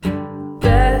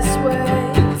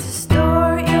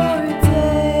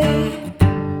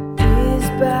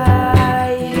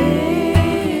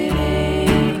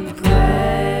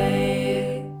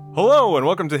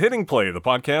welcome to Hitting Play, the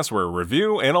podcast where we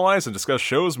review, analyze, and discuss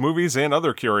shows, movies, and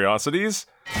other curiosities.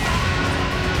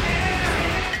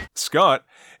 Scott,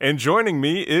 and joining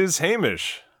me is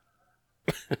Hamish.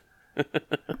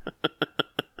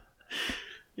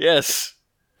 Yes.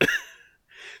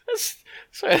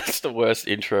 That's the worst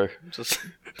intro.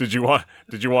 Did you want?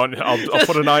 I'll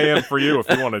put an I in for you if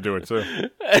you want to do it too.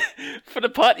 For the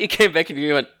part you came back and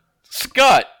you went,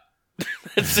 Scott.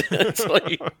 That's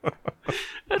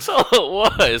all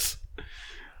it was.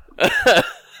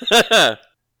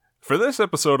 For this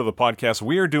episode of the podcast,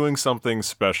 we are doing something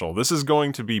special. This is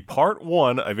going to be part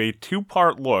one of a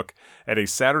two-part look at a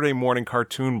Saturday morning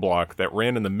cartoon block that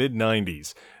ran in the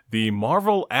mid-90s, the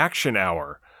Marvel Action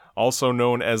Hour, also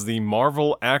known as the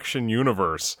Marvel Action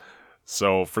Universe.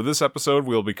 So for this episode,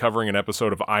 we'll be covering an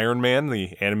episode of Iron Man,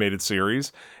 the animated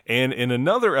series, and in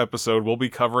another episode, we'll be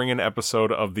covering an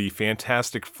episode of the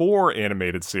Fantastic Four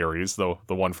animated series, though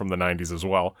the one from the 90s as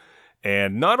well.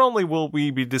 And not only will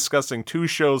we be discussing two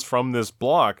shows from this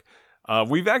block,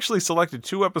 we've actually selected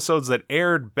two episodes that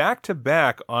aired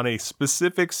back-to-back on a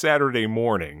specific Saturday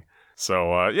morning.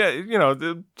 So,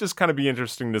 it'll just kind of be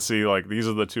interesting to see, these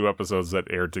are the two episodes that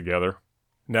aired together.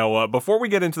 Now, before we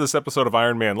get into this episode of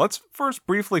Iron Man, let's first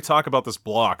briefly talk about this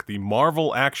block, the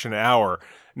Marvel Action Hour.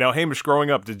 Now, Hamish,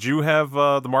 growing up, did you have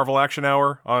the Marvel Action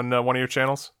Hour on one of your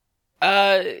channels?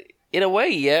 In a way,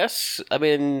 yes. I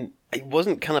mean, it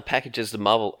wasn't kind of packaged as the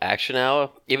Marvel Action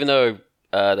Hour, even though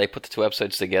they put the two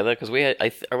episodes together. Because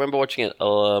I remember watching it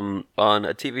on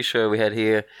a TV show we had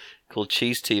here called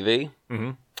Cheese TV.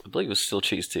 Mm-hmm. I believe it was still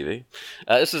Cheese TV.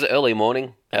 This is an early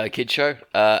morning kid show,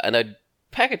 and I'd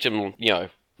package them,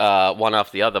 one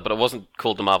after the other, but it wasn't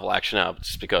called the Marvel Action Hour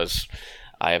just because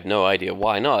I have no idea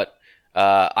why not.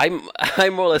 I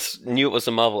more or less knew it was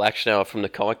the Marvel Action Hour from the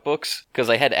comic books because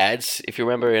they had ads. If you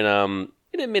remember, in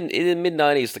the mid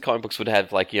 '90s, the comic books would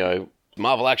have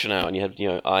Marvel Action Hour, and you had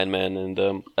Iron Man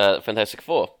and Fantastic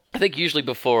Four. I think usually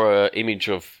before an image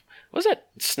of what was that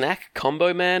snack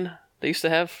Combo Man they used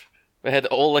to have. They had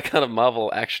all the kind of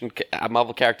Marvel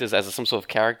characters as some sort of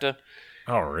character.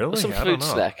 Oh, really? Some food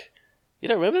snack. You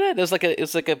don't remember that? It's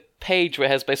like a page where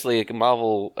it has basically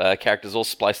Marvel characters all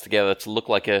spliced together to look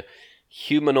like a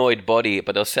humanoid body,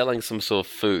 but they're selling some sort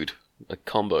of food. Like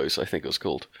Combos, I think it was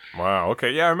called. Wow, okay.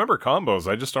 Yeah, I remember Combos.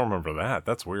 I just don't remember that.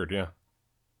 That's weird, yeah.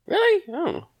 Really?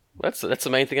 Oh. That's the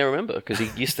main thing I remember, because he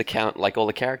used to count all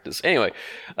the characters. Anyway,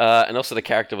 and also the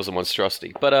character was a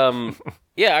monstrosity. But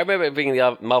yeah, I remember it being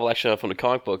the Marvel Action Hour from the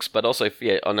comic books, but also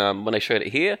on when I showed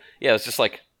it here, it was just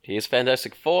here's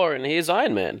Fantastic Four and here's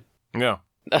Iron Man. Yeah,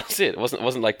 that's it. It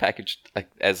wasn't packaged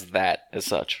as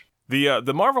such.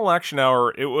 The Marvel Action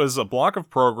Hour, it was a block of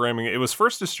programming. It was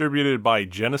first distributed by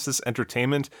Genesis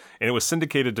Entertainment, and it was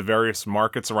syndicated to various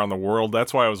markets around the world.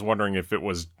 That's why I was wondering if it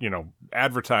was,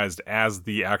 advertised as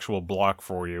the actual block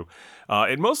for you.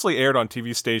 It mostly aired on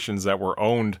TV stations that were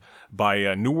owned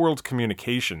by New World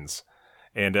Communications,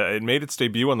 and it made its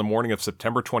debut on the morning of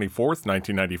September 24th,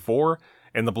 1994,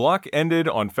 and the block ended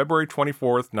on February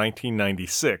 24th,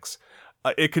 1996.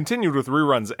 It continued with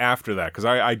reruns after that, because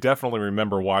I definitely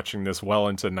remember watching this well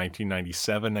into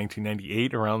 1997,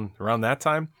 1998, around that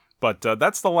time. But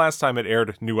that's the last time it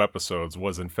aired new episodes,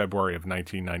 was in February of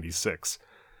 1996.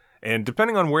 And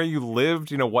depending on where you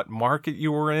lived, what market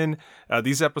you were in,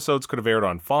 these episodes could have aired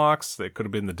on Fox, they could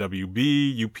have been the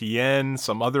WB, UPN,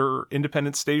 some other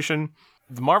independent station.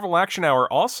 The Marvel Action Hour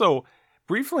also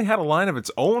briefly had a line of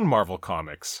its own Marvel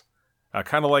comics.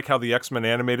 Kind of like how the X-Men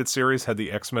animated series had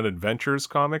the X-Men Adventures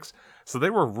comics. So they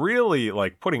were really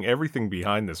putting everything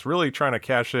behind this, really trying to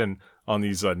cash in on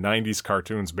these 90s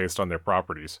cartoons based on their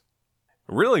properties.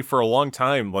 Really, for a long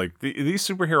time, these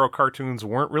superhero cartoons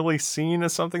weren't really seen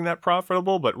as something that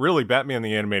profitable, but really Batman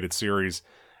the Animated Series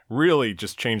really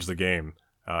just changed the game.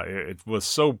 It was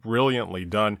so brilliantly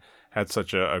done, had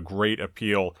such a great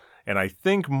appeal, and I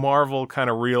think Marvel kind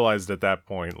of realized at that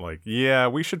point,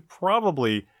 we should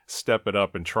probably step it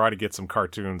up and try to get some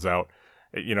cartoons out,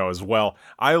 as well.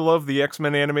 I love the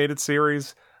X-Men animated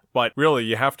series, but really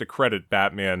you have to credit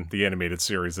Batman the Animated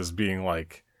Series as being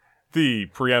the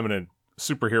preeminent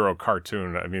superhero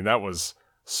cartoon. I mean, that was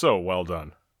so well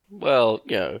done. Well,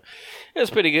 it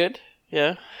was pretty good.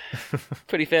 Yeah.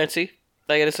 Pretty fancy,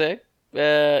 I gotta say.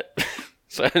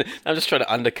 So I'm just trying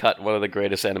to undercut one of the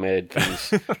greatest animated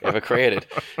things ever created.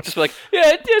 Just be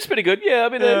it's pretty good. Yeah, I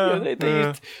mean,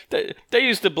 they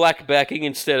used the black backing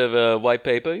instead of white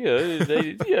paper.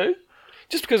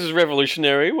 Just because it's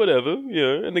revolutionary, whatever.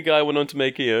 And the guy went on to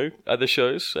make other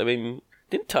shows. I mean,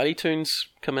 didn't Tiny Toons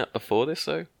come out before this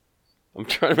though? I'm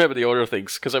trying to remember the order of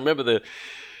things because I remember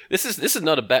This is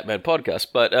not a Batman podcast,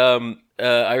 but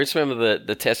I just remember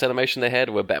the test animation they had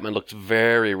where Batman looked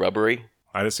very rubbery.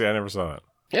 I never saw that.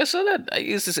 Yeah, so that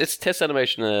it's test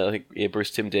animation. I think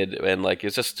Bruce Timm did, and like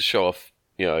it's just to show off.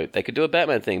 They could do a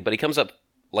Batman thing, but he comes up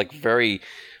like very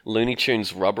Looney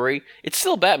Tunes rubbery. It's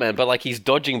still Batman, but like he's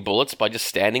dodging bullets by just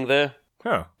standing there.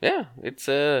 Huh. Yeah, it's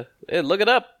look it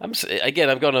up. I'm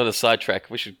going on a sidetrack.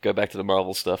 We should go back to the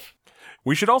Marvel stuff.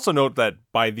 We should also note that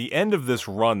by the end of this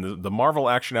run, the Marvel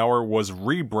Action Hour was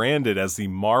rebranded as the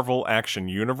Marvel Action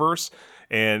Universe,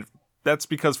 and that's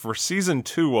because for Season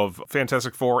 2 of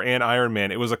Fantastic Four and Iron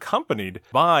Man, it was accompanied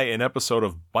by an episode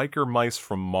of Biker Mice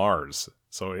from Mars.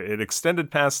 So it extended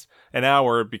past an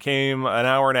hour, it became an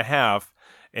hour and a half,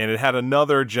 and it had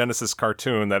another Genesis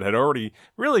cartoon that had already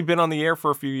really been on the air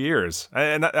for a few years.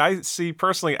 And I see,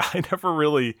 personally, I never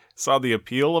really saw the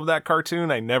appeal of that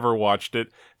cartoon. I never watched it.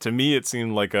 To me, it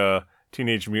seemed like a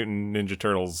Teenage Mutant Ninja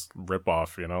Turtles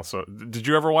ripoff, So did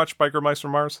you ever watch Biker Mice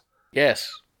from Mars?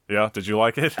 Yes. Yeah, did you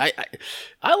like it?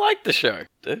 I liked the show.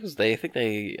 I think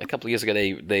a couple of years ago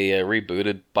they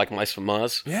rebooted Biker Mice from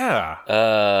Mars. Yeah.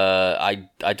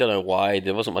 I don't know why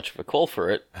there wasn't much of a call for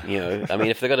it. I mean,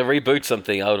 if they're going to reboot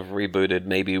something, I would have rebooted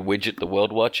maybe Widget the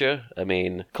World Watcher. I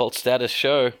mean, cult status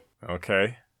show.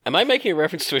 Okay. Am I making a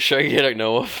reference to a show you don't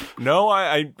know of? No,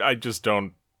 I just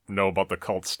don't know about the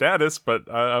cult status,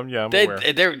 but I'm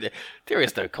aware. There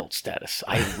is no cult status.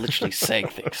 I am literally saying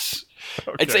things.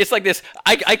 Okay. It's like this.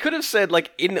 I could have said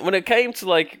like when it came to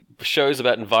like shows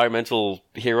about environmental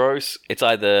heroes, it's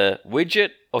either Widget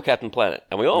or Captain Planet,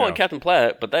 and we all want Captain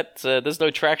Planet, but there's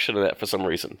no traction in that for some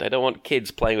reason. They don't want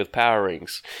kids playing with power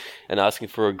rings and asking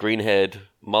for a green-haired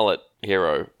mullet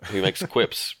hero who makes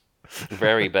quips.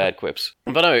 Very bad quips.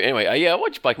 But no, anyway, I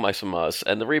watched Biker Mice from Mars,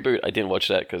 and the reboot, I didn't watch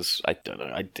that because, I don't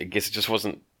know, I guess it just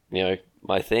wasn't,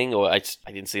 my thing, or I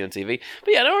didn't see it on TV.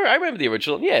 But yeah, no, I remember the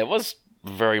original. Yeah, it was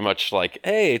very much like,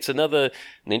 hey, it's another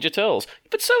Ninja Turtles.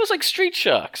 But so was like Street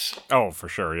Sharks. Oh, for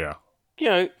sure, yeah.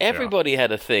 Everybody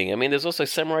had a thing. I mean, there's also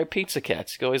Samurai Pizza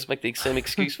Cats. You can always make the same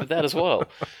excuse for that as well.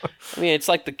 I mean, it's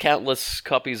like the countless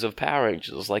copies of Power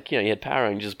Rangers. Like, you had Power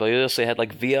Rangers, but you also had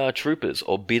like VR Troopers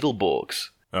or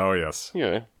Beetleborgs. Oh, yes.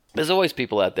 There's always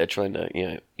people out there trying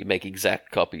to, make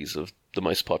exact copies of the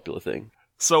most popular thing.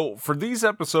 So, for these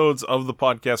episodes of the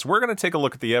podcast, we're going to take a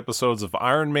look at the episodes of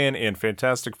Iron Man and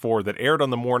Fantastic Four that aired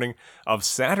on the morning of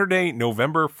Saturday,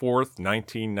 November 4th,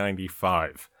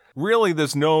 1995. Really,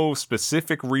 there's no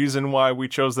specific reason why we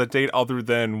chose that date other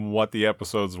than what the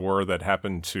episodes were that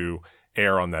happened to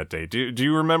air on that date. Do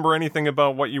you remember anything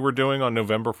about what you were doing on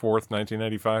November 4th,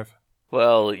 1995?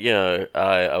 Well,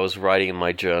 I was writing in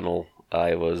my journal.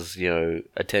 I was,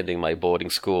 attending my boarding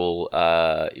school,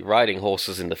 riding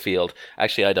horses in the field.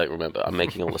 Actually, I don't remember. I'm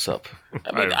making all this up.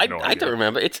 I mean, I don't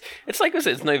remember. It's like,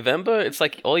 it's November. It's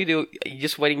like all you do, you're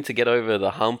just waiting to get over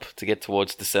the hump to get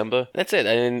towards December. That's it.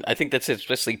 And I think that's it.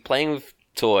 Especially playing with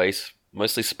toys,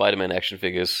 mostly Spider-Man action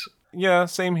figures. Yeah,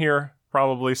 same here.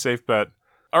 Probably safe bet.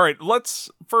 All right, let's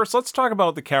talk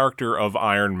about the character of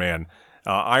Iron Man.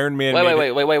 Iron Man.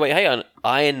 Wait, hang on.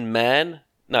 Iron Man?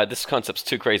 No, this concept's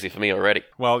too crazy for me already.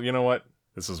 Well, you know what?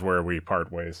 This is where we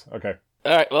part ways. Okay.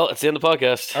 All right, well, it's the end of the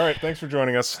podcast. All right, thanks for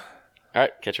joining us. All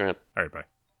right, catch you around. All right, bye.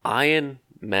 Iron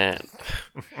Man.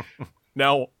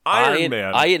 Now, Iron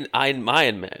Man.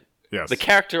 Iron Man. Yes. The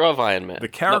character of Iron Man. The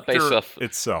character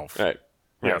itself. All right.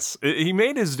 Yes. He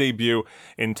made his debut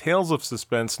in Tales of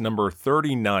Suspense number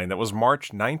 39. That was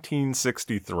March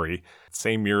 1963,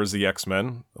 same year as the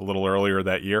X-Men, a little earlier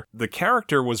that year. The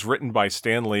character was written by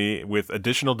Stan Lee with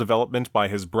additional development by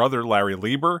his brother Larry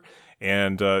Lieber,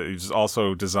 and it was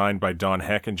also designed by Don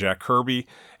Heck and Jack Kirby.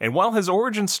 And while his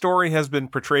origin story has been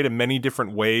portrayed in many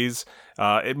different ways,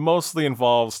 it mostly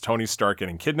involves Tony Stark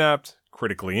getting kidnapped,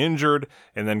 critically injured,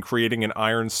 and then creating an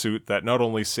iron suit that not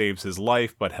only saves his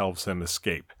life, but helps him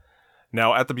escape.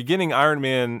 Now, at the beginning, Iron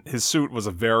Man, his suit was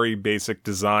a very basic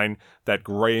design, that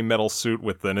gray metal suit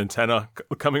with an antenna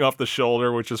coming off the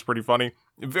shoulder, which is pretty funny.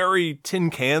 Very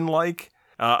tin can-like.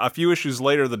 A few issues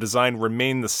later, the design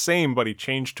remained the same, but he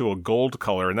changed to a gold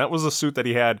color, and that was a suit that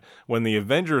he had when the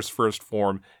Avengers first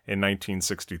formed in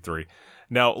 1963.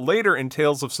 Now, later in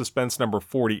Tales of Suspense number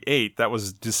 48, that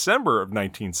was December of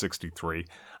 1963,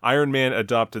 Iron Man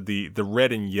adopted the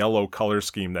red and yellow color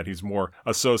scheme that he's more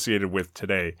associated with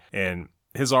today. And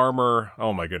his armor,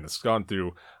 oh my goodness, gone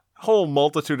through a whole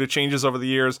multitude of changes over the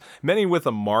years, many with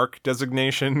a mark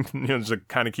designation, to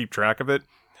kind of keep track of it.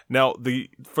 Now,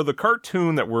 for the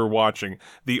cartoon that we're watching,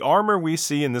 the armor we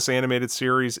see in this animated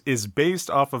series is based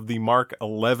off of the Mark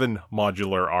 11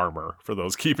 modular armor, for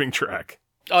those keeping track.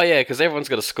 Oh, yeah, because everyone's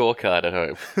got a scorecard at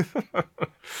home.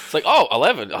 It's like,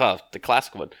 11. The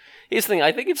classic one. Here's the thing.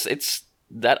 I think it's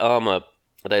that armor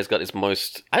that he's got is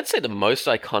I'd say the most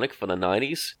iconic for the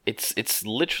 90s. It's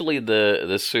literally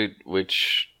the suit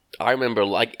which I remember,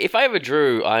 like, if I ever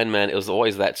drew Iron Man, it was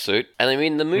always that suit. And I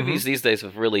mean, the movies these days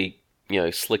have really,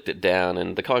 slicked it down,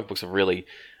 and the comic books have really,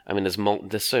 I mean,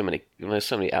 there's so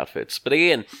many outfits. But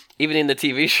again, even in the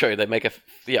TV show, they make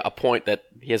a point that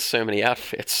he has so many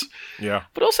outfits. Yeah.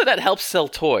 But also that helps sell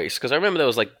toys, because I remember there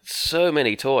was like so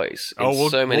many toys in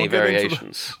so many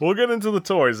variations. We'll get into the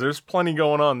toys. There's plenty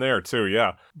going on there too,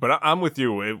 yeah. But I'm with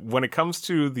you. When it comes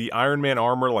to the Iron Man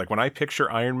armor, like when I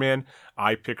picture Iron Man,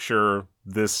 I picture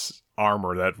this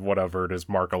armor, that whatever it is,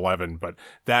 Mark 11, but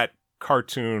that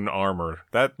cartoon armor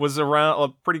that was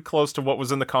around pretty close to what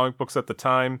was in the comic books at the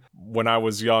time when I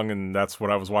was young, and that's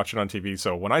what I was watching on TV.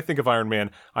 So when I think of Iron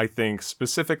Man, I think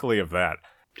specifically of that.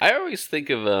 I always think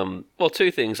of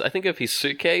two things. I think of his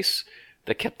suitcase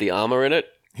that kept the armor in it.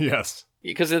 Yes.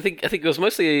 Because I think it was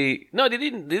mostly they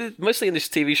did mostly in this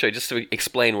TV show just to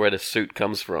explain where the suit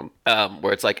comes from.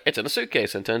 Where it's like it's in a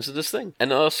suitcase and turns to this thing,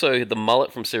 and also the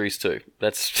mullet from Series 2.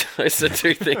 That's the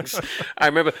two things I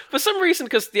remember. For some reason,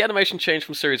 because the animation changed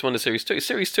from Series 1 to Series 2.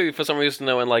 Series 2, for some reason,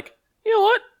 they went like, you know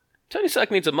what, Tony Stark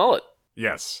needs a mullet.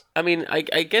 Yes. I mean, I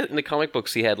get in the comic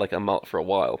books he had like a mullet for a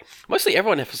while. Mostly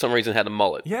everyone for some reason had a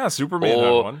mullet. Yeah, Superman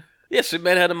had one. Yeah,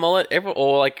 Superman had a mullet,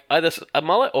 or like either a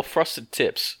mullet or frosted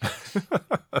tips.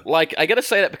 Like, I gotta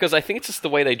say that because I think it's just the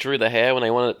way they drew the hair when they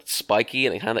wanted it spiky,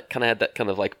 and it kind of had that kind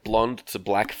of like blonde to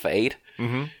black fade.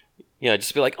 Mm-hmm.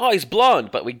 Just be like, oh, he's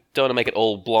blonde, but we don't want to make it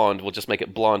all blonde. We'll just make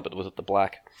it blonde, but with the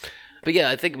black. But yeah,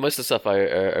 I think most of the stuff I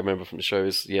remember from the show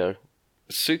is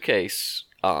suitcase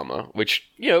armor, which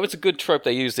it's a good trope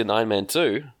they used in Iron Man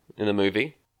 2 in the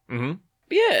movie. Mm-hmm.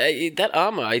 Yeah, that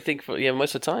armor, I think,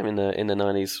 most of the time in the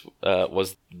 90s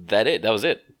was that it. That was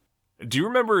it. Do you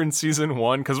remember in season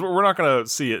 1? Because we're not going to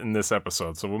see it in this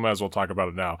episode, so we might as well talk about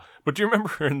it now. But do you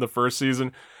remember in the first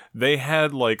season, they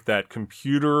had like that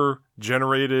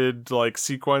computer-generated like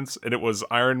sequence, and it was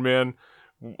Iron Man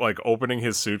like opening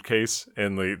his suitcase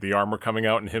and the armor coming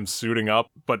out and him suiting up,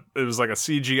 but it was like a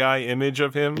CGI image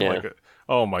of him. Yeah.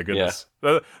 Oh my goodness.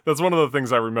 Yeah. That's one of the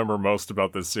things I remember most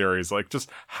about this series, like just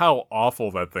how awful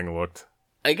that thing looked.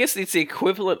 I guess it's the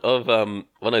equivalent of one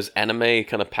of those anime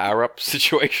kind of power-up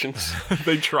situations.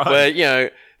 They tried.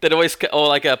 Where, they'd always, or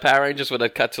like Power Rangers, where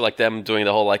they'd cut to like them doing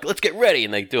the whole like, let's get ready,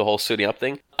 and they do a whole suiting up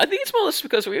thing. I think it's more or less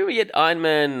because we had Iron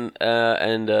Man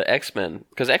and X-Men,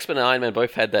 because X-Men and Iron Man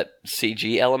both had that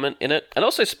CG element in it. And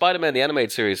also Spider-Man, the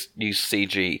animated series, used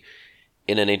CG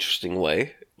in an interesting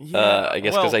way. Yeah, I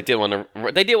guess because they did want to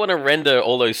render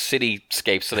all those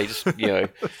cityscapes, so they just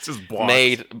just blocks.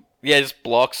 made just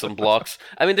blocks and blocks.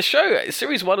 I mean, the show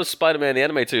series 1 of Spider-Man the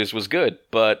animated series was good,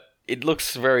 but it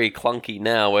looks very clunky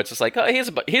now. Where it's just like, oh,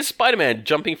 here's Spider-Man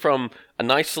jumping from a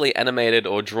nicely animated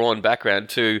or drawn background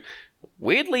to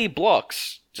weirdly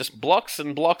blocks, just blocks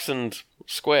and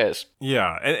squares.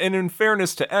 Yeah, and in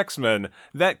fairness to X-Men,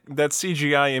 that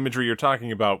CGI imagery you're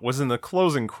talking about was in the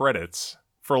closing credits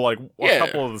for like a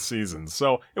couple of the seasons.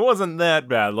 So it wasn't that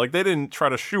bad. Like they didn't try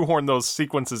to shoehorn those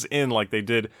sequences in like they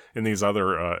did in these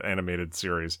other animated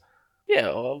series. Yeah,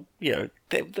 well,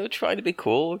 they're trying to be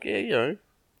cool. Trying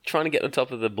to get on top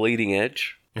of the bleeding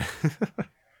edge.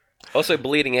 Also,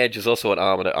 bleeding edge is also an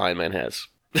armor that Iron Man has.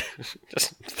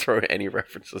 Just throw any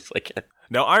references I can.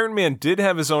 Now, Iron Man did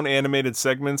have his own animated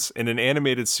segments in an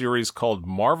animated series called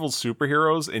Marvel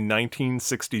Superheroes in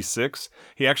 1966.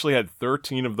 He actually had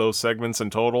 13 of those segments in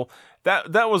total.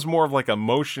 That was more of like a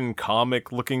motion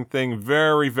comic looking thing.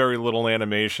 Very, very little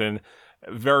animation.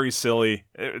 Very silly.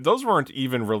 Those weren't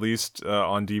even released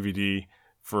on DVD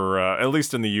for at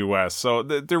least in the US. So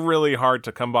they're really hard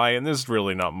to come by, and there's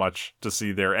really not much to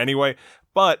see there anyway.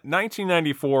 But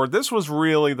 1994, this was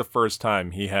really the first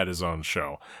time he had his own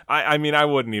show. I mean, I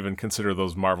wouldn't even consider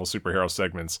those Marvel superhero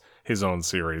segments his own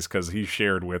series, because he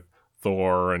shared with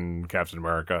Thor and Captain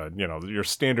America, your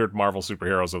standard Marvel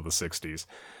superheroes of the 60s.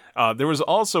 There was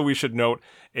also, we should note,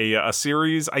 a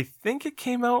series, I think it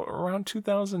came out around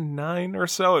 2009 or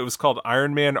so. It was called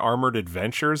Iron Man Armored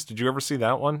Adventures. Did you ever see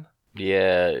that one?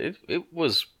 Yeah, it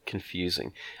was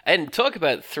confusing. And talk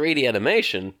about 3D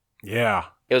animation. Yeah.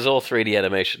 It was all 3D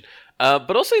animation.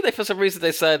 But also, for some reason, they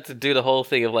decided to do the whole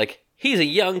thing of, like, he's a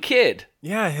young kid.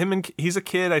 Yeah, he's a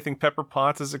kid. I think Pepper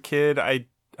Potts is a kid.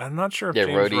 I'm not sure if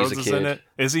James Rhodes is in it.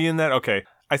 Is he in that? Okay.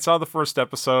 I saw the first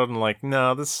episode and, like,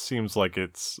 no, this seems like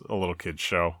it's a little kid's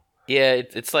show. Yeah,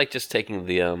 it's like just taking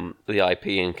the IP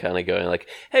and kind of going, like,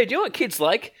 hey, do you know what kids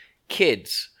like?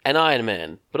 Kids. And Iron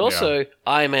Man. But also,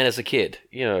 Iron Man as a kid.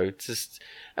 It's just...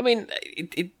 I mean,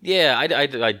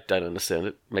 I don't understand.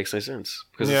 It makes no sense.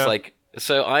 Because it's like,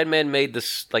 So Iron Man made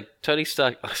this, like, Tony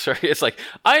Stark... Sorry, it's like,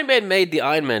 Iron Man made the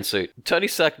Iron Man suit. Tony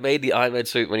Stark made the Iron Man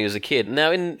suit when he was a kid.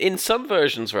 Now, in some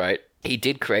versions, right, he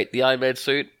did create the Iron Man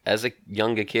suit as a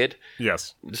younger kid.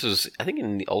 Yes. This was, I think,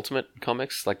 in the Ultimate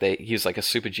comics. Like, he was like a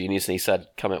super genius, and he started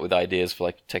coming up with ideas for,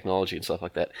 like, technology and stuff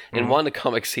like that. In one of the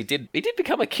comics, he did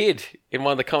become a kid in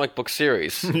one of the comic book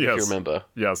series, if you remember.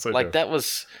 Yes, I do.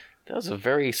 That was a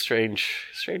very strange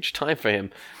time for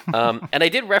him. And I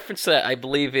did reference that, I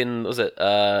believe, in, was it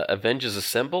Avengers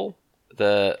Assemble?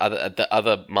 The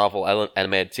other Marvel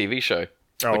animated TV show.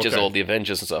 Which is all the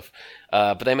Avengers and stuff.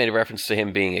 But they made a reference to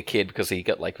him being a kid because he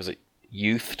got, like, was it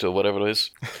youthed or whatever it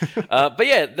is? But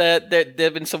yeah, there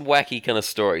have been some wacky kind of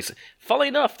stories. Funnily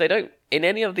enough, they don't, in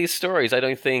any of these stories, I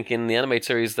don't think in the animated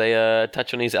series they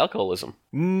touch on his alcoholism.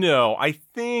 No, I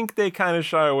think they kind of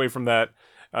shy away from that.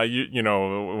 You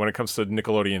know, when it comes to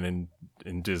Nickelodeon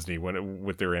and Disney,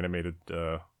 with their animated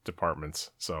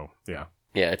departments. So, yeah.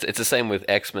 Yeah, it's the same with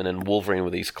X-Men and Wolverine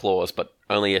with these claws, but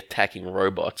only attacking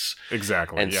robots.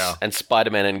 Exactly, and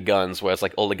Spider-Man and guns, where it's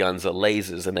like all the guns are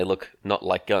lasers and they look not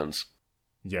like guns.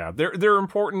 Yeah, they're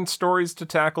important stories to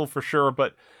tackle for sure,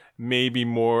 but maybe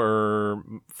more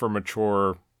for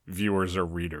mature viewers or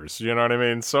readers. You know what I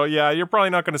mean? So yeah, you're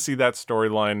probably not going to see that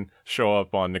storyline show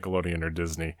up on Nickelodeon or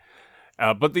Disney.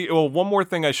 But one more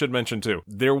thing I should mention too.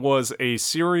 There was a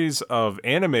series of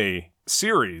anime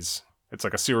series. It's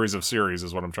like a series of series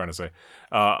is what I'm trying to say,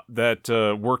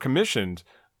 that were commissioned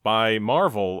by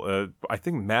Marvel. I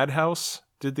think Madhouse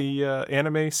did the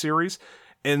anime series.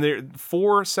 And there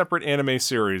 4 separate anime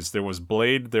series. There was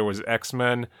Blade, there was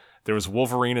X-Men, there was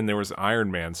Wolverine, and there was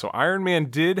Iron Man. So Iron Man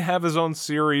did have his own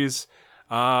series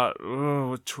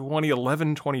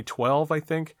 2011, 2012, I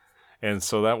think. And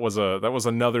so that was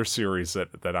another series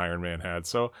that Iron Man had.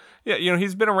 So yeah, you know,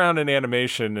 he's been around in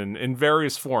animation and in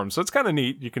various forms. So it's kind of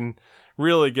neat. You can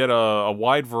really get a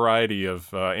wide variety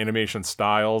of animation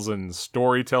styles and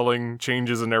storytelling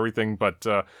changes and everything. But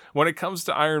when it comes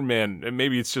to Iron Man,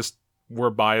 maybe it's just we're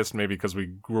biased maybe because we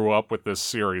grew up with this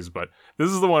series. But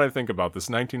this is the one I think about, this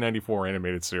 1994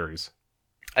 animated series.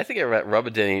 I think I read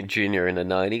Robert Downey Jr. in the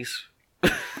 90s.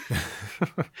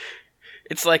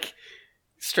 It's like,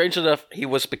 strange enough, he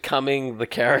was becoming the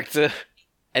character,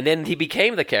 and then he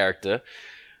became the character,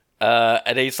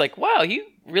 and he's like, wow, you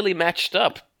really matched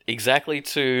up exactly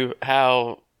to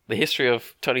how the history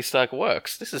of Tony Stark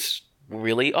works. This is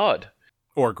really odd.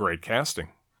 Or great casting.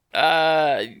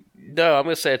 No, I'm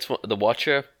going to say it's The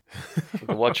Watcher.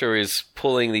 The Watcher is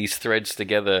pulling these threads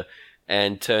together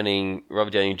and turning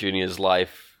Robert Downey Jr.'s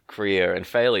life, career, and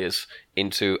failures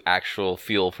into actual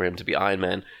fuel for him to be Iron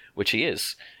Man, which he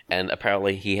is. And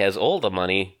apparently he has all the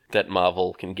money that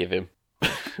Marvel can give him.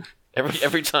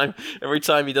 Every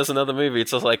time he does another movie,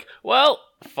 it's just like, well,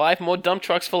 5 more dump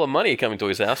trucks full of money coming to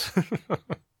his house.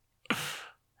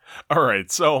 All right,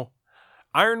 so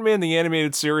Iron Man, the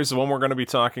animated series, the one we're going to be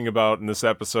talking about in this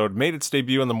episode, made its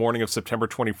debut on the morning of September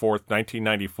 24th,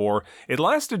 1994. It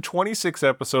lasted 26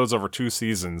 episodes over 2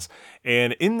 seasons.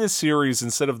 And in this series,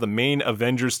 instead of the main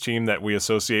Avengers team that we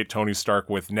associate Tony Stark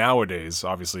with nowadays,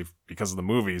 obviously because of the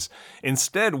movies,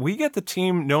 instead we get the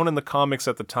team known in the comics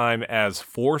at the time as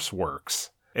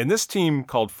ForceWorks. And this team,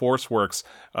 called ForceWorks,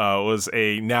 was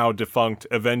a now defunct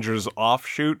Avengers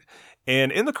offshoot.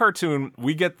 And in the cartoon,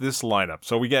 we get this lineup.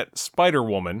 So we get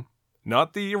Spider-Woman,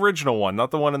 not the original one, not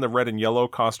the one in the red and yellow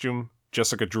costume,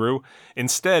 Jessica Drew.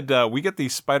 Instead, we get the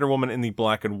Spider-Woman in the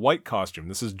black and white costume.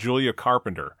 This is Julia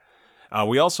Carpenter.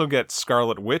 We also get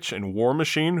Scarlet Witch and War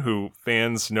Machine, who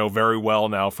fans know very well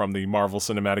now from the Marvel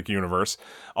Cinematic Universe.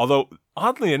 Although,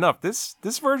 oddly enough, this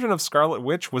version of Scarlet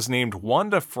Witch was named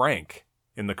Wanda Frank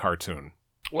in the cartoon.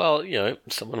 Well, you know,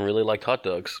 someone really liked hot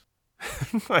dogs.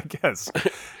 I guess.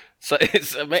 So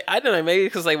it's, I don't know, maybe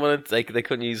because they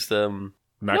couldn't use them.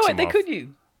 Maximoff. No, they could use.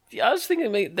 I was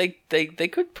thinking they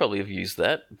could probably have used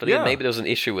that, but maybe there was an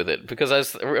issue with it because I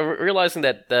was realizing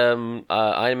that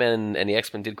Iron Man and the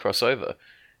X-Men did cross over,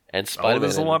 and Spider-Man.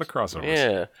 There's a lot of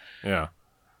crossovers. Yeah.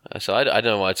 So I don't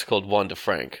know why it's called Wanda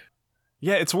Frank.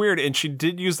 Yeah, it's weird, and she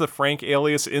did use the Frank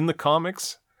alias in the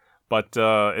comics, but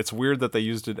it's weird that they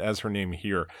used it as her name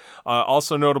here.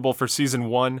 Also notable for season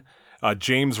 1.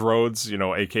 James Rhodes,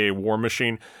 aka War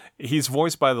Machine, he's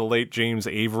voiced by the late James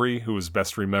Avery, who is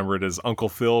best remembered as Uncle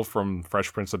Phil from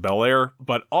Fresh Prince of Bel-Air.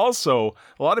 But also,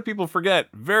 a lot of people forget,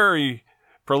 very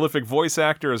prolific voice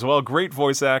actor as well. Great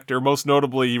voice actor. Most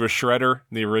notably, he was Shredder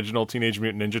in the original Teenage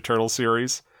Mutant Ninja Turtle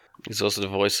series. He's also the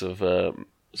voice of,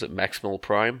 is it Maximal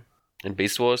Prime in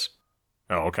Beast Wars?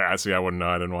 Oh, okay. I see. I wouldn't know.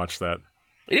 I didn't watch that.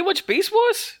 You didn't watch Beast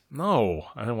Wars? No,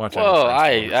 I didn't watch any Whoa, Beast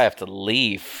Wars. I have to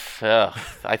leave. Ugh,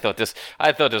 I thought this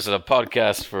was a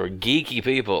podcast for geeky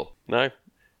people. No?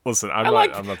 Listen, I'm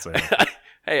not saying that.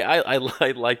 Hey, I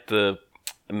like the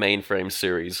mainframe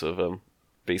series of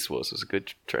Beast Wars. It was a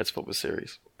good Transformers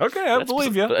series. Okay, I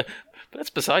believe you. But that's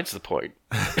besides the point.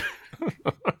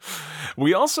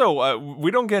 We also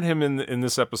we don't get him in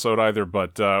this episode either,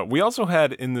 but we also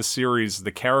had in this series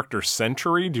the character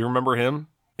Sentry. Do you remember him?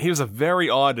 He was a very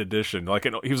odd addition.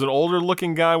 He was an older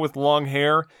looking guy with long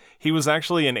hair. He was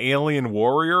actually an alien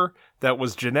warrior that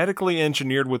was genetically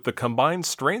engineered with the combined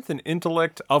strength and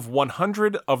intellect of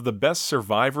 100 of the best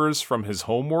survivors from his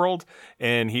homeworld,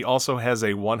 and he also has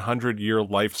a 100-year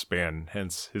lifespan,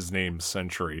 hence his name,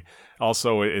 Sentry.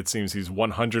 Also, it seems he's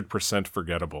 100%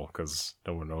 forgettable, because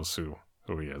no one knows who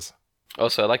he is.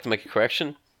 Also, I'd like to make a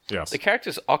correction. Yes. The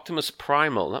character's Optimus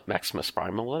Primal, not Maximus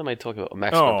Primal. What am I talking about?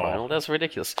 Maximus Primal? That's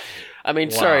ridiculous. I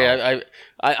mean, sorry,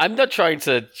 I'm not trying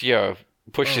to,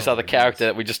 push this other character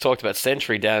that we just talked about,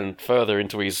 Sentry, down further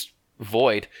into his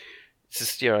void. It's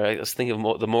just, I was thinking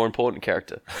of the more important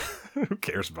character. Who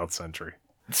cares about Sentry?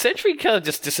 Sentry kind of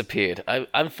just disappeared.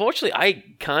 Unfortunately, I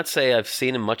can't say I've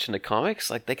seen him much in the comics.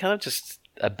 Like, they kind of just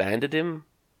abandoned him.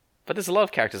 But there's a lot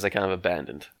of characters they kind of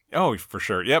abandoned. Oh, for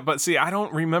sure. Yeah, but see, I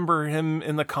don't remember him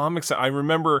in the comics. I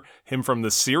remember him from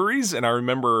the series, and I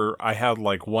remember I had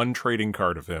like one trading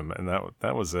card of him, and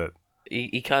that was it.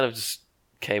 He kind of just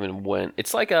came and went.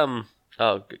 It's like that's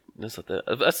not that.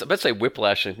 I was about to say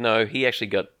Whiplash. No, he's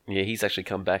actually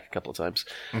come back a couple of times.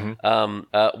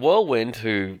 Mm-hmm. Whirlwind,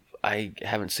 who I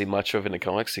haven't seen much of in the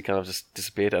comics, he kind of just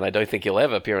disappeared, and I don't think he'll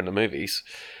ever appear in the movies.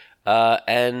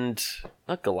 And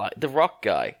not Goliath, the Rock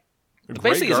guy.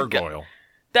 Grey Gargoyle.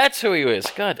 That's who he is.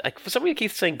 God, for some reason I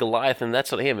keep saying Goliath, and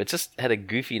that's not him. It just had a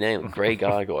goofy name, Grey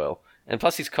Gargoyle. And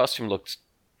plus his costume looked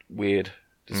weird,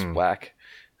 just whack.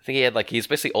 I think he's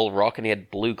basically all rock, and he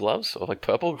had blue gloves, or like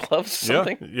purple gloves,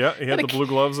 something. Yeah, he had the blue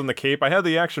gloves and the cape. I had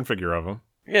the action figure of him.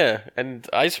 Yeah, and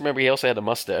I just remember he also had a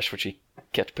mustache, which he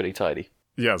kept pretty tidy.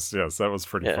 Yes, that was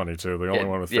pretty funny too. The only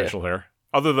one with facial hair,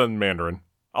 other than Mandarin.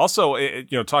 Also,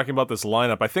 talking about this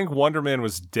lineup, I think Wonder Man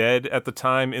was dead at the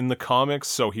time in the comics,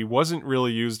 so he wasn't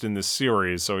really used in this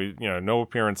series, so no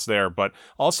appearance there. But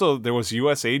also, there was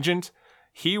U.S. Agent.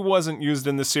 He wasn't used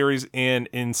in the series, and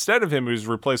instead of him, he was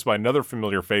replaced by another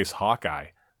familiar face, Hawkeye.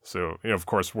 So, of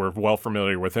course, we're well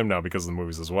familiar with him now because of the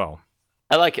movies as well.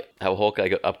 I like how Hawkeye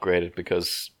got upgraded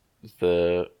because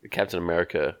the Captain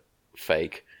America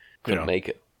fake couldn't make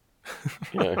it.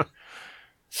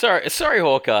 Sorry,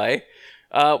 Hawkeye.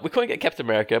 We couldn't get Captain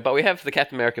America, but we have the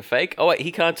Captain America fake. Oh, wait,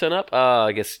 he can't turn up?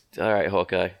 I guess... All right,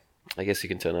 Hawkeye. I guess he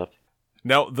can turn up.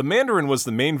 Now, the Mandarin was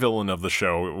the main villain of the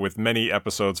show, with many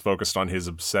episodes focused on his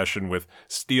obsession with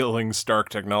stealing Stark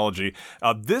technology.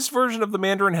 This version of the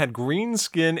Mandarin had green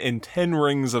skin and 10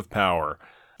 rings of power.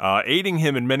 Aiding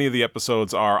him in many of the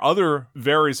episodes are other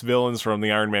various villains from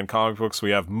the Iron Man comic books. We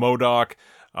have MODOK,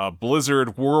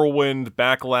 Blizzard, Whirlwind,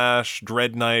 Backlash,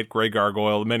 Dread Knight, Grey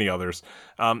Gargoyle, many others.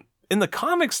 In the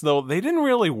comics, though, they didn't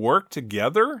really work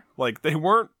together. Like, they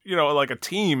weren't, like a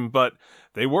team, but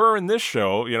they were in this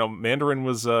show. Mandarin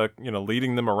was,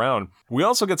 leading them around. We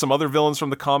also get some other villains from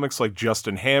the comics, like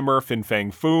Justin Hammer, Fin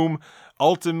Fang Foom,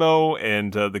 Ultimo,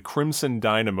 and the Crimson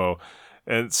Dynamo.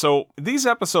 And so these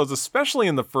episodes, especially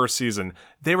in the first season,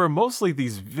 they were mostly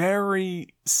these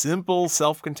very simple,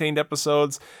 self-contained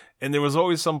episodes, and there was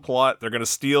always some plot. They're going to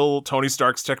steal Tony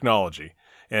Stark's technology.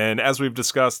 And as we've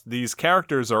discussed, these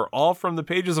characters are all from the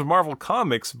pages of Marvel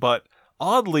Comics, but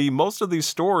oddly, most of these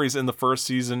stories in the first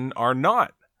season are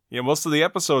not. Most of the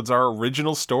episodes are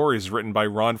original stories written by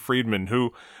Ron Friedman,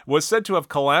 who was said to have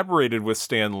collaborated with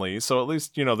Stan Lee, so at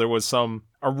least, there was some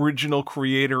original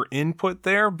creator input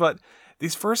there, but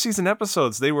these first season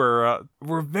episodes, they were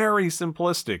very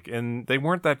simplistic, and they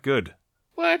weren't that good.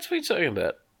 What are you talking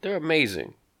about? They're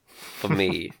amazing for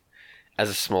me as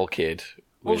a small kid.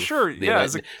 Well, sure, yeah.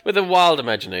 With a wild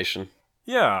imagination.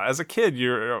 Yeah, as a kid,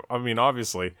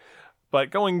 obviously. But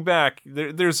going back,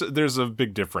 there's a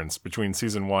big difference between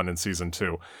Season 1 and Season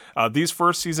 2. These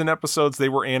first season episodes, they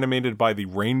were animated by the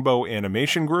Rainbow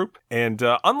Animation Group. And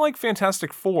unlike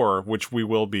Fantastic Four, which we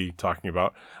will be talking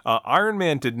about, Iron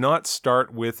Man did not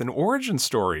start with an origin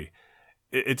story.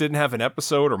 It didn't have an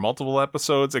episode or multiple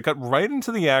episodes. It got right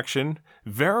into the action.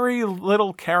 Very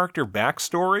little character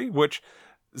backstory, which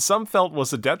some felt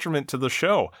was a detriment to the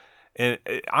show. And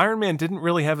Iron Man didn't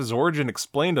really have his origin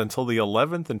explained until the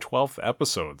 11th and 12th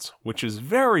episodes, which is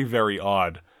very, very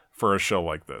odd for a show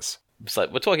like this. It's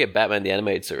like, we're talking about Batman the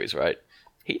Animated Series, right?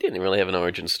 He didn't really have an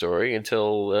origin story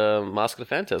until Mask of the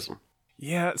Phantasm.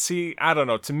 Yeah, see, I don't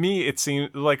know. To me, it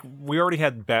seemed like we already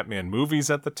had Batman movies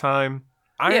at the time.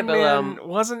 Iron Man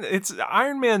wasn't. It's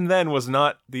Iron Man then was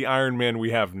not the Iron Man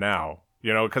we have now.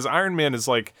 You know, because Iron Man is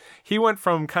like he went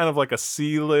from kind of like a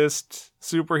C-list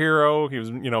superhero. He was,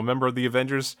 a member of the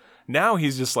Avengers. Now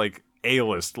he's just like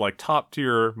A-list, like top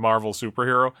tier Marvel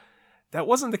superhero. That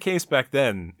wasn't the case back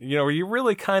then. You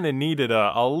really kind of needed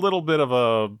a little bit of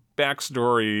a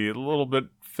backstory, a little bit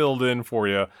filled in for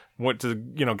you, to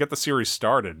get the series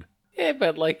started. Yeah,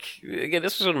 but again,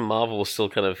 this was when Marvel was still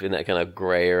kind of in that kind of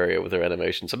gray area with their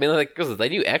animations. I mean, because they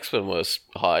knew X-Men was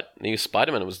hot, they knew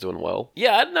Spider-Man was doing well.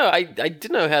 Yeah, I don't know. I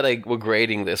didn't know how they were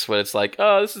grading this, where it's like,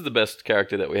 oh, this is the best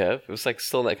character that we have. It was like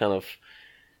still in that kind of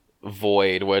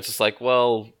void where it's just like,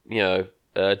 well,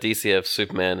 DC have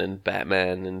Superman and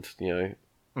Batman, and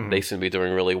they seem to be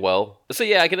doing really well. So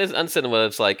yeah, I can understand whether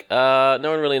it's like, no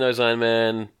one really knows Iron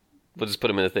Man. We'll just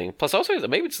put him in a thing. Plus, also,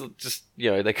 maybe it's just,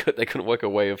 they couldn't work a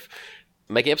way of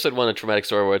making episode 1 a traumatic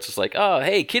story where it's just like, oh,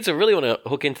 hey, kids who really want to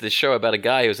hook into this show about a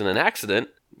guy who's in an accident.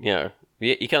 You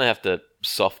kind of have to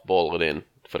softball it in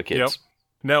for the kids. Yep.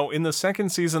 Now, in the second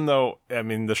season, though, I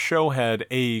mean, the show had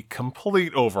a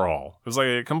complete overhaul. It was like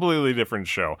a completely different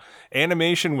show.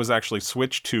 Animation was actually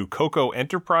switched to Coco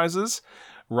Enterprises.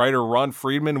 Writer Ron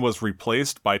Friedman was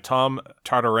replaced by Tom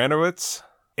Tartaranowitz.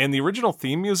 And the original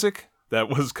theme music that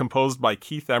was composed by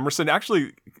Keith Emerson.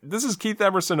 Actually, this is Keith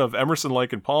Emerson of Emerson,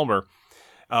 Lake and Palmer.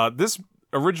 This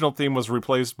original theme was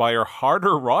replaced by a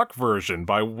harder rock version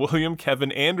by William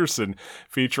Kevin Anderson,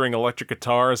 featuring electric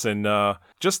guitars and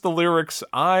just the lyrics,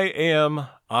 "I am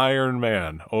Iron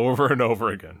Man," over and over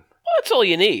again. Well, that's all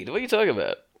you need. What are you talking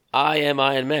about? I am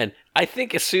Iron Man. I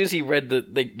think as soon as he read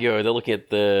they're looking at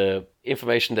the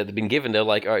information that they've been given, they're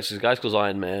like, all right, so this guy's called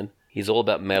Iron Man. He's all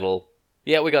about metal.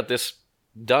 Yeah, we got this.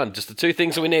 Done. Just the two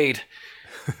things that we need.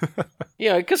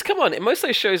 Because come on, most of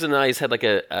those shows in the 90s had like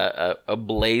a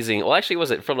blazing, well, actually,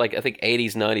 was it from like, I think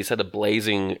 80s, 90s, had a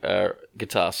blazing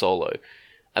guitar solo.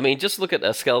 I mean, just look at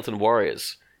Skeleton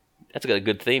Warriors. That's got a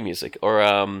good theme music. Or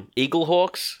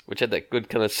Eaglehawks, which had that good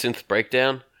kind of synth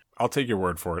breakdown. I'll take your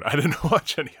word for it. I didn't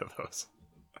watch any of those.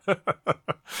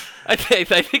 I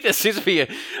think there seems to be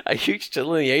a huge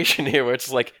delineation here where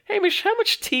it's like, hey, Mish, how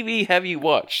much TV have you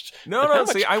watched? No,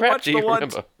 see, I watched a lot.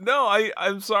 Remember? No,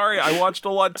 I'm sorry, I watched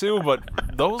a lot too, but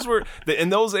those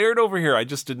aired over here. I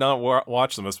just did not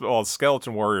watch them. Well,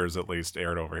 Skeleton Warriors at least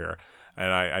aired over here,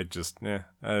 and I didn't.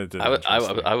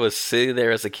 I was sitting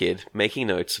there as a kid making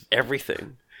notes of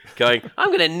everything, going, I'm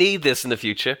going to need this in the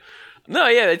future. No,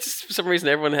 yeah, it's just for some reason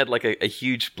everyone had like a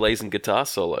huge blazing guitar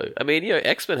solo. I mean,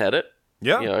 X-Men had it.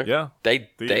 Yeah, yeah. They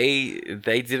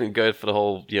didn't go for the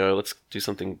whole, let's do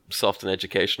something soft and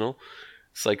educational.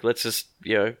 It's like, let's just,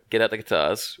 get out the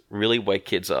guitars, really wake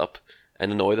kids up,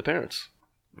 and annoy the parents.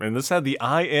 And this had the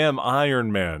 "I am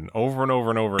Iron Man" over and over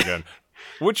and over again.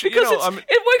 Which, because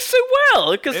it works so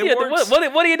well. Because, what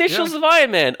are the initials of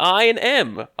Iron Man? I and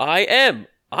M. I am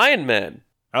Iron Man.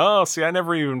 Oh, see, I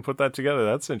never even put that together.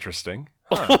 That's interesting.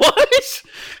 Huh. What?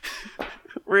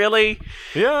 Really?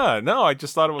 Yeah, no, I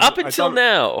just thought it was... Up until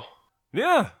now.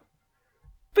 Yeah.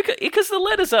 Because the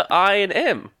letters are I and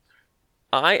M.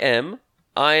 I am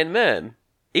Iron Man.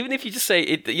 Even if you just say...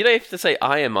 you don't have to say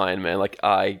I am Iron Man, like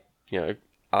I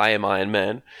am Iron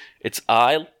Man. It's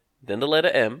I, then the letter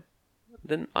M,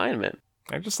 then Iron Man.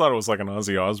 I just thought it was like an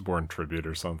Ozzy Osbourne tribute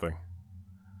or something.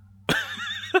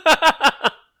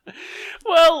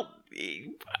 Well,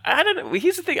 I don't know.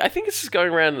 Here's the thing. I think this is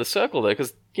going around in the circle, though,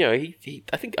 because, I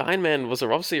think Iron Man was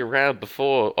obviously around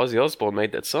before Ozzy Osbourne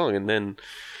made that song, and then,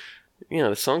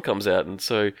 the song comes out, and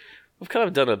so we've kind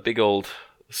of done a big old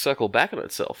circle back on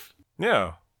itself.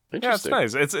 Yeah. Yeah, it's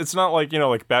nice. It's not like,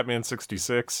 like Batman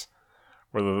 66,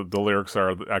 where the lyrics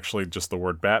are actually just the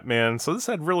word Batman. So this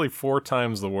had really 4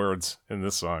 times the words in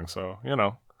this song, so,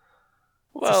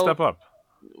 it's a step up.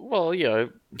 Well,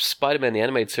 Spider-Man, the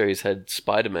animated series, had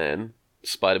Spider-Man,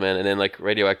 and then like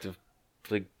radioactive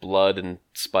blood and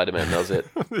Spider-Man. That was it.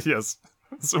 Yes,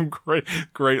 some great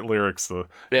lyrics.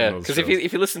 Yeah, because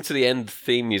if you listen to the end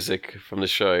theme music from the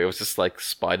show, it was just like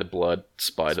spider blood,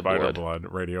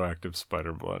 radioactive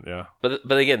spider blood. Yeah,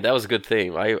 but again, that was a good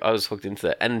theme. I was hooked into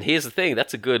that. And here's the thing: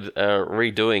 that's a good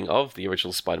redoing of the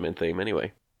original Spider-Man theme,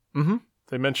 anyway. Mm-hmm.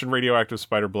 They mentioned radioactive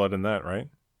spider blood in that, right?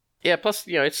 Yeah. Plus,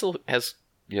 it still has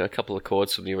a couple of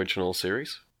chords from the original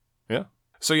series. Yeah.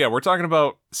 So yeah, we're talking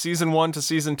about season 1 to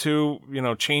season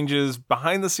 2, changes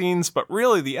behind the scenes, but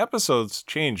really the episodes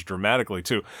changed dramatically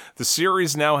too. The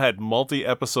series now had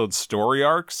multi-episode story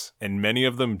arcs, and many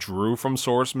of them drew from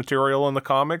source material in the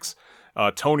comics.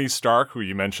 Tony Stark, who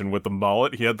you mentioned with the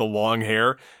mullet, he had the long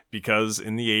hair because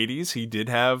in the 80s he did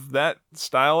have that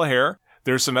style of hair.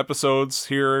 There's some episodes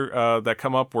here that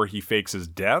come up where he fakes his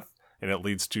death, and it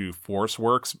leads to Force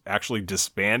Works actually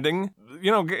disbanding.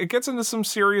 It gets into some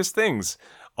serious things.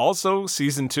 Also,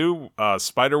 season 2,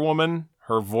 Spider-Woman,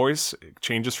 her voice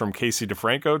changes from Casey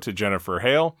DeFranco to Jennifer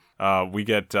Hale. We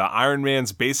get Iron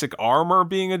Man's basic armor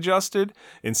being adjusted.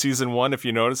 In season 1, if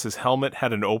you notice, his helmet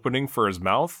had an opening for his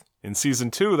mouth. In season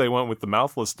 2, they went with the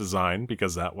mouthless design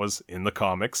because that was in the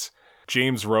comics.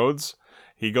 James Rhodes,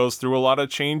 he goes through a lot of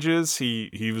changes.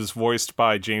 He was voiced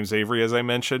by James Avery, as I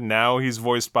mentioned. Now he's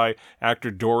voiced by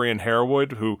actor Dorian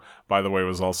Harewood, who, by the way,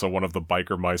 was also one of the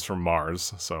biker mice from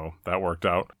Mars. So that worked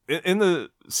out. In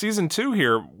the season 2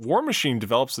 here, War Machine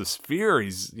develops this fear.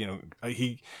 He's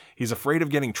afraid of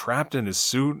getting trapped in his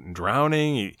suit and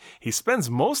drowning. He spends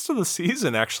most of the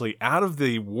season actually out of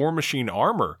the War Machine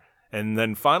armor. And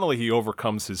then finally he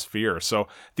overcomes his fear. So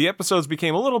the episodes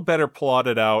became a little better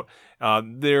plotted out.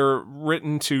 They're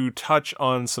written to touch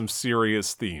on some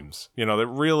serious themes. They're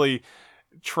really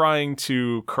trying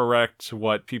to correct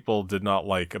what people did not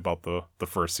like about the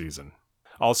first season.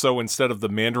 Also, instead of the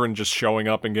Mandarin just showing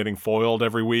up and getting foiled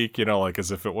every week, like as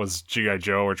if it was G.I.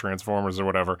 Joe or Transformers or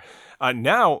whatever,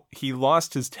 now he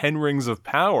lost his 10 rings of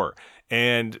power.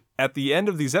 And at the end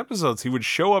of these episodes, he would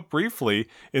show up briefly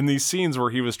in these scenes where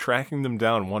he was tracking them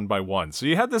down one by one. So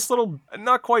you had this little,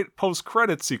 not quite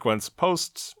post-credit sequence,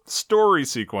 post-story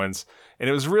sequence, and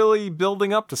it was really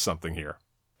building up to something here.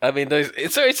 I mean,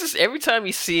 it's just every time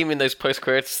you see him in those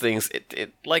post-credits things,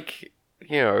 it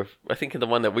I think in the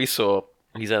one that we saw,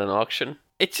 he's at an auction.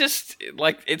 It's just,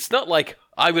 it's not like,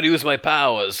 I'm going to use my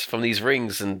powers from these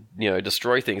rings and,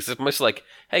 destroy things. It's mostly like,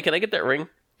 hey, can I get that ring?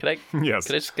 Yes.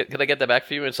 Can I get that back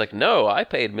for you? And it's like, no, I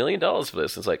paid $1 million for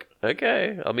this. It's like,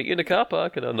 okay, I'll meet you in the car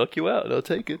park and I'll knock you out and I'll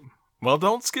take it. Well,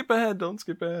 don't skip ahead.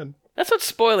 That's not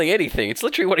spoiling anything. It's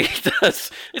literally what he does.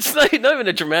 It's not even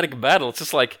a dramatic battle. It's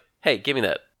just like, hey, give me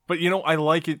that. But, I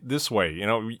like it this way.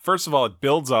 First of all, it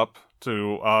builds up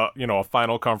to, a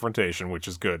final confrontation, which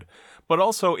is good. But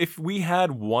also, if we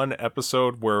had one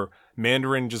episode where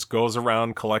Mandarin just goes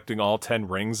around collecting all 10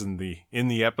 rings in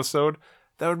the episode,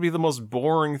 that would be the most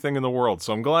boring thing in the world.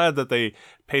 So I'm glad that they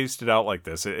paced it out like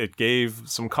this. It gave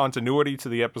some continuity to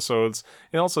the episodes.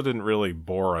 It also didn't really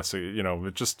bore us.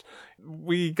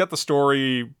 We got the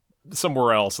story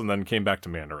somewhere else and then came back to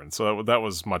Mandarin. So that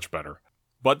was much better.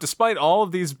 But despite all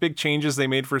of these big changes they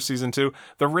made for season 2,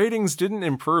 the ratings didn't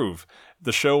improve.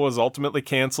 The show was ultimately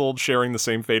canceled, sharing the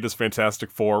same fate as Fantastic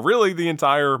Four. Really, the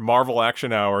entire Marvel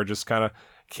Action Hour just kind of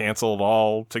canceled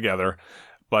all together.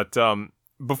 But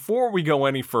before we go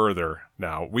any further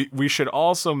now, we should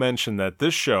also mention that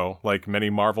this show, like many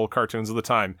Marvel cartoons of the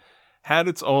time, had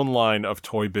its own line of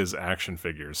Toy Biz action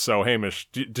figures. So, Hamish,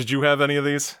 did you have any of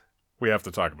these? We have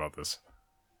to talk about this.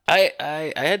 I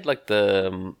had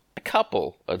a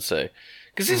couple, I'd say.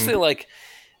 Because this thing,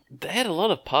 they had a lot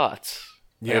of parts,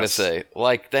 yes. I gotta say.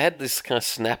 They had this kind of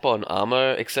snap-on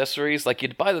armor accessories.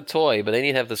 You'd buy the toy, but then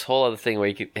you'd have this whole other thing where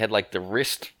you had, the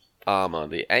wrist armor,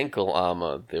 the ankle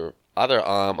armor, the other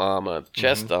arm armor,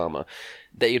 chest armor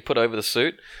that you'd put over the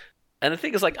suit. And the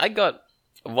thing is, I got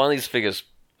one of these figures,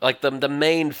 the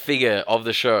main figure of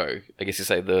the show, I guess you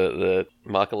say, the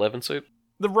Mark 11 suit.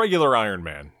 The regular Iron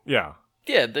Man, yeah.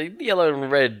 Yeah, the yellow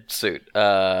and red suit,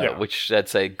 which I'd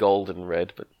say gold and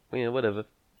red, but whatever.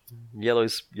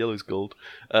 Yellow's gold.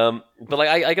 But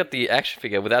I got the action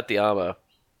figure without the armor.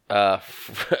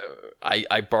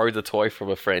 I borrowed the toy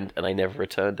from a friend and I never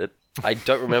returned it. I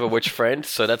don't remember which friend,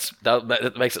 so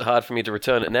that makes it hard for me to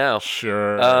return it now.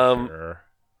 Sure.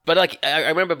 But I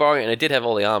remember borrowing it and it did have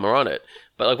all the armor on it.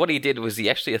 But what he did was he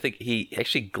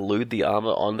actually glued the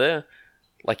armor on there.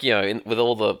 With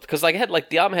all the... Because,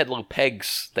 the armor had little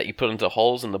pegs that you put into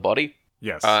holes in the body.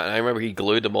 Yes. And I remember he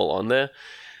glued them all on there.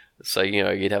 So,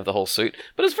 you'd have the whole suit.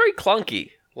 But it was very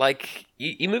clunky.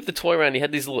 You move the toy around, you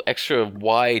had these little extra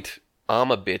wide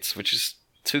armor bits, which is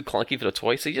too clunky for the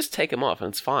toy. So you just take them off and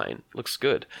it's fine. It looks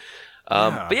good.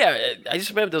 But yeah, I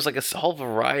just remember there was a whole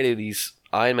variety of these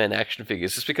Iron Man action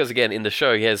figures. Just because, again, in the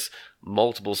show, he has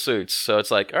multiple suits. So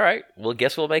it's all right, well,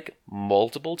 guess we'll make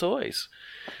multiple toys.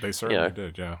 They certainly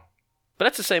did, yeah. But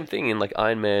that's the same thing in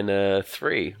Iron Man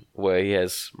 3, where he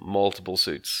has multiple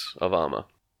suits of armor.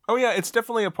 Oh yeah, it's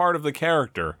definitely a part of the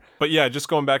character. But yeah, just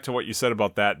going back to what you said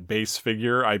about that base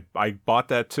figure, I bought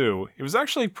that too. It was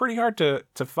actually pretty hard to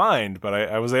find, but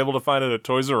I was able to find it at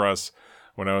Toys R Us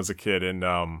when I was a kid. And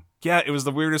it was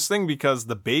the weirdest thing because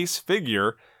the base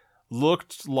figure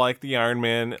looked like the Iron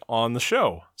Man on the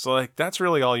show. So that's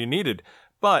really all you needed.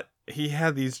 But he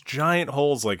had these giant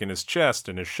holes in his chest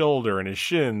and his shoulder and his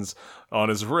shins, on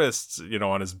his wrists,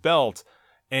 on his belt.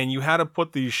 And you had to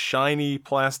put these shiny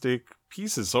plastic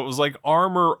pieces. So it was like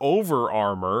armor over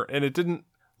armor, and it didn't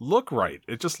look right.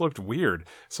 It just looked weird.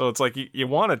 So it's like you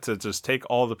wanted to just take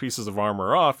all the pieces of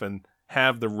armor off and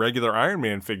have the regular Iron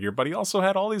Man figure, but he also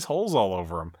had all these holes all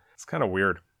over him. It's kind of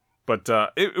weird. But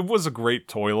it was a great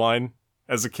toy line.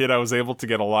 As a kid, I was able to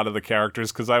get a lot of the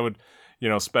characters because I would,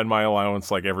 spend my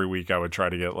allowance like every week. I would try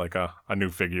to get like a new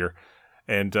figure.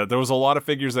 And there was a lot of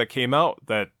figures that came out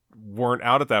that weren't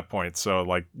out at that point. So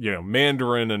like,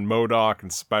 Mandarin and MODOK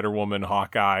and Spider-Woman,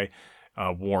 Hawkeye,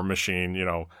 War Machine,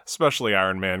 especially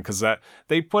Iron Man, because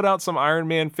they put out some Iron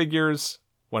Man figures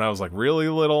when I was like really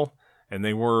little, and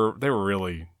they were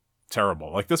really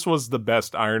terrible. Like this was the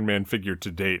best Iron Man figure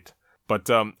to date. But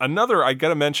I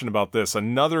gotta mention about this,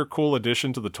 another cool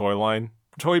addition to the toy line.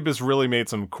 Toy Biz really made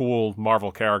some cool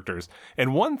Marvel characters.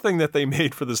 And one thing that they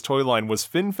made for this toy line was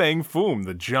Fin Fang Foom,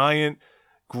 the giant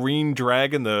green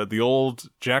dragon, the old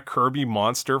Jack Kirby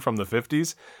monster from the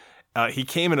 50s. He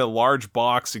came in a large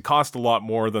box. He cost a lot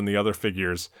more than the other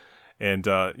figures. And,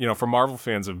 for Marvel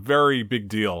fans, a very big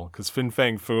deal because Fin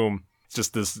Fang Foom,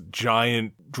 just this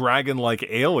giant dragon-like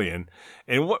alien.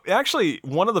 And actually,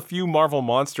 one of the few Marvel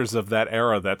monsters of that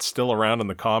era that's still around in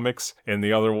the comics, and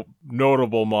the other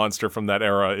notable monster from that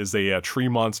era is a tree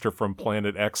monster from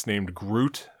Planet X named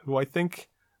Groot, who I think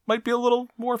might be a little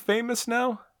more famous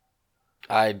now.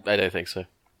 I don't think so.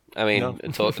 I mean, no.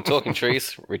 Talking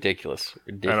trees, ridiculous.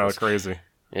 I know, it's crazy.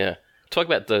 Yeah. Talk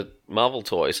about the Marvel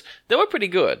toys. They were pretty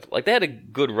good. Like, they had a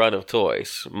good run of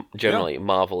toys, generally,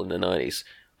 Marvel in the 90s.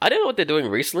 I don't know what they're doing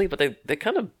recently, but they're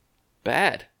kind of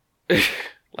bad.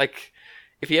 Like,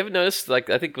 if you ever noticed, like,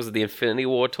 I think it was the Infinity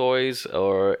War toys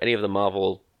or any of the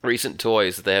Marvel recent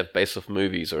toys that they have based off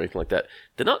movies or anything like that,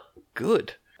 they're not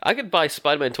good. I could buy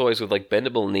Spider-Man toys with, like,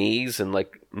 bendable knees and,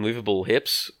 like, movable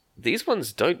hips. These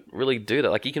ones don't really do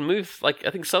that. Like, you can move, like, I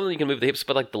think some of them you can move the hips,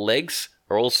 but, like, the legs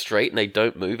are all straight and they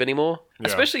don't move anymore. Yeah.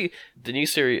 Especially the new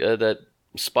series, that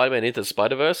Spider-Man Into the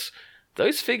Spider-Verse,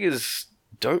 those figures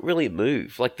don't really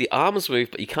move. Like, the arms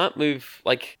move, but you can't move,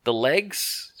 like, the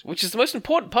legs, which is the most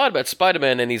important part about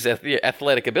Spider-Man and his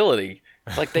athletic ability.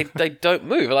 Like, they don't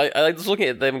move. I was looking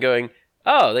at them going,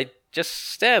 oh, they just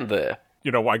stand there.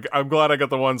 I'm glad I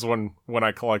got the ones when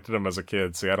I collected them as a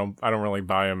kid. See, I don't really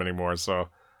buy them anymore, so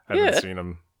I haven't seen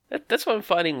them. That's what I'm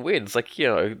finding weird. It's like,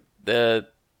 the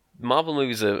Marvel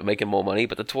movies are making more money,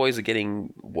 but the toys are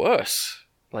getting worse.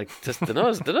 Like, just they're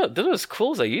not as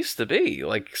cool as they used to be.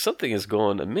 Like, something has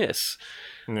gone amiss.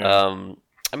 Yeah.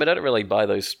 I mean, I don't really buy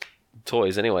those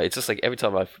toys anyway. It's just like every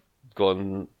time I've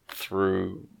gone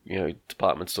through,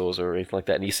 department stores or anything like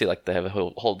that, and you see like they have a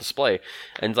whole display,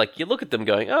 and like you look at them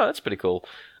going, oh, that's pretty cool.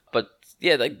 But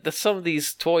yeah, some of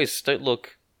these toys don't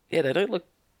look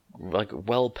like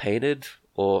well painted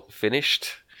or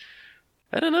finished.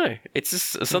 I don't know. It's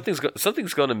just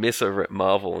something's gone amiss over at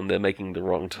Marvel, and they're making the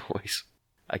wrong toys.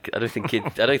 I don't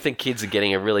think kids are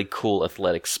getting a really cool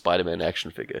athletic Spider-Man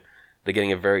action figure. They're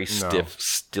getting a very stiff,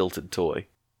 stilted toy.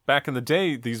 Back in the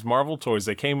day, these Marvel toys,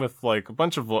 they came with like a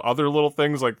bunch of other little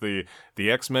things, like the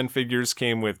X-Men figures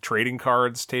came with trading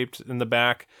cards taped in the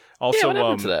back. Also, what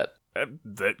happened to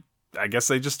that? I guess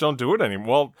they just don't do it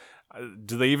anymore. Well,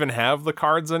 do they even have the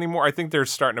cards anymore? I think they're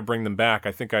starting to bring them back.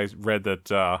 I think I read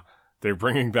that they're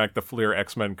bringing back the Fleer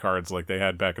X-Men cards like they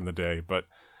had back in the day, but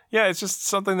yeah, it's just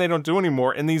something they don't do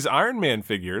anymore. And these Iron Man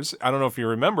figures, I don't know if you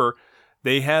remember,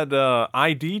 they had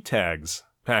ID tags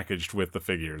packaged with the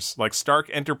figures, like Stark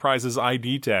Enterprises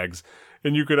ID tags,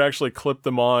 and you could actually clip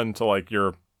them on to like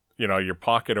your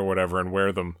pocket or whatever and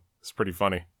wear them. It's pretty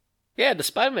funny. Yeah, the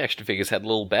Spider-Man action figures had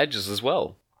little badges as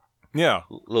well. Yeah,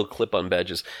 little clip-on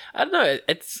badges. I don't know.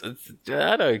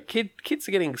 I don't know. Kids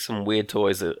are getting some weird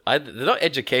toys. They're not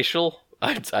educational.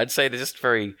 I'd say they're just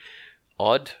very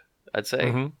odd. I'd say.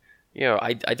 Mm-hmm.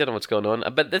 I don't know what's going on,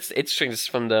 but it's interesting just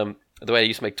from the way I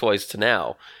used to make toys to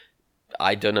now.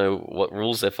 I don't know what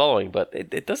rules they're following, but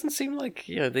it doesn't seem like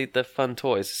they're fun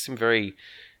toys. They seem very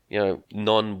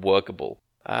non-workable.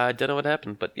 I don't know what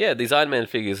happened, but yeah, these Iron Man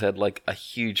figures had like a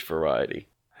huge variety.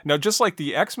 Now, just like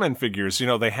the X-Men figures,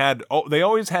 they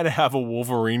always had to have a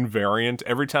Wolverine variant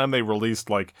every time they released,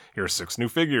 like, here's 6 new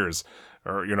figures,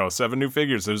 or, 7 new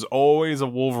figures. There's always a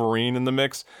Wolverine in the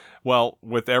mix. Well,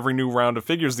 with every new round of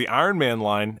figures, the Iron Man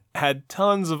line had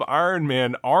tons of Iron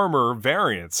Man armor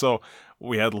variants. So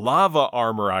we had lava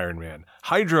armor Iron Man,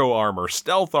 hydro armor,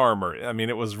 stealth armor. I mean,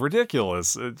 it was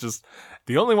ridiculous.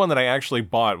 The only one that I actually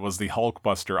bought was the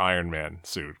Hulkbuster Iron Man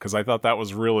suit, because I thought that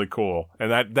was really cool.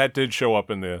 And that did show up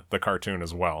in the cartoon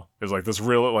as well. It was like this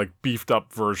really like beefed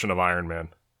up version of Iron Man.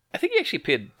 I think he actually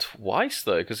appeared twice,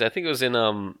 though, because I think it was in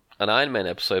an Iron Man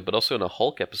episode, but also in a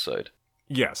Hulk episode.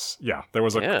 Yes, yeah. There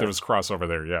was crossover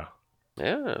there, yeah.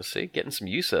 Yeah, see, getting some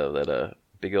use out of that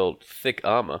big old thick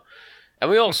armor. And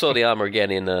we all saw the armor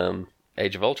again in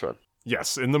Age of Ultron.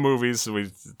 Yes, in the movies,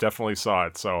 we definitely saw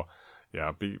it. So,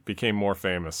 yeah, became more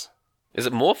famous. Is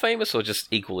it more famous or just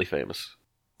equally famous?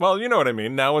 Well, you know what I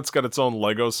mean. Now it's got its own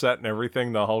Lego set and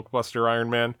everything, the Hulkbuster Iron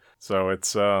Man. So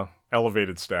it's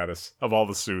elevated status of all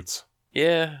the suits.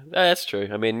 Yeah, that's true.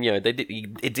 I mean,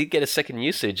 it did get a second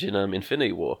usage in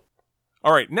Infinity War.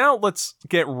 All right, now let's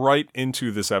get right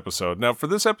into this episode. Now, for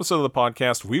this episode of the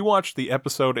podcast, we watched the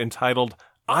episode entitled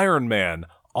Iron Man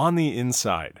on the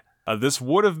Inside. This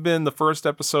would have been the first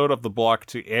episode of the block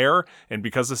to air, and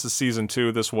because this is season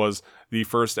 2, this was the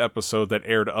first episode that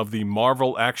aired of the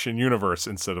Marvel Action Universe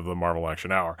instead of the Marvel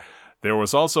Action Hour. There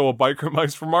was also a Biker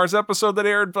Mice from Mars episode that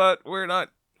aired, but we're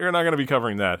not going to be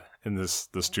covering that in this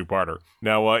two-parter.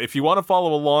 Now, if you want to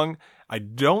follow along, I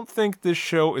don't think this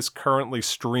show is currently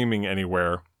streaming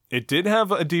anywhere. It did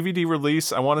have a DVD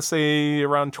release, I want to say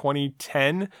around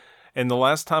 2010, and the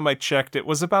last time I checked, it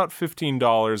was about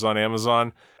 $15 on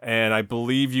Amazon, and I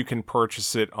believe you can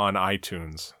purchase it on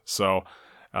iTunes. So,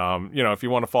 if you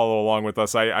want to follow along with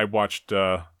us, I watched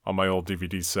on my old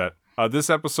DVD set. This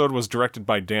episode was directed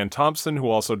by Dan Thompson, who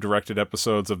also directed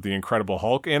episodes of the Incredible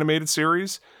Hulk animated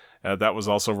series. That was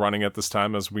also running at this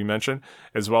time, as we mentioned,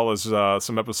 as well as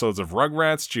some episodes of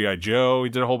Rugrats, G.I. Joe. He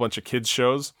did a whole bunch of kids'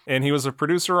 shows, and he was a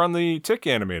producer on the Tick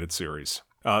animated series.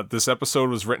 This episode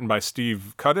was written by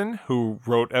Steve Cudden, who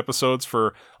wrote episodes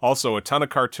for also a ton of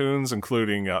cartoons,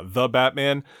 including The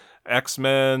Batman,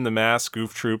 X-Men, The Mask,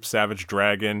 Goof Troop, Savage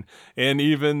Dragon, and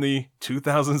even the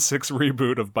 2006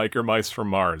 reboot of Biker Mice from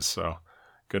Mars. So,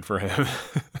 good for him.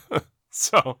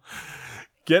 So,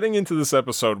 getting into this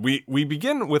episode, we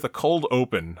begin with a cold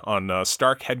open on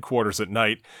Stark headquarters at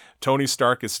night. Tony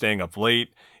Stark is staying up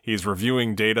late. He's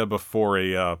reviewing data before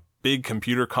a big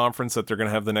computer conference that they're going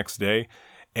to have the next day.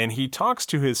 And he talks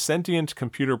to his sentient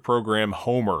computer program,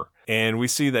 Homer. And we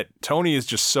see that Tony is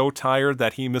just so tired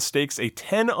that he mistakes a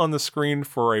 10 on the screen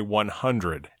for a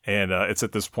 100. And it's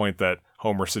at this point that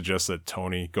Homer suggests that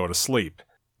Tony go to sleep.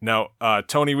 Now,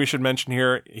 Tony, we should mention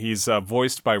here, he's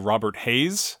voiced by Robert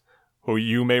Hayes, who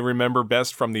you may remember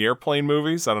best from the Airplane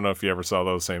movies. I don't know if you ever saw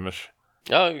those, Hamish.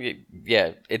 Oh,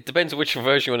 yeah. It depends on which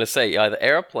version you want to say, either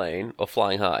Airplane or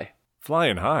Flying High.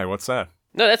 Flying High? What's that?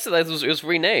 No, it was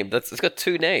renamed. It's got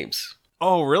 2 names.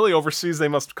 Oh, really? Overseas, they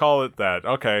must call it that.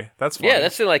 Okay, that's fine. Yeah,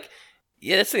 that's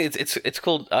the it's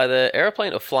called either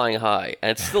Airplane or Flying High,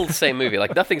 and it's still the same movie.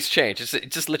 Like nothing's changed.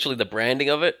 It's just literally the branding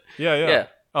of it. Yeah.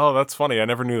 Oh, that's funny. I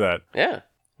never knew that. Yeah.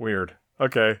 Weird.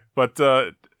 Okay, but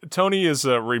Tony is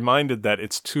reminded that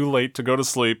it's too late to go to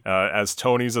sleep as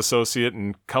Tony's associate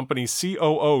and company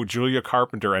COO Julia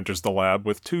Carpenter enters the lab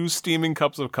with 2 steaming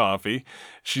cups of coffee.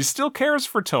 She still cares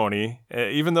for Tony,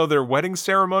 even though their wedding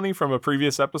ceremony from a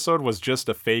previous episode was just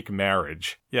a fake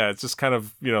marriage. Yeah, it's just kind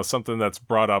of, something that's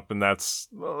brought up, and that's,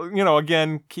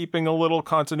 again, keeping a little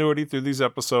continuity through these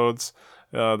episodes.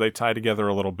 They tie together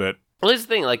a little bit. Well, here's the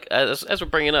thing, as we're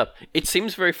bringing it up, it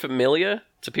seems very familiar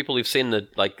to people who've seen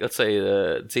let's say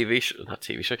the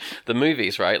the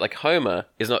movies, right? Like Homer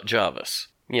is not Jarvis.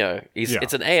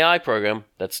 It's an AI program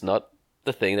that's not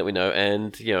the thing that we know,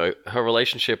 and, her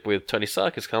relationship with Tony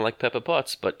Stark is kind of like Pepper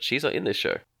Potts, but she's not in this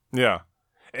show. Yeah.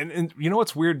 And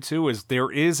what's weird, too, is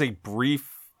there is a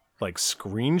brief,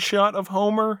 screenshot of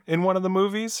Homer in one of the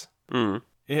movies. Mm.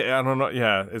 Yeah, I don't know.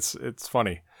 Yeah, it's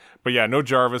funny. But yeah, no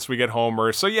Jarvis, we get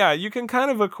Homer. So yeah, you can kind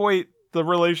of equate the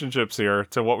relationships here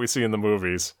to what we see in the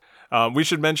movies. We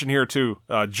should mention here too,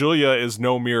 Julia is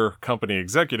no mere company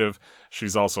executive.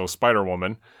 She's also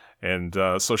Spider-Woman. And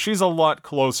so she's a lot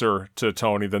closer to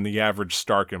Tony than the average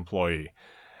Stark employee.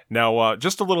 Now,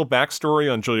 just a little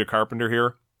backstory on Julia Carpenter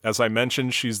here. As I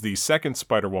mentioned, she's the second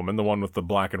Spider-Woman, the one with the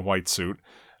black and white suit.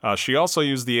 She also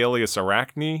used the alias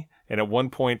Arachne, and at one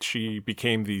point she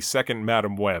became the second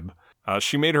Madam Web.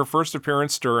 She made her first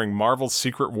appearance during Marvel's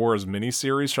Secret Wars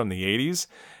miniseries from the 80s.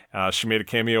 She made a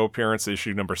cameo appearance in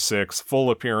issue number 6,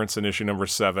 full appearance in issue number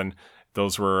 7.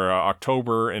 Those were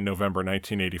October and November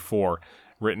 1984,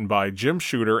 written by Jim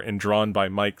Shooter and drawn by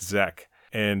Mike Zeck.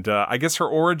 And I guess her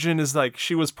origin is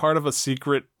she was part of a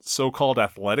secret so-called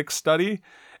athletic study,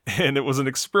 and it was an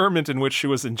experiment in which she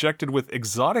was injected with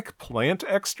exotic plant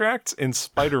extracts and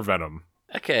spider venom.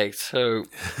 Okay, so...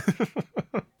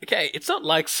 Okay, it's not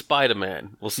like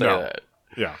Spider-Man, we'll say that.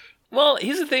 Yeah. Well,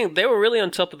 here's the thing. They were really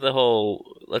on top of the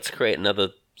whole, let's create another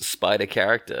spider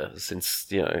character, since,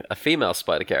 a female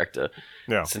spider character,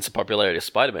 since the popularity of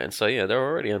Spider-Man. So, yeah, they're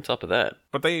already on top of that.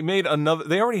 But they made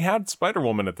they already had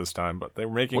Spider-Woman at this time, but they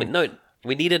were making... Wait, no,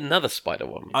 we needed another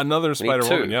Spider-Woman. Another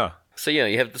Spider-Woman, yeah. So,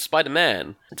 you have the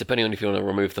Spider-Man, depending on if you want to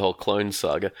remove the whole clone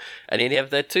saga, and then you have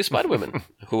the two Spider-Women,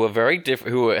 who are very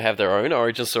different, who have their own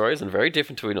origin stories and very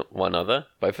different to one another,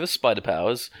 both with spider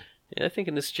powers. Yeah, I think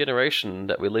in this generation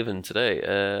that we live in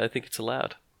today, I think it's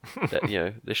allowed that,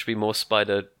 there should be more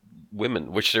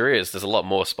Spider-Women, which there is. There's a lot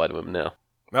more Spider-Women now.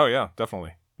 Oh, yeah,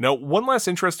 definitely. Now, one last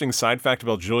interesting side fact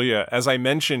about Julia. As I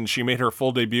mentioned, she made her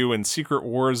full debut in Secret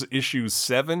Wars issue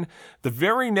 7. The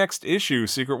very next issue,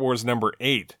 Secret Wars number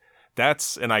 8,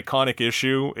 that's an iconic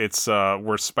issue. It's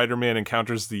where Spider-Man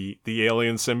encounters the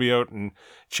alien symbiote and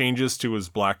changes to his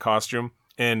black costume.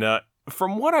 And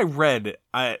from what I read,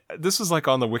 this is like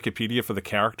on the Wikipedia for the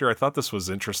character. I thought this was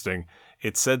interesting.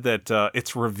 It said that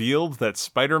it's revealed that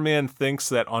Spider-Man thinks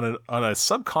that on a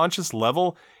subconscious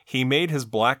level, he made his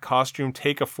black costume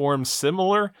take a form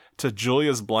similar to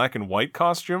Julia's black and white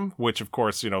costume, which, of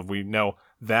course, we know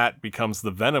that becomes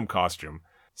the Venom costume.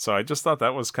 So I just thought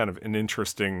that was kind of an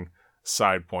interesting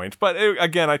side point. But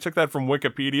again, I took that from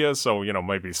Wikipedia, so,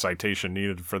 might be citation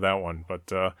needed for that one.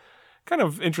 But kind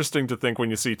of interesting to think when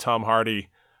you see Tom Hardy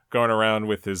going around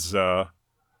with his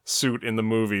suit in the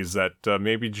movies that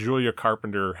maybe Julia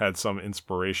Carpenter had some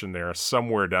inspiration there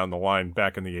somewhere down the line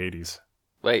back in the 80s.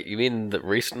 Wait, you mean the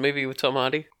recent movie with Tom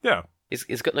Hardy? Yeah.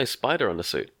 He's got no spider on the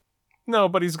suit. No,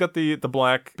 but he's got the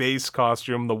black base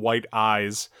costume, the white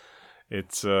eyes.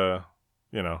 It's, again.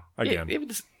 Yeah, I think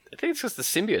it's because the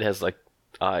symbiote has,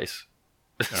 eyes.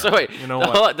 So right. wait, You know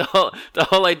what? The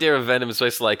whole idea of Venom is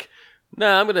basically like,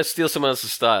 nah, I'm going to steal someone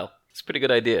else's style. It's a pretty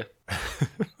good idea.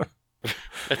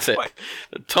 That's it. What?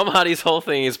 Tom Hardy's whole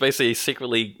thing is basically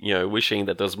secretly, wishing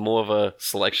that there's more of a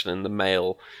selection in the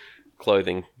male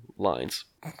clothing lines.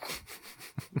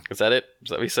 Is that it? Is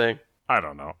that what you're saying? I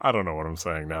don't know. I don't know what I'm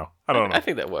saying now. I don't know. I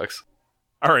think that works.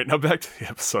 All right, now back to the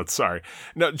episode. Sorry.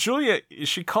 Now, Julia,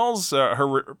 she calls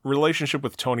her relationship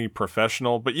with Tony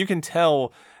professional, but you can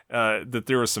tell that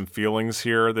there are some feelings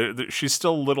here. She's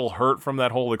still a little hurt from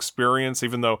that whole experience,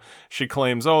 even though she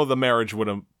claims, the marriage would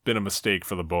have been a mistake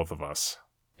for the both of us.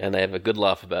 And they have a good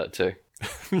laugh about it, too.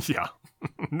 Yeah.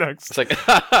 Next. It's like,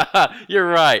 you're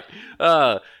right.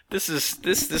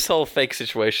 This whole fake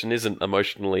situation isn't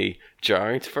emotionally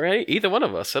jarring for either one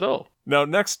of us at all. Now,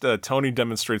 next, Tony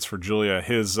demonstrates for Julia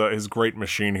his great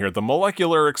machine here, the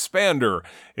Molecular Expander.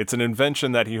 It's an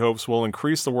invention that he hopes will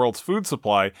increase the world's food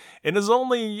supply and is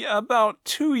only about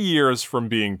 2 years from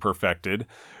being perfected.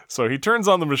 So he turns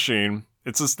on the machine.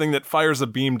 It's this thing that fires a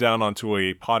beam down onto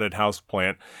a potted house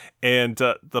plant, and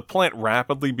the plant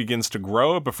rapidly begins to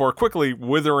grow before quickly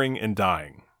withering and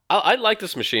dying. I like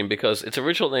this machine because its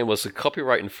original name was the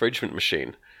Copyright Infringement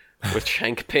Machine, which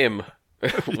Hank Pym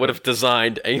would have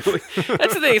designed. That's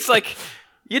the thing. It's like,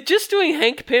 you're just doing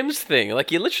Hank Pym's thing.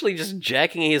 Like, you're literally just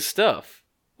jacking his stuff.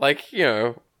 Like,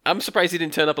 I'm surprised he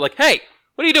didn't turn up and hey,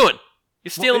 what are you doing?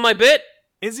 You stealing my bit?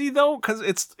 Is he, though? Because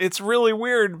it's really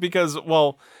weird because,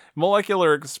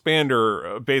 Molecular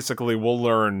Expander basically will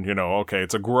learn, okay,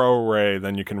 it's a grow ray,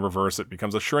 then you can reverse it,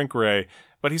 becomes a shrink ray.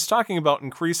 But he's talking about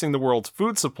increasing the world's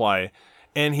food supply,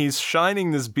 and he's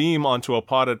shining this beam onto a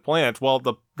potted plant. Well,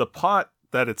 the pot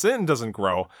that it's in doesn't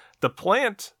grow. The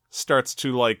plant starts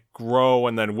to, grow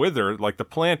and then wither. The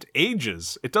plant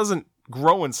ages. It doesn't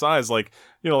grow in size.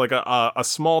 A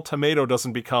small tomato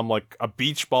doesn't become, a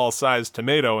beach ball-sized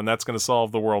tomato, and that's going to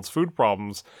solve the world's food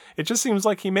problems. It just seems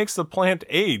like he makes the plant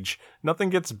age.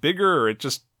 Nothing gets bigger. It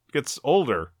just gets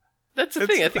older. That's the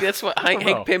thing. I think that's what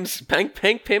Hank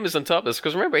Pym is on top of this.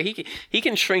 Because remember, he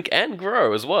can shrink and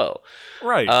grow as well.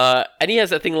 Right. And he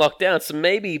has that thing locked down. So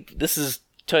maybe this is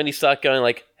Tony Stark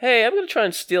going hey, I'm going to try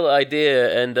and steal an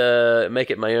idea and make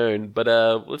it my own. But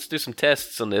let's do some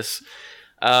tests on this.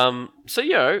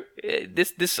 So,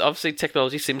 this obviously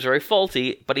technology seems very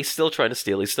faulty, but he's still trying to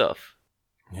steal his stuff.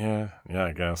 Yeah,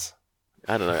 I guess.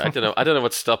 I don't know. I don't know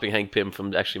what's stopping Hank Pym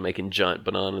from actually making giant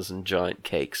bananas and giant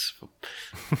cakes.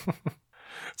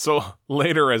 So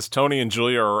later, as Tony and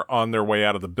Julia are on their way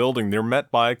out of the building, they're met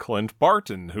by Clint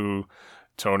Barton, who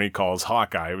Tony calls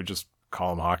Hawkeye. We just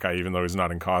call him Hawkeye, even though he's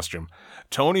not in costume.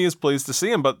 Tony is pleased to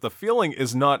see him, but the feeling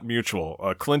is not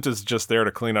mutual. Clint is just there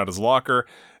to clean out his locker,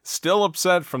 still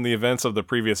upset from the events of the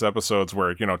previous episodes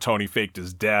where, Tony faked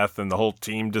his death and the whole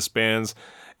team disbands.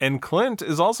 And Clint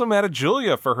is also mad at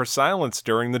Julia for her silence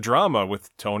during the drama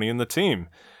with Tony and the team.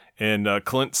 And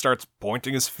Clint starts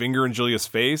pointing his finger in Julia's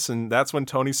face, and that's when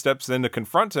Tony steps in to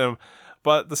confront him.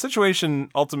 But the situation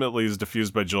ultimately is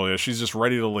diffused by Julia. She's just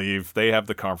ready to leave. They have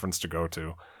the conference to go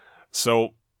to. So,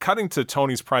 cutting to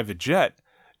Tony's private jet,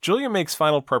 Julia makes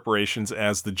final preparations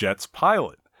as the jet's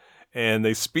pilot. and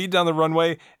they speed down the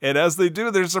runway, and as they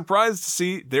do, they're surprised to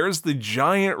see there's the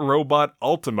giant robot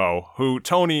Ultimo, who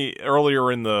Tony,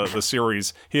 earlier in the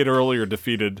series, he had earlier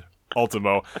defeated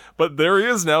Ultimo, but there he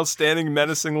is now standing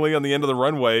menacingly on the end of the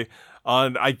runway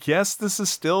on, I guess this is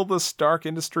still the Stark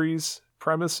Industries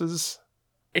premises?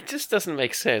 It just doesn't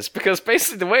make sense, because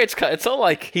basically the way it's all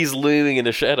like he's looming in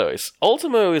the shadows.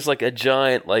 Ultimo is like a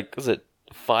giant, like, was it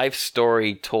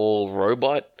 5-story tall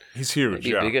robot? He's huge, Maybe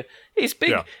yeah. bigger. He's big,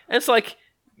 Yeah. and it's like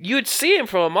you'd see him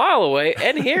from a mile away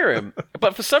and hear him.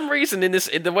 But for some reason, in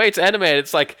the way it's animated,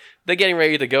 it's like they're getting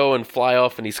ready to go and fly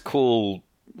off in these cool,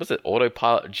 what's it,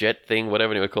 autopilot jet thing,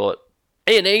 whatever you would call it.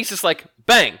 And he's just like,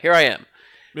 bang, here I am.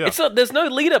 Yeah. It's not. There's no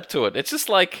lead up to it. It's just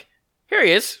like, here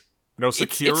he is. No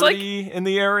security in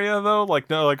the area, though? Like,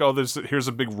 no, like, oh, here's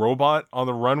a big robot on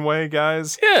the runway,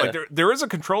 guys? Yeah. Like, there is a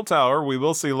control tower, we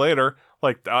will see later.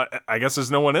 Like, I guess there's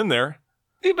no one in there.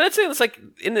 Yeah, but it's like,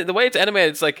 in the way it's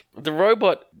animated, it's like the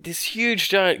robot, this huge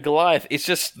giant Goliath, is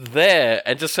just there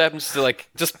and just happens to, like,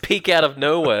 just peek out of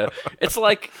nowhere. It's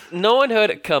like no one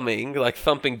heard it coming, like,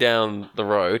 thumping down the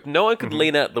road. No one could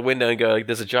lean out the window and go, like,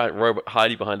 there's a giant robot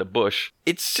hiding behind a bush.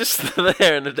 It's just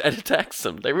there and it attacks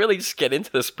them. They really just get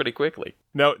into this pretty quickly.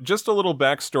 Now, just a little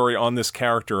backstory on this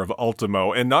character of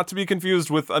Ultimo, and not to be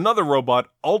confused with another robot,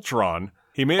 Ultron.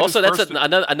 He made Also, his that's first...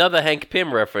 another Hank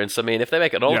Pym reference. I mean, if they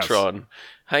make an Yes. Ultron,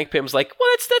 Hank Pym's like, well,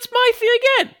 that's my thing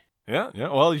again. Yeah,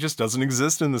 well, he just doesn't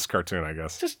exist in this cartoon, I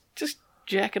guess. Just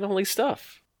jacking all his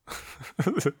stuff.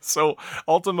 So,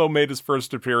 Ultimo made his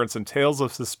first appearance in Tales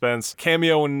of Suspense,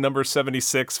 cameo in number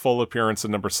 76, full appearance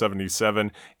in number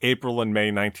 77, April and May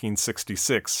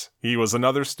 1966. He was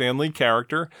another Stan Lee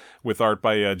character, with art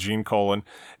by Gene Colan.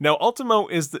 Now, Ultimo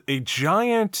is a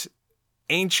giant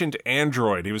ancient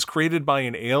android. He was created by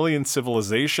an alien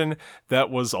civilization that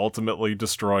was ultimately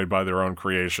destroyed by their own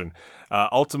creation.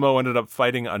 Ultimo ended up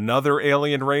fighting another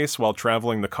alien race while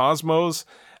traveling the cosmos.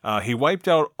 He wiped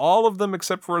out all of them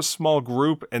except for a small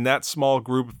group, and that small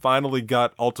group finally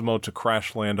got Ultimo to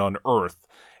crash land on Earth.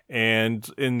 And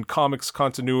in comics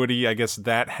continuity, I guess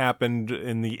that happened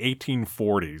in the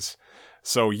 1840s.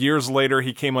 So years later,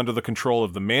 he came under the control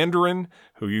of the Mandarin,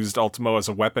 who used Ultimo as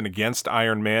a weapon against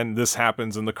Iron Man. This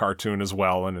happens in the cartoon as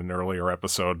well in an earlier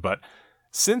episode. But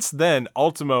since then,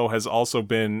 Ultimo has also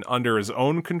been under his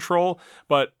own control,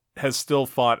 but has still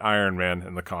fought Iron Man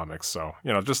in the comics. So,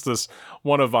 just this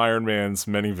one of Iron Man's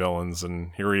many villains,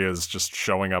 and here he is just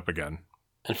showing up again.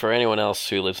 And for anyone else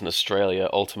who lives in Australia,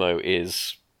 Ultimo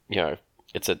is,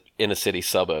 it's an inner city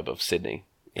suburb of Sydney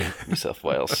in New South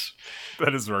Wales.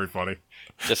 That is very funny.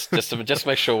 Just to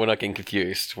make sure we're not getting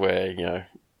confused. Where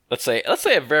let's say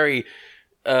a very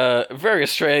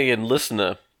Australian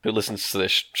listener who listens to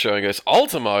this show and goes,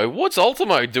 Ultimo, what's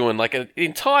Ultimo doing? Like an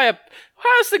entire,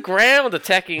 how's the ground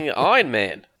attacking Iron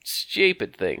Man?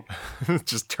 Stupid thing.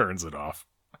 Just turns it off.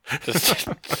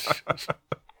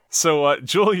 So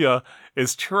Julia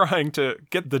is trying to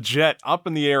get the jet up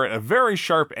in the air at a very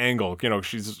sharp angle.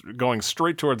 She's going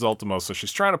straight towards Ultimo, so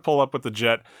she's trying to pull up with the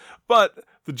jet, but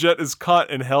the jet is caught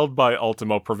and held by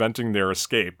Ultimo, preventing their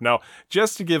escape. Now,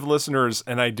 just to give listeners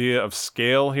an idea of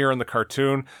scale here in the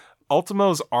cartoon,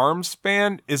 Ultimo's arm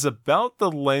span is about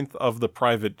the length of the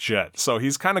private jet. So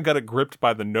he's kind of got it gripped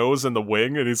by the nose and the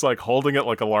wing, and he's like holding it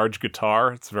like a large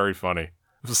guitar. It's very funny.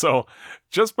 So,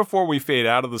 just before we fade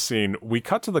out of the scene, we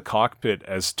cut to the cockpit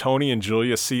as Tony and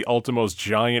Julia see Ultimo's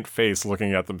giant face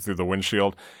looking at them through the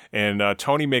windshield, and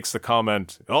Tony makes the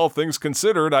comment, all things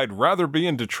considered, I'd rather be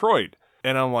in Detroit.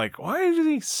 And I'm like, why is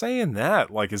he saying that?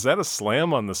 Like, is that a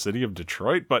slam on the city of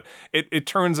Detroit? But it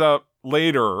turns out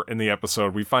later in the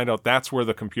episode, we find out that's where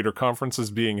the computer conference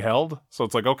is being held. So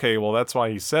it's like, okay, well, that's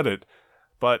why he said it.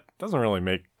 But it doesn't really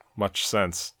make much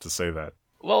sense to say that.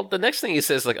 Well, the next thing he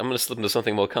says, like, I'm going to slip into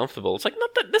something more comfortable. It's like,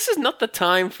 this is not the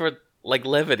time for, like,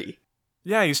 levity.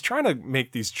 Yeah, he's trying to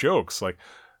make these jokes. Like,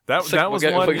 that was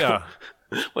one, one, yeah.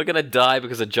 We're going to die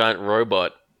because of a giant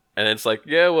robot. And it's like,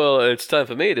 yeah, well, it's time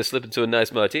for me to slip into a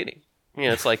nice martini.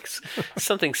 It's like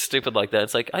something stupid like that.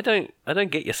 It's like, I don't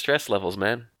get your stress levels,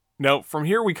 man. Now, from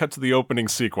here we cut to the opening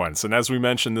sequence. And as we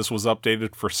mentioned, this was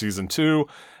updated for Season 2,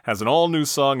 has an all-new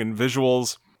song and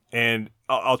visuals. And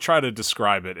I'll try to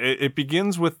describe it. It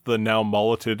begins with the now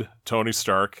mulleted Tony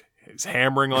Stark. He's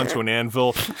hammering onto an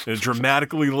anvil in a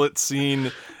dramatically lit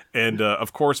scene. And,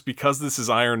 of course, because this is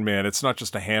Iron Man, it's not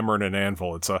just a hammer and an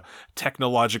anvil. It's a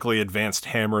technologically advanced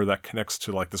hammer that connects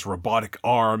to, like, this robotic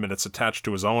arm, and it's attached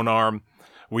to his own arm.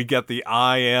 We get the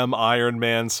I Am Iron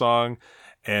Man song,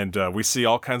 and we see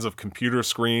all kinds of computer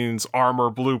screens, armor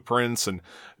blueprints, and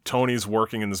Tony's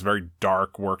working in this very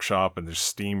dark workshop, and there's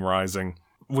steam rising.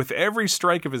 with every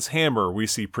strike of his hammer, we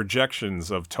see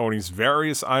projections of Tony's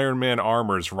various Iron Man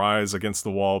armors rise against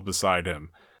the wall beside him.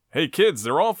 Hey kids,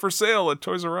 they're all for sale at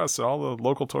Toys R Us, all the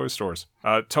local toy stores.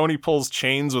 Tony pulls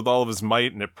chains with all of his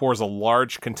might, and it pours a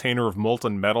large container of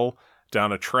molten metal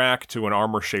down a track to an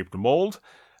armor-shaped mold.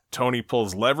 Tony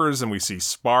pulls levers, and we see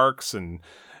sparks, and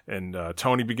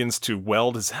Tony begins to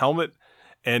weld his helmet.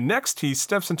 And next, he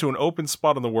steps into an open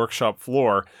spot on the workshop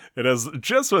floor. And as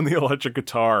just when the electric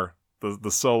guitar,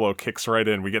 the solo kicks right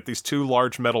in, we get these two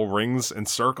large metal rings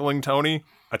encircling Tony,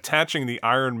 attaching the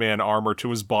Iron Man armor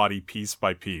to his body piece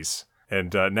by piece.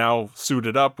 And now,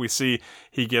 suited up, we see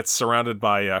he gets surrounded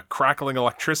by crackling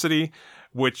electricity,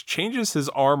 which changes his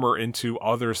armor into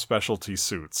other specialty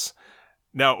suits.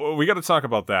 Now, we got to talk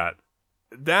about that.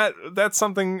 That's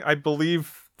something I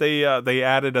believe they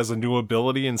added as a new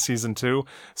ability in Season 2.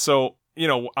 So,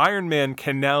 Iron Man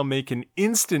can now make an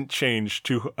instant change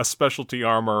to a specialty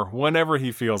armor whenever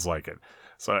he feels like it.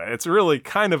 So it's really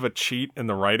kind of a cheat in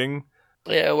the writing.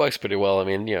 Yeah, it works pretty well. I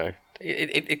mean,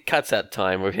 it cuts out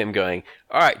time with him going,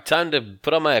 all right, time to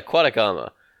put on my aquatic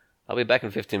armor. I'll be back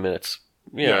in 15 minutes.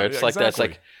 It's like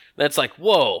exactly. That's like,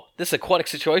 whoa, this aquatic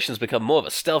situation's become more of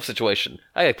a stealth situation.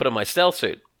 I gotta put on my stealth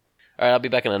suit. All right, I'll be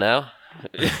back in an hour.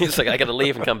 It's like I gotta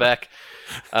leave and come back.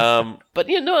 But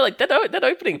that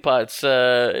opening part's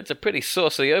it's a pretty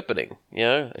saucy opening.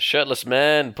 A shirtless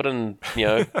man putting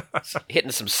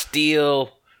hitting some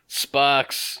steel,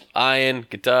 sparks, iron,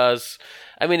 guitars.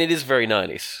 I mean, it is very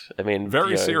 90s. I mean,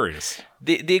 very serious.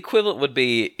 The equivalent would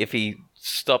be if he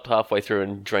stopped halfway through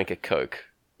and drank a Coke.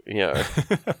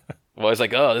 Well, he's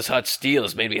like, oh, this hot steel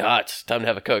has made me hot. Time to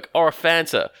have a Coke or a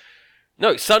Fanta.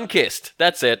 No, Sunkissed.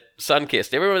 That's it.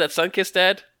 Sunkissed. You remember that Sunkissed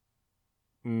ad?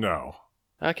 No.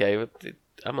 Okay, but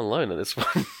I'm alone on this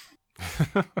one.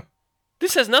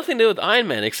 This has nothing to do with Iron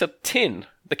Man except tin.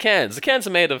 The cans. The cans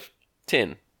are made of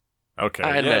tin. Okay,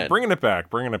 Iron Man. Bringing it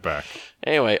back.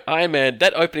 Anyway, Iron Man,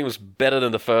 that opening was better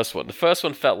than the first one. The first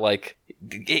one felt like...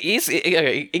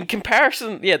 in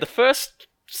comparison, the first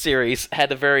series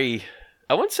had a very...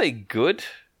 I wouldn't say good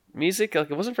music.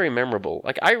 Like, it wasn't very memorable.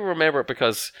 Like, I remember it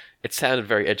because it sounded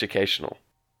very educational.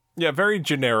 Yeah, very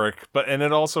generic, and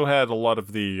it also had a lot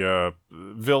of the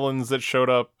villains that showed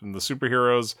up and the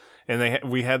superheroes, and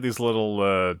we had these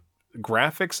little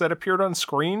graphics that appeared on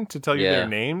screen to tell you their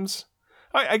names.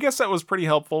 I guess that was pretty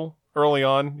helpful early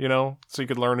on, so you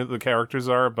could learn who the characters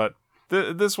are, but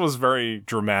this was very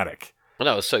dramatic. Well,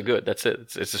 no, it was so good. That's it.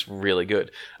 It's just really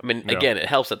good. I mean, again, it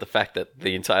helps at the fact that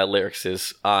the entire lyrics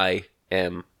is, I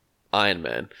am Iron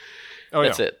Man. Oh,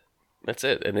 That's it. That's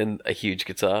it. And then a huge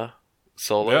guitar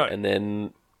solo, and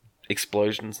then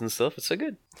explosions and stuff. It's so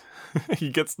good. He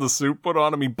gets the suit put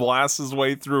on him. He blasts his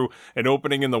way through an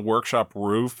opening in the workshop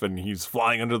roof, and he's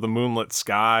flying under the moonlit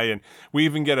sky. And we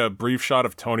even get a brief shot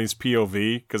of Tony's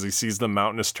POV because he sees the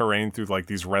mountainous terrain through like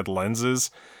these red lenses.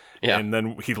 Yeah. And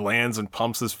then he lands and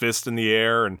pumps his fist in the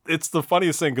air. And it's the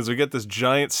funniest thing because we get this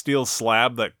giant steel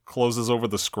slab that closes over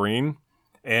the screen.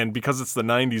 And because it's the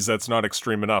 90s, that's not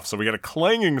extreme enough. So we get a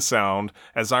clanging sound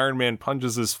as Iron Man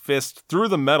punches his fist through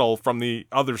the metal from the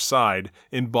other side,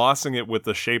 embossing it with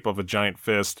the shape of a giant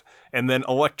fist. And then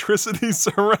electricity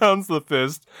surrounds the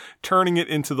fist, turning it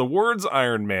into the words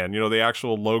Iron Man, the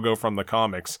actual logo from the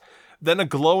comics. Then a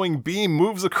glowing beam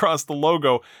moves across the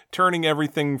logo, turning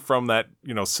everything from that,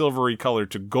 silvery color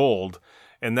to gold.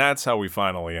 And that's how we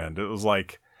finally end. It was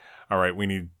like, all right, we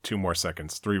need 2 more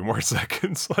seconds, 3 more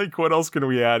seconds. Like, what else can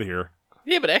we add here?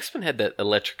 Yeah, but X-Men had that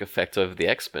electric effect over the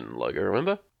X-Men logo,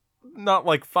 remember? Not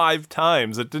like 5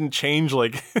 times. It didn't change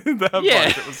like that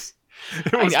much.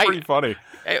 It was pretty funny.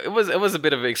 It was a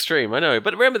bit of an extreme, I know.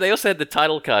 But remember, they also had the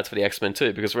title cards for the X-Men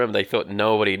too, because remember, they thought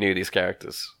nobody knew these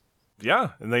characters. Yeah,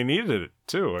 and they needed it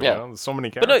too. There's so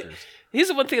many characters. But no, here's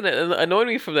the one thing that annoyed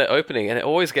me from that opening, and it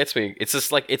always gets me. It's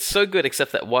just like, it's so good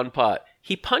except that one part.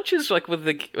 He punches like with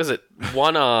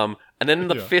one arm, and then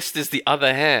the fist is the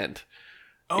other hand.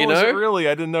 Oh, is it really?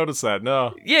 I didn't notice that,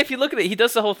 no. Yeah, if you look at it, he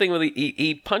does the whole thing where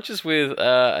he punches with,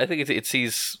 I think it's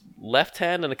his left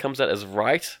hand, and it comes out as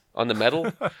right on the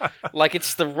metal. Like,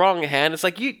 it's the wrong hand. It's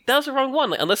like, that was the wrong one.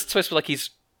 Like, unless it's supposed to be like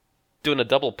he's doing a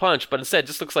double punch, but instead it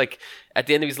just looks like at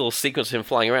the end of his little sequence of him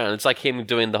flying around, it's like him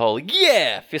doing the whole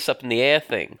fist up in the air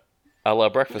thing, a la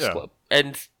Breakfast Club.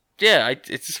 And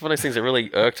it's just one of those things that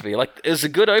really irked me. Like, it was a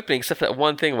good opening except for that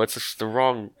one thing where it's just the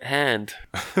wrong hand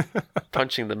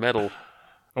punching the metal.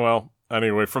 Well,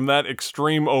 anyway, from that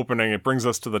extreme opening, it brings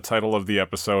us to the title of the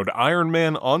episode, Iron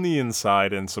Man on the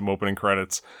Inside, and some opening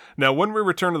credits. Now, when we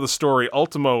return to the story,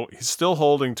 Ultimo, he's still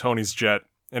holding Tony's jet.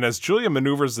 And as Julia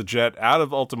maneuvers the jet out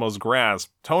of Ultimo's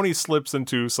grasp, Tony slips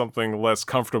into something less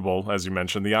comfortable, as you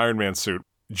mentioned, the Iron Man suit.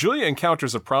 Julia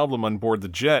encounters a problem on board the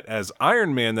jet as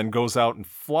Iron Man then goes out and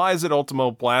flies at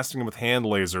Ultimo, blasting him with hand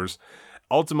lasers.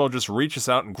 Ultimo just reaches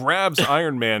out and grabs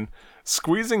Iron Man,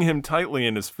 squeezing him tightly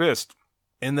in his fist.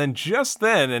 And then just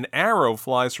then, an arrow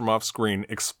flies from off-screen,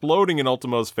 exploding in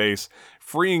Ultimo's face,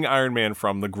 freeing Iron Man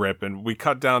from the grip, and we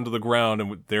cut down to the ground,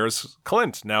 and there's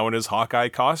Clint, now in his Hawkeye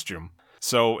costume.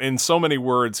 So, in so many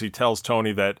words, he tells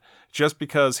Tony that just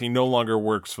because he no longer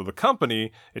works for the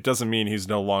company, it doesn't mean he's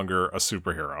no longer a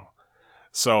superhero.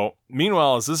 So,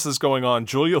 meanwhile, as this is going on,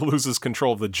 Julia loses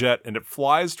control of the jet, and it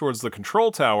flies towards the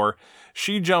control tower.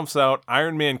 She jumps out,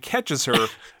 Iron Man catches her,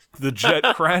 the jet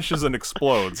crashes and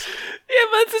explodes. Yeah,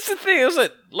 but that's the thing, isn't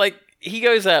it? Like, he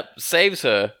goes up, saves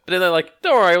her, but then they're like,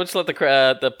 don't worry, we'll just let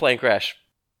the plane crash.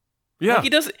 Yeah. Like,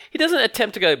 he doesn't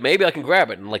attempt to go, maybe I can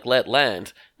grab it and, like, let it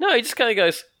land. No, he just kind of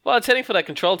goes, well, it's heading for that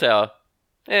control tower.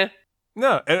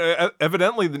 No,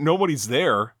 evidently nobody's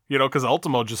there, because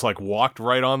Ultimo just, like, walked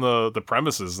right on the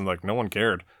premises and, like, no one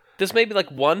cared. There's maybe, like,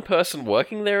 one person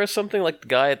working there or something, like the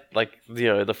guy at, like,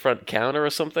 the front counter or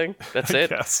something. That's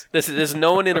it. Yes. There's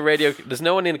no one in there's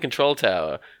no one in a control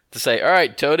tower to say, all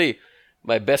right, Tony,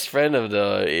 my best friend of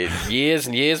the years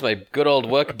and years, my good old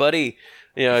work buddy,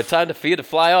 time for you to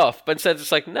fly off. But instead,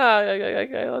 it's like, nah,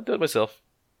 I'll do it myself.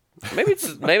 Maybe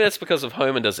that's because of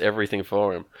Homer does everything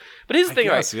for him. But here's the thing,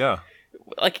 right? Yeah.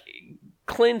 Like,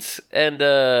 Clint and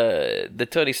the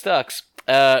Tony Starks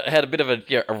had a bit of a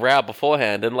row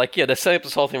beforehand, and they're setting up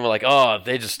this whole thing. We're like,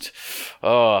 they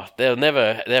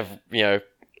have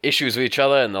issues with each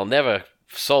other, and they'll never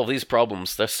solve these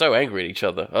problems. They're so angry at each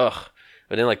other. Ugh.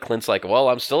 But then, Clint's like, well,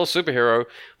 I'm still a superhero.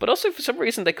 But also, for some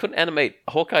reason, they couldn't animate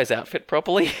Hawkeye's outfit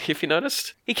properly, if you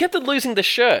noticed. He kept on losing the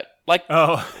shirt.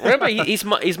 Remember,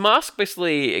 his mask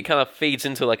basically, it kind of feeds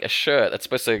into, a shirt that's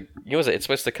supposed to, it's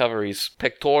supposed to cover his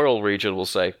pectoral region, we'll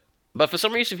say. But for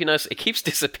some reason, if you notice, it keeps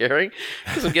disappearing.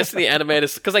 Because I'm guessing the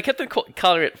animators, because I kept on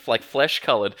coloring it,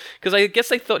 flesh-colored. Because I guess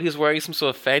they thought he was wearing some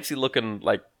sort of fancy-looking,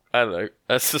 I don't know,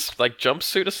 it's just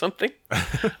jumpsuit or something.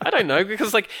 I don't know,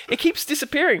 because it keeps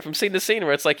disappearing from scene to scene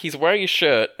where it's he's wearing his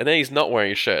shirt and then he's not wearing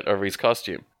his shirt over his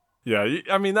costume. Yeah,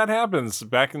 I mean, that happens.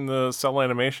 Back in the cell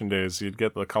animation days, you'd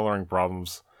get the coloring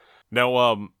problems.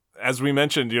 Now, as we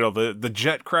mentioned, the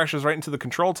jet crashes right into the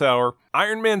control tower.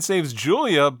 Iron Man saves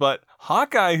Julia, but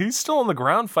Hawkeye, he's still on the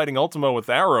ground fighting Ultimo with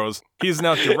arrows. He is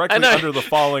now directly under the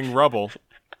falling rubble.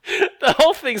 The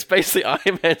whole thing's basically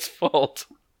Iron Man's fault.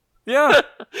 Yeah.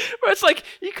 Where it's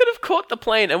you could have caught the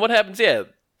plane, and what happens? Yeah,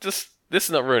 just, this is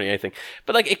not ruining anything.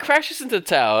 But, it crashes into the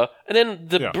tower, and then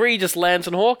debris just lands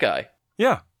on Hawkeye.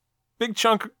 Yeah. Big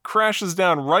chunk crashes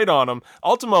down right on him.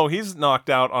 Ultimo, he's knocked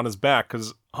out on his back,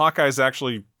 because Hawkeye's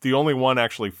actually the only one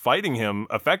actually fighting him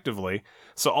effectively.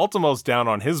 So Ultimo's down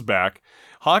on his back.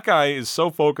 Hawkeye is so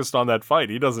focused on that fight,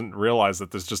 he doesn't realize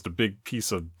that there's just a big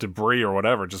piece of debris or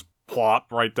whatever just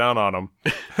plop right down on him.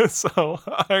 So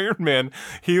Iron Man,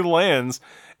 he lands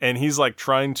and he's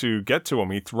trying to get to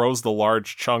him. He throws the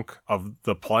large chunk of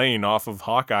the plane off of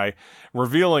Hawkeye,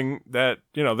 revealing that,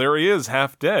 there he is,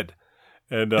 half dead.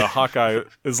 And Hawkeye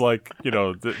is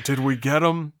did we get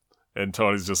him? And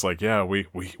Tony's just yeah, we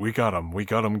got him. We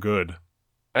got him good.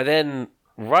 And then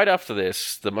right after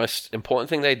this, the most important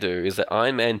thing they do is that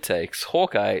Iron Man takes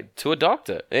Hawkeye to a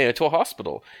doctor, to a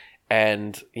hospital.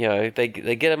 And, they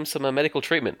get him some medical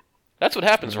treatment. That's what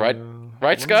happens, right?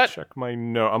 Right, Scott? Check my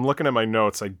note. I'm looking at my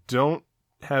notes. I don't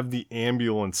have the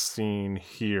ambulance scene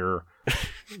here.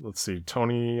 Let's see.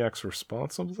 Tony acts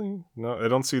responsibly? No, I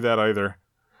don't see that either.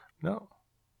 No.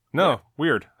 Yeah.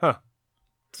 Weird. Huh.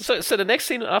 So the next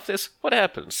scene after this, what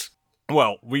happens?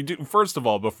 Well, we do. First of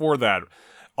all, before that,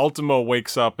 Ultimo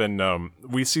wakes up and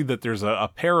we see that there's a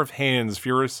pair of hands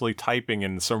furiously typing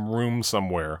in some room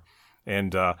somewhere.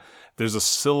 And there's a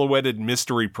silhouetted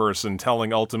mystery person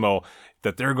telling Ultimo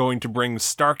that they're going to bring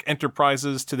Stark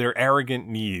Enterprises to their arrogant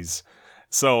knees.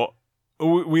 So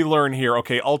we learn here,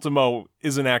 okay, Ultimo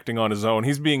isn't acting on his own.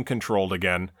 He's being controlled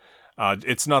again.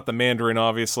 It's not the Mandarin,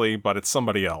 obviously, but it's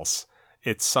somebody else.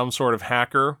 It's some sort of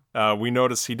hacker. We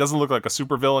notice he doesn't look like a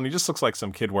supervillain. He just looks like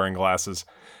some kid wearing glasses.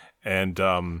 And,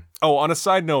 on a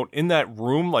side note, in that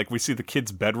room, we see the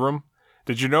kid's bedroom.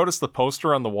 Did you notice the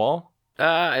poster on the wall?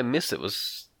 I missed it.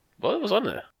 What was on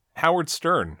there? Howard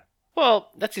Stern. Well,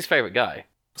 that's his favorite guy.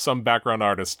 Some background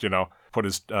artist, put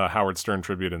his Howard Stern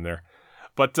tribute in there.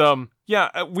 But,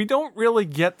 we don't really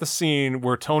get the scene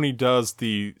where Tony does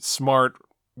the smart,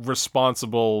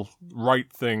 responsible,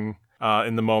 right thing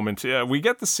in the moment. We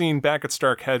get the scene back at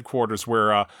Stark headquarters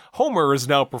where Homer is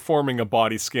now performing a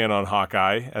body scan on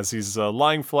Hawkeye as he's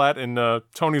lying flat in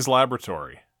Tony's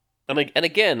laboratory. And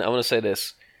again, I want to say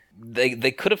this.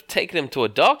 They could have taken him to a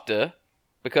doctor,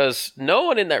 because no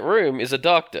one in that room is a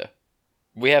doctor.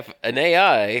 We have an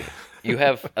AI. You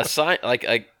have a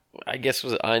I guess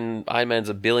was it Iron Man's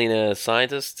a billionaire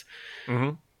scientist,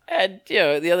 Mm-hmm. and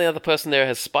the only other person there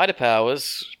has spider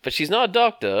powers, but she's not a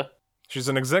doctor. She's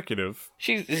an executive.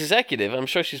 She's an executive. I'm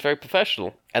sure she's very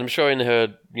professional, and I'm sure in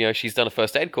her she's done a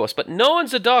first aid course. But no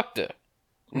one's a doctor.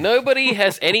 Nobody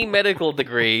has any medical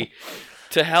degree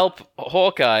to help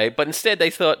Hawkeye, but instead they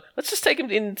thought, let's just take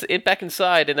him back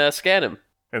inside and scan him.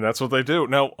 And that's what they do.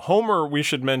 Now, Homer, we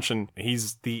should mention,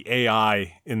 he's the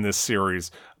AI in this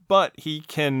series, but he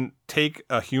can take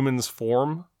a human's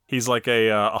form. He's like a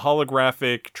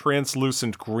holographic,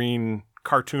 translucent green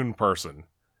cartoon person.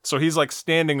 So he's like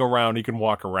standing around, he can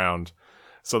walk around.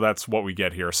 So that's what we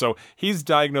get here. So he's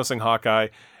diagnosing Hawkeye,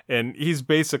 and he's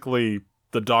basically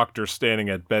the doctor standing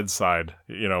at bedside,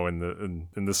 in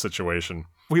this situation.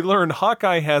 We learn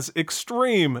Hawkeye has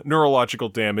extreme neurological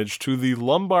damage to the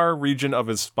lumbar region of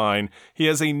his spine. He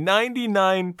has a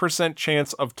 99%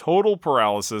 chance of total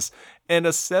paralysis and a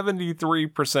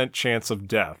 73% chance of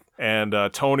death. And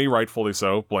Tony, rightfully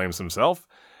so, blames himself,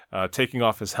 taking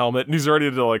off his helmet, and he's ready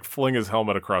to fling his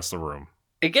helmet across the room.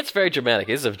 It gets very dramatic.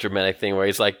 It is a dramatic thing where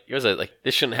he's like,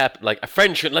 this shouldn't happen. Like, a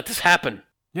friend shouldn't let this happen.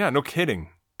 Yeah, no kidding.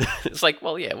 It's like,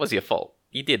 well, yeah, it was your fault.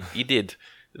 You did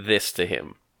this to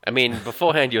him. I mean,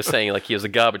 beforehand you were saying he was a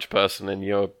garbage person and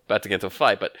you're about to get into a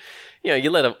fight, but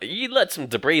you let some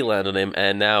debris land on him,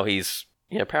 and now he's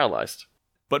paralyzed.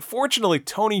 But fortunately,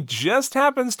 Tony just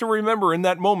happens to remember in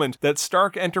that moment that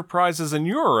Stark Enterprises in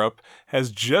Europe has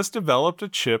just developed a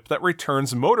chip that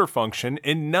returns motor function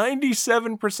in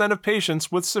 97% of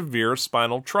patients with severe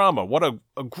spinal trauma. What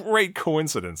a great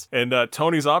coincidence. And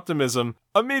Tony's optimism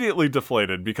immediately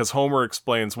deflated because Homer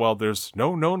explains, well, there's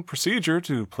no known procedure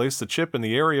to place the chip in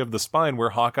the area of the spine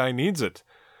where Hawkeye needs it,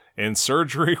 and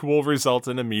surgery will result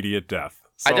in immediate death.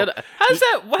 So, how does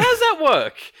that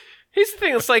work? Here's the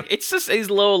thing, it's just his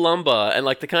lower lumbar, and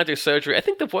they can't do surgery. I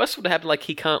think the worst would happen,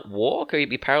 he can't walk, or he'd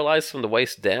be paralyzed from the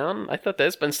waist down. I thought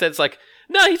this, but instead it's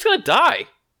no, he's gonna die.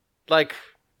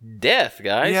 Death,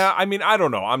 guys. Yeah, I mean, I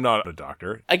don't know. I'm not a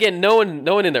doctor. Again, no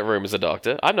one in that room is a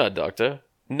doctor. I'm not a doctor.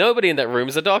 Nobody in that room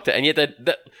is a doctor, and yet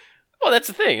that's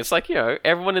the thing. It's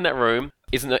everyone in that room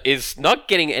is not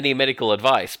getting any medical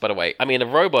advice, by the way. I mean, a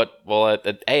robot,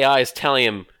 an AI is telling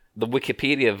him the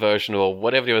Wikipedia version or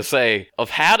whatever you would say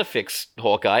of how to fix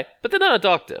Hawkeye, but they're not a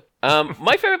doctor.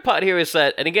 My favorite part here is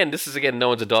that, and again, no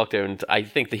one's a doctor, and I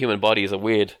think the human body is a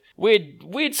weird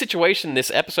situation in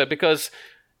this episode because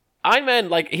Iron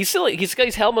Man, he's got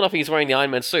his helmet off and he's wearing the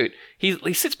Iron Man suit.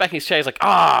 He sits back in his chair,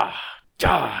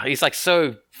 he's he's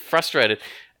so frustrated.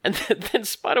 And then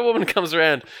Spider-Woman comes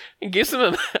around and gives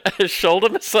him a shoulder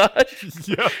massage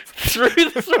through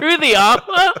the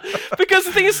armor. Because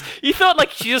the thing is, you thought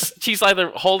she's either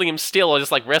holding him still or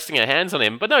just resting her hands on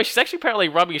him. But no, she's actually apparently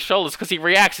rubbing his shoulders because he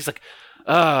reacts. He's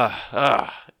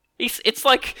It's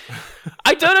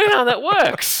I don't know how that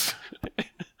works.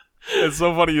 It's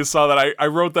so funny you saw that. I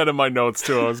wrote that in my notes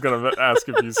too. I was going to ask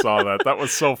if you saw that. That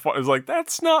was so fun. It was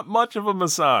that's not much of a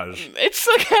massage. It's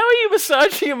how are you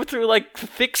massaging him through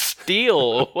thick steel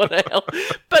or what the hell?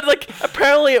 But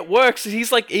apparently it works.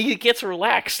 He gets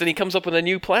relaxed and he comes up with a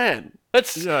new plan.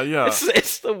 It's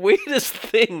the weirdest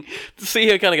thing to see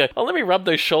her kind of go, oh, let me rub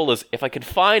those shoulders if I can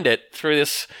find it through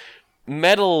this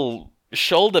metal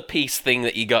shoulder piece thing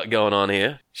that you got going on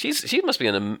here. She must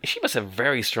have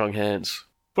very strong hands.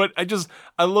 But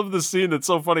I love the scene. It's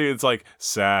so funny. It's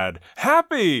sad,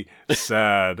 happy,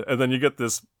 sad. And then you get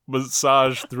this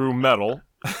massage through metal.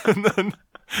 And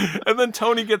then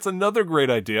Tony gets another great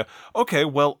idea. Okay,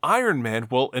 well, Iron Man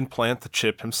will implant the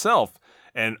chip himself.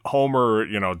 And Homer,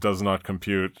 does not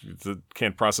compute,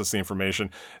 can't process the information,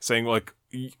 saying,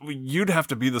 you'd have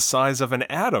to be the size of an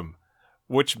atom.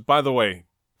 Which, by the way,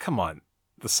 come on.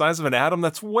 The size of an atom?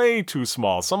 That's way too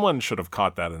small. Someone should have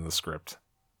caught that in the script.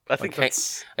 I think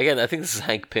this is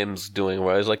Hank Pym's doing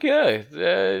where I was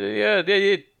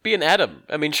be an atom.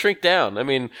 I mean, shrink down. I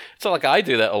mean, it's not I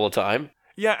do that all the time.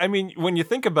 Yeah, I mean, when you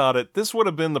think about it, this would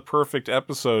have been the perfect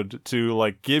episode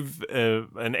to give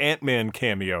an Ant-Man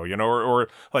cameo, or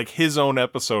his own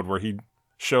episode where he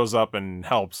shows up and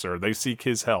helps, or they seek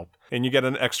his help, and you get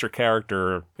an extra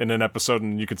character in an episode,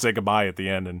 and you could say goodbye at the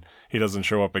end, and he doesn't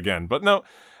show up again. But no,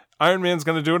 Iron Man's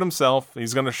going to do it himself.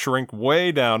 He's going to shrink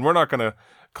way down. We're not going to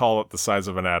call it the size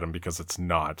of an atom because it's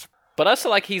not. But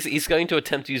also, he's going to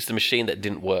attempt to use the machine that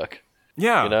didn't work.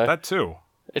 Yeah, that too.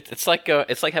 It's like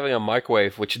having a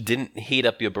microwave which didn't heat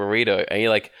up your burrito, and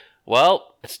you're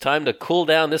well, it's time to cool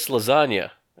down this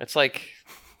lasagna. It's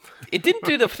it didn't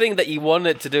do the thing that you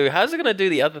wanted it to do. How's it going to do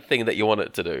the other thing that you want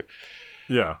it to do?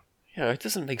 Yeah. It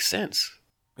doesn't make sense.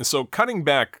 So cutting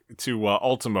back to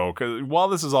Ultimo, 'cause while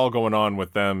this is all going on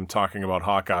with them talking about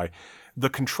Hawkeye, the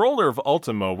controller of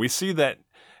Ultimo, we see that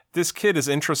this kid is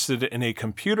interested in a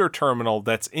computer terminal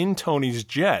that's in Tony's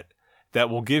jet that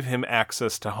will give him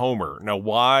access to Homer. Now,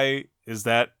 why is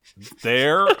that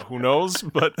there? Who knows?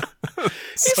 But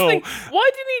so why didn't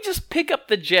he just pick up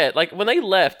the jet? Like, when they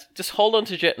left, just hold on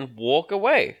to the jet and walk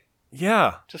away.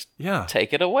 Yeah. Just yeah.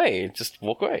 take it away and just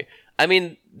walk away. I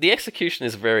mean, the execution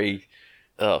is very...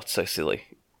 Oh, it's so silly.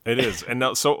 It is. And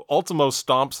now, so Ultimo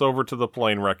stomps over to the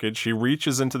plane wreckage. He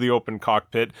reaches into the open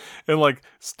cockpit and like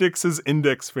sticks his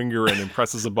index finger in and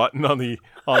presses a button on the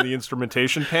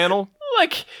instrumentation panel.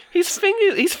 Like his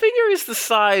finger is the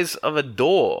size of a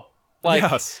door. Like,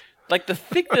 yes. Like the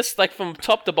thickness, like from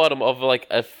top to bottom of like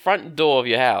a front door of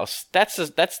your house. That's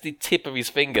the tip of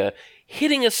his finger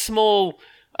hitting a small,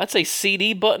 I'd say,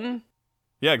 CD button.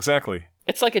 Yeah, exactly.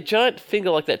 It's like a giant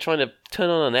finger like that trying to turn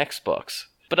on an Xbox.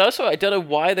 But also, I don't know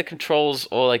why the controls,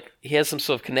 or like he has some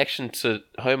sort of connection to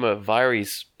Homer via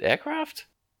his aircraft.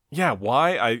 Yeah,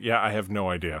 why? I have no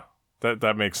idea.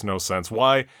 That makes no sense.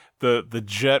 Why the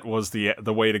jet was the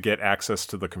way to get access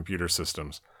to the computer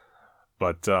systems.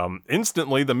 But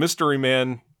instantly, the mystery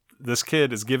man, this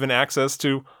kid, is given access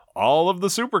to all of the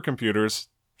supercomputers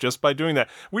just by doing that.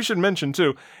 We should mention,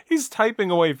 too, he's typing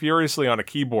away furiously on a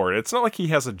keyboard. It's not like he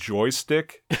has a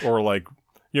joystick or like...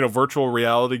 virtual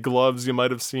reality gloves you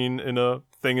might have seen in a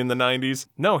thing in the 90s.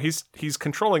 No, he's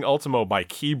controlling Ultimo by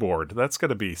keyboard. That's going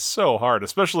to be so hard,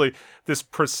 especially this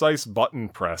precise button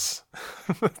press.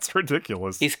 That's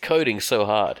ridiculous. He's coding so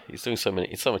hard. He's doing so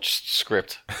much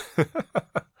script.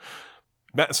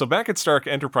 So back at Stark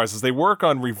Enterprises, they work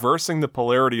on reversing the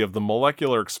polarity of the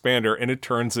molecular expander, and it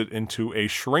turns it into a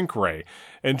shrink ray.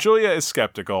 And Julia is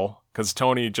skeptical, because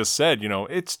Tony just said,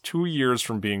 it's 2 years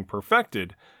from being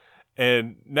perfected.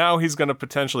 And now he's going to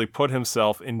potentially put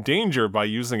himself in danger by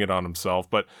using it on himself.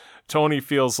 But Tony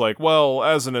feels like, well,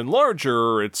 as an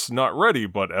enlarger, it's not ready.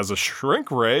 But as a shrink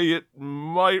ray, it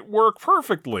might work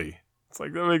perfectly. It's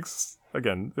like, that makes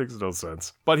no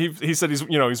sense. But he said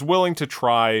he's willing to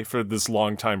try for this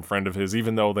longtime friend of his,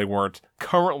 even though they weren't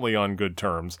currently on good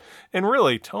terms. And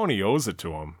really, Tony owes it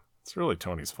to him. It's really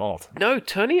Tony's fault. No,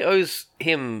 Tony owes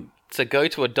him to go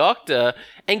to a doctor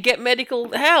and get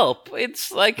medical help. It's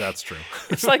like... That's true.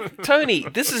 It's like, Tony,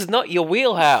 this is not your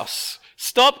wheelhouse.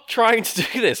 Stop trying to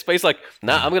do this. But he's like,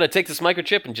 nah, I'm going to take this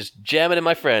microchip and just jam it in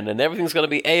my friend and everything's going to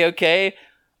be A-okay.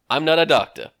 I'm not a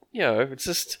doctor. It's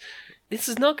just... This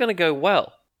is not going to go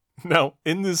well. Now,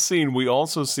 in this scene, we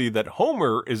also see that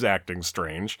Homer is acting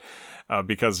strange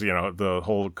because, the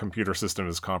whole computer system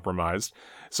is compromised.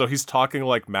 So he's talking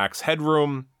like Max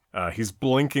Headroom. He's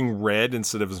blinking red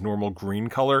instead of his normal green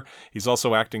color. He's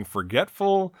also acting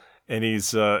forgetful, and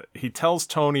he tells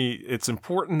Tony it's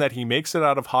important that he makes it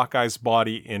out of Hawkeye's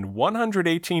body in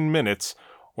 118 minutes,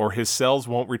 or his cells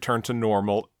won't return to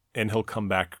normal, and he'll come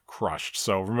back crushed.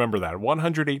 So remember that,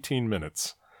 118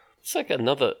 minutes. It's like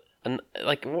another... I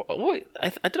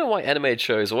don't know why animated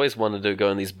shows always wanted to go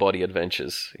on these body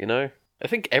adventures, I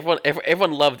think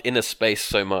everyone loved Inner Space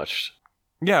so much.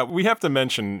 Yeah, we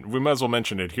might as well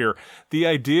mention it here. The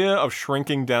idea of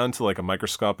shrinking down to like a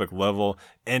microscopic level,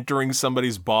 entering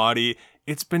somebody's body,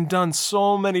 it's been done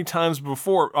so many times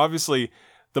before. Obviously,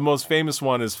 the most famous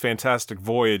one is Fantastic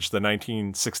Voyage, the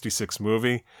 1966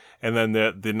 movie. And then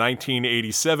the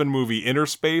 1987 movie Inner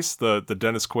Space, the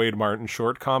Dennis Quaid Martin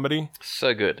short comedy.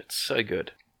 So good. It's so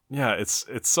good. Yeah, it's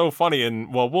so funny.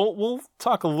 And, well, we'll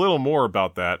talk a little more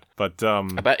about that. But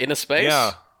about Inner Space?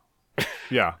 Yeah.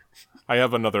 Yeah. I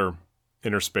have another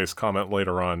Inner Space comment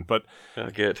later on, but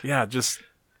good. Yeah, just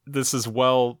this is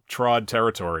well-trod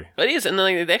territory. It is, and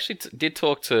they actually did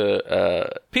talk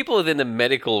to people within the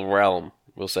medical realm,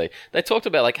 we'll say. They talked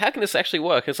about, like, how can this actually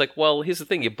work? It's like, well, here's the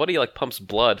thing. Your body, like, pumps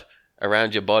blood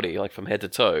around your body, like, from head to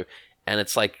toe, and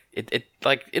it's like, it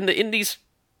like, in these,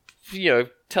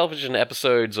 television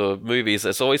episodes or movies,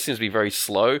 it always seems to be very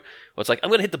slow. It's like, I'm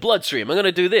going to hit the bloodstream. I'm going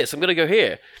to do this. I'm going to go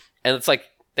here. And it's like,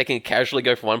 they can casually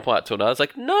go from one part to another. It's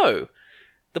like, no,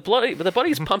 the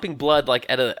body's pumping blood like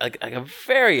at a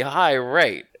very high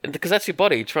rate, because that's your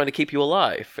body trying to keep you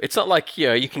alive. It's not like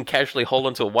you can casually hold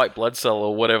onto a white blood cell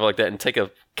or whatever like that and take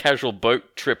a casual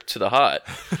boat trip to the heart.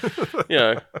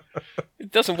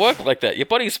 It doesn't work like that. Your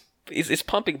body's is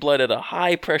pumping blood at a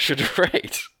high pressure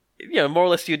rate. More or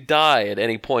less you die at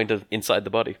any point inside the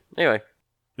body. Anyway.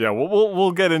 Yeah,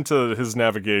 we'll get into his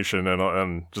navigation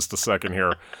in just a second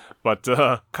here. But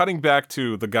cutting back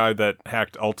to the guy that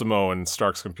hacked Ultimo and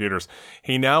Stark's computers,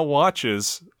 he now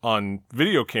watches on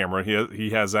video camera.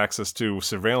 He has access to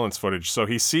surveillance footage, so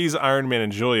he sees Iron Man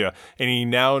and Julia, and he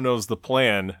now knows the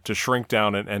plan to shrink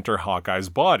down and enter Hawkeye's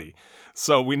body.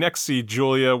 So we next see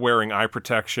Julia wearing eye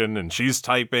protection, and she's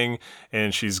typing,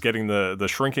 and she's getting the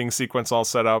shrinking sequence all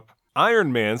set up.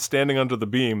 Iron Man, standing under the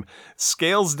beam,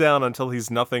 scales down until he's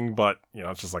nothing but,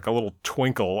 it's just like a little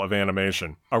twinkle of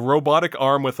animation. A robotic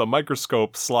arm with a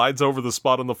microscope slides over the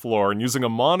spot on the floor, and using a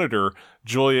monitor,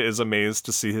 Julia is amazed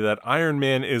to see that Iron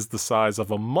Man is the size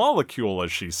of a molecule, as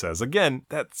she says. Again,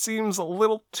 that seems a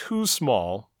little too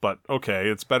small, but okay,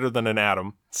 it's better than an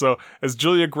atom. So, as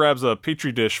Julia grabs a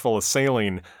petri dish full of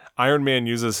saline, Iron Man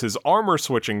uses his armor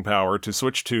switching power to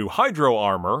switch to hydro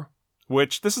armor,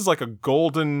 which this is like a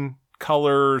golden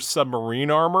color submarine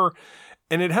armor,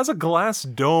 and it has a glass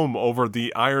dome over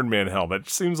the Iron Man helmet. It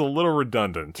seems a little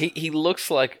redundant. He looks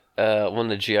like one of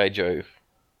the G.I. Joe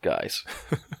guys.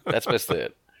 That's basically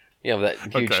it. That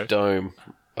huge dome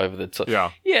over the top.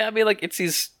 Yeah. Yeah, I mean, like, it's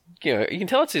his, you can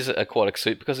tell it's his aquatic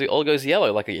suit because it all goes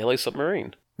yellow, like a yellow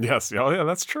submarine. Yes, oh yeah,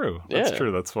 that's true. That's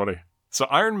true, that's funny. So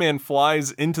Iron Man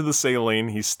flies into the saline,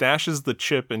 he stashes the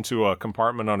chip into a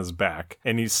compartment on his back,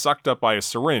 and he's sucked up by a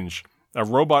syringe. A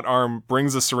robot arm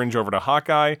brings a syringe over to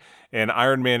Hawkeye, and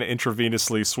Iron Man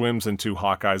intravenously swims into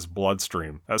Hawkeye's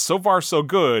bloodstream. So far, so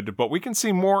good, but we can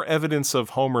see more evidence of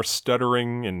Homer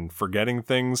stuttering and forgetting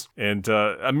things. And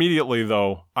immediately,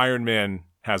 though, Iron Man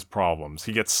has problems.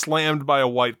 He gets slammed by a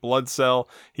white blood cell.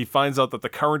 He finds out that the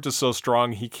current is so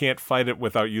strong he can't fight it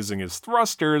without using his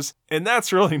thrusters, and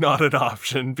that's really not an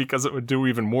option because it would do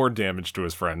even more damage to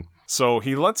his friend. So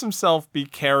he lets himself be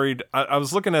carried. I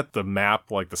was looking at the map,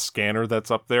 like the scanner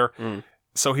that's up there.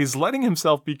 So he's letting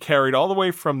himself be carried all the way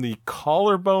from the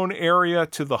collarbone area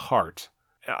to the heart.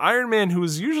 Iron Man, who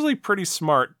is usually pretty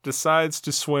smart, decides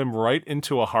to swim right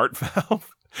into a heart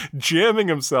valve, jamming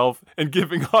himself and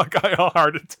giving Hawkeye a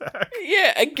heart attack.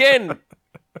 Yeah, again,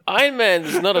 Iron Man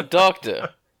is not a doctor.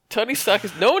 Tony Stark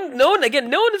is no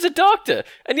one is a doctor.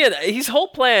 And yeah, his whole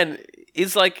plan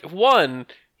is like, one,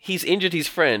 he's injured his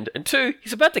friend, and two,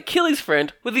 he's about to kill his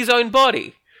friend with his own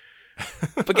body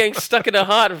for getting stuck in a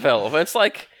heart valve. And it's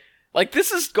like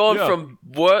this has gone from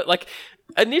work. Like,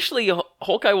 initially,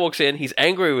 Hawkeye walks in, he's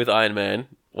angry with Iron Man,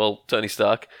 well, Tony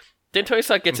Stark. Then Tony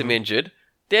Stark gets him injured.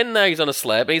 Then now he's on a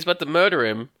slab, and he's about to murder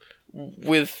him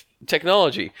with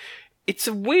technology. It's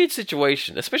a weird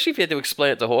situation, especially if you had to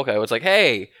explain it to Hawkeye. It's like,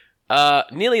 hey,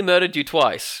 nearly murdered you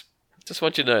twice. Just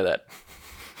want you to know that.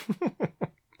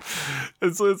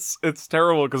 It's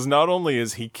terrible because not only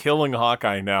is he killing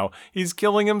Hawkeye now, he's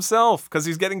killing himself because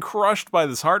he's getting crushed by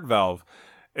this heart valve.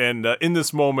 And in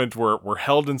this moment, we're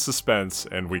held in suspense,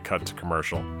 and we cut to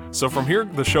commercial. So from here,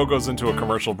 the show goes into a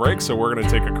commercial break, so we're going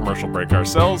to take a commercial break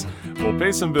ourselves. We'll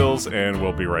pay some bills, and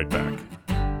we'll be right back.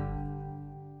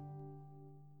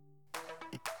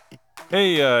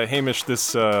 Hey, Hamish,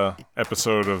 this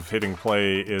episode of Hitting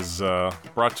Play is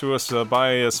brought to us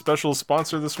by a special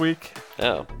sponsor this week.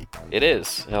 Oh, it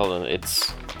is. Hold on,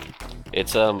 it's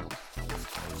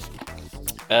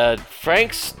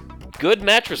Frank's Good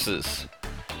Mattresses.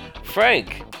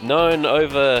 Frank, known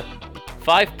over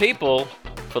 5 people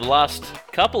for the last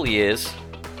couple years,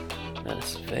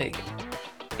 that's vague,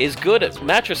 is good at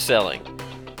mattress selling.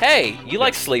 Hey, you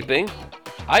like sleeping?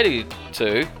 I do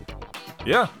too.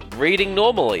 Yeah. Reading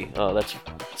normally. Oh,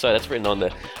 that's written on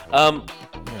there.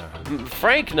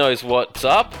 Frank knows what's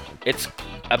up. It's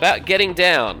about getting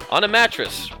down on a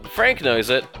mattress. Frank knows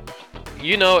it.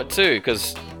 You know it too,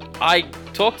 because I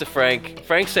talked to Frank.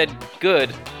 Frank said,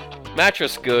 good.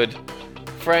 Mattress good.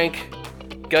 Frank,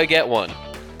 go get one.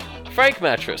 Frank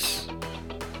mattress.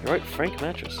 You wrote Frank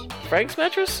mattress. Frank's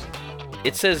mattress?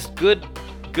 It says good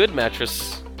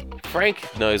mattress.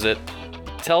 Frank knows it.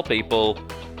 Tell people.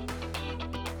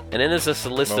 And then there's just a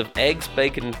list of eggs,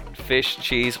 bacon, fish,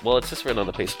 cheese. Well, it's just written on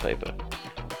a piece of paper.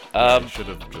 I should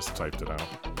have just typed it out.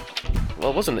 Well,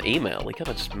 it wasn't an email. We kind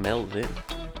of just mailed it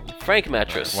in. Frank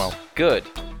mattress. Well. Good.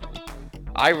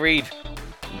 I read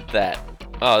that.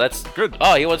 Oh, that's good.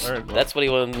 Oh, he wants. Right, well. That's what he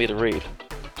wanted me to read.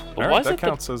 But All why right, is that it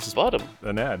counts the as bottom?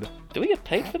 an ad. Do we get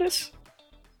paid for this?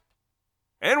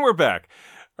 And we're back.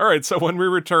 All right, so when we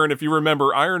return, if you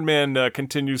remember, Iron Man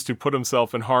continues to put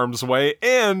himself in harm's way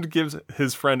and gives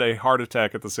his friend a heart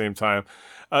attack at the same time.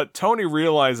 Tony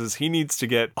realizes he needs to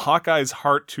get Hawkeye's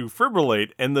heart to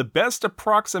fibrillate, and the best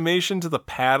approximation to the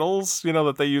paddles,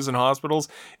 that they use in hospitals,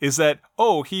 is that,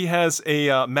 he has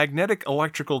a magnetic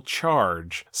electrical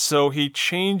charge. So he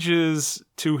changes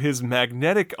to his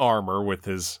magnetic armor with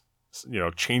his,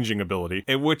 changing ability,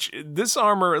 in which this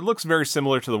armor, it looks very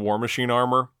similar to the War Machine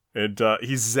armor. And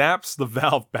he zaps the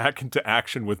valve back into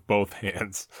action with both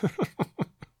hands.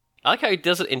 I like how he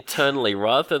does it internally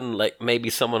rather than like maybe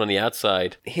someone on the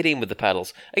outside hitting him with the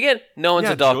paddles. Again, no one's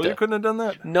a doctor. Julia couldn't have done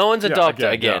that? No one's a doctor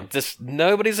again. Yeah. Just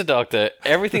nobody's a doctor.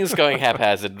 Everything's going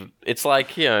haphazard. It's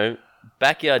like,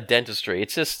 backyard dentistry.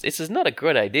 It's just not a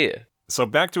good idea. So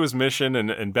back to his mission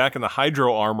and back in the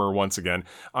hydro armor once again,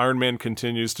 Iron Man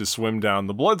continues to swim down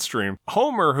the bloodstream.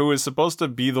 Homer, who is supposed to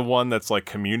be the one that's like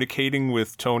communicating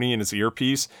with Tony in his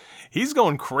earpiece, he's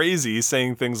going crazy. He's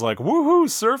saying things like, woohoo,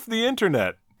 surf the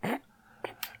internet.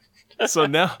 So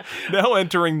now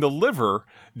entering the liver,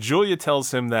 Julia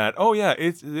tells him that,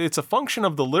 it's a function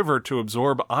of the liver to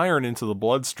absorb iron into the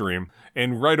bloodstream,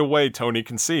 and right away Tony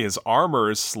can see his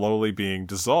armor is slowly being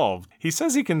dissolved. He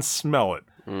says he can smell it.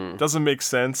 Doesn't make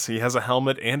sense. He has a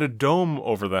helmet and a dome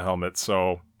over the helmet,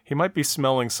 so he might be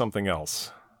smelling something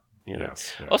else.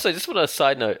 Yes. Yeah. Also, just on a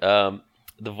side note,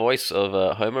 the voice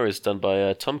of Homer is done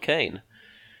by Tom Kane,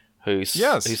 who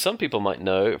some people might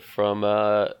know from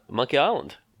Monkey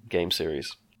Island game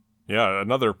series. Yeah,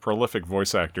 another prolific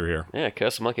voice actor here. Yeah,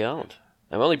 Curse of Monkey Island.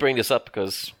 I'm only bringing this up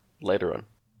because later on.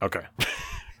 Okay.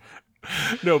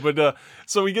 No, but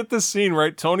so we get this scene,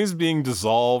 right? Tony's being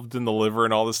dissolved in the liver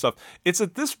and all this stuff. It's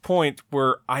at this point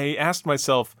where I asked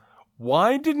myself,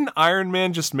 why didn't Iron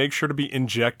Man just make sure to be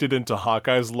injected into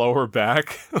Hawkeye's lower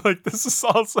back? Like, this is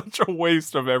all such a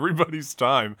waste of everybody's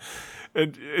time.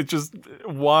 And it just,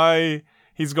 why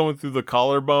he's going through the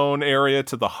collarbone area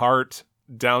to the heart,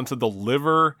 down to the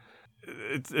liver.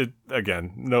 It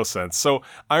again, no sense. So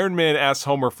Iron Man asks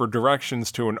Homer for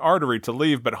directions to an artery to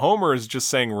leave, but Homer is just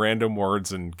saying random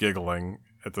words and giggling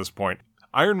at this point.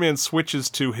 Iron Man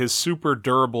switches to his super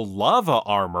durable lava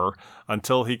armor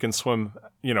until he can swim,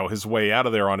 his way out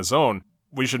of there on his own.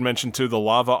 We should mention too, the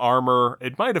lava armor,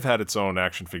 it might have had its own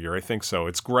action figure. I think so.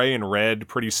 It's gray and red,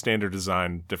 pretty standard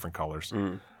design, different colors.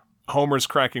 Homer's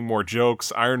cracking more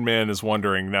jokes. Iron Man is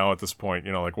wondering now at this point,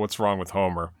 what's wrong with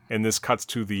Homer? And this cuts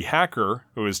to the hacker,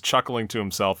 who is chuckling to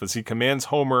himself as he commands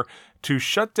Homer to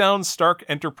shut down Stark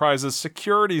Enterprises'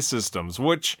 security systems,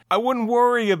 which I wouldn't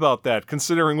worry about that,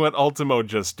 considering what Ultimo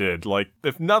just did. Like,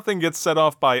 if nothing gets set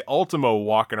off by Ultimo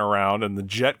walking around and the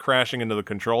jet crashing into the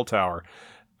control tower,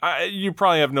 you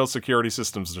probably have no security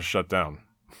systems to shut down.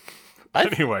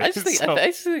 Anyway, I just think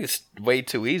it's way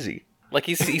too easy. Like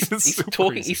he's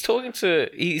talking.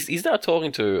 Easy. He's now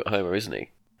talking to Homer, isn't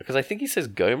he? Because I think he says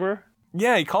Gomer.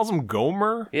 Yeah, he calls him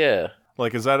Gomer. Yeah.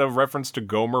 Like, is that a reference to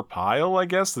Gomer Pyle? I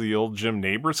guess the old Jim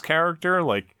Neighbors character.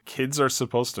 Like, kids are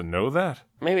supposed to know that.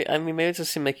 Maybe it's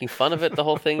just him making fun of it, the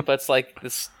whole thing. But it's like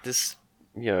this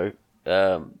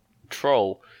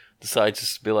troll decides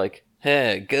just to be like,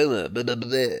 "Hey, Gomer." Blah, blah,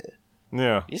 blah.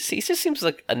 Yeah. He just seems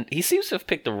like he seems to have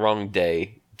picked the wrong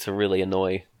day to really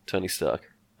annoy Tony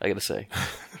Stark, I gotta say.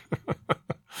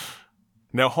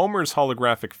 Now, Homer's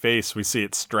holographic face, we see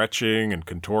it stretching and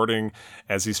contorting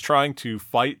as he's trying to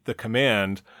fight the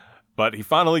command, but he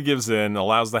finally gives in,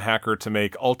 allows the hacker to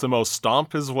make Ultimo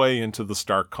stomp his way into the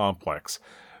Stark complex.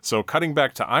 So cutting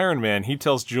back to Iron Man, he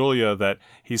tells Julia that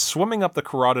he's swimming up the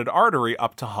carotid artery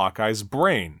up to Hawkeye's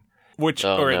brain. Which,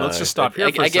 alright, let's just stop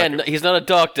here for a second. Again, he's not a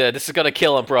doctor. This is gonna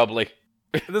kill him, probably.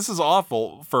 This is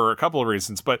awful for a couple of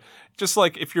reasons, but just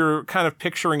like if you're kind of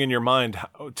picturing in your mind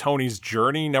Tony's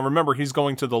journey, now remember he's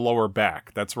going to the lower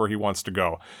back. That's where he wants to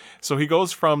go. So he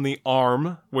goes from the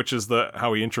arm, which is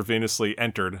how he intravenously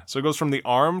entered. So he goes from the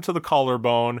arm to the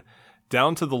collarbone,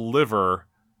 down to the liver,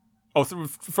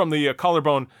 from the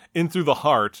collarbone in through the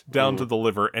heart, down to the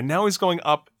liver, and now he's going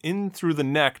up in through the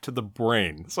neck to the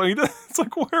brain. So it's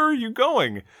like, where are you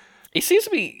going? He seems to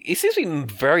be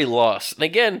very lost. And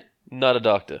again, not a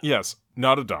doctor. Yes,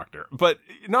 not a doctor. But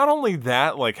not only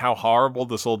that, like how horrible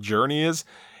this whole journey is,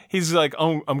 he's like,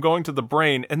 oh, I'm going to the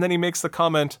brain. And then he makes the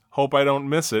comment, hope I don't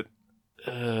miss it.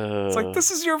 It's like, this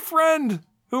is your friend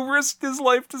who risked his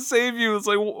life to save you. It's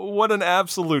like, what an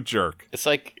absolute jerk. It's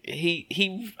like,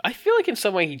 I feel like in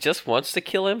some way he just wants to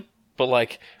kill him. But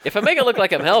like, if I make it look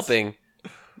like I'm helping,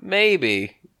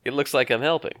 maybe it looks like I'm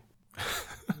helping.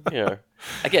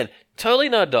 Again, totally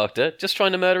not a doctor, just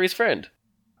trying to murder his friend.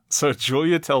 So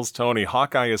Julia tells Tony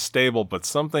Hawkeye is stable, but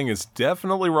something is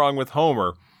definitely wrong with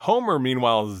Homer. Homer,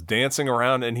 meanwhile, is dancing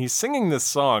around, and he's singing this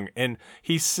song, and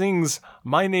he sings,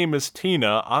 my name is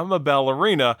Tina, I'm a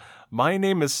ballerina, my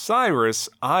name is Cyrus,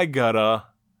 I gotta...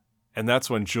 And that's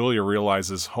when Julia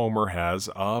realizes Homer has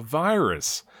a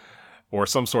virus, or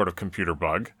some sort of computer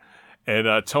bug.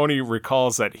 And Tony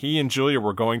recalls that he and Julia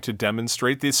were going to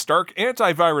demonstrate the Stark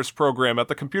antivirus program at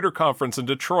the computer conference in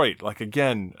Detroit. Like,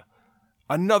 again...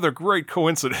 Another great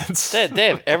coincidence. They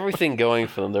have everything going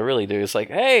for them. They really do. It's like,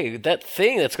 hey, that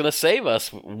thing that's going to save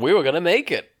us, we were going to make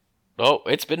it. Oh,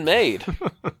 it's been made.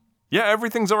 Yeah,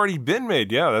 everything's already been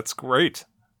made. Yeah, that's great.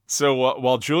 So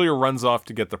while Julia runs off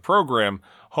to get the program,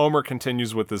 Homer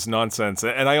continues with this nonsense.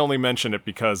 And I only mention it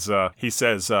because he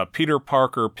says, Peter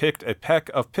Parker picked a peck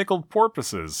of pickled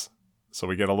porpoises. So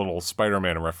we get a little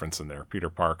Spider-Man reference in there, Peter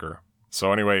Parker.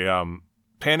 So anyway,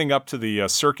 panning up to the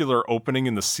circular opening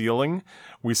in the ceiling,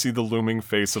 we see the looming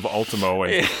face of Ultimo,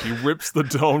 and he rips the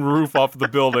dome roof off the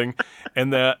building,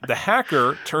 and the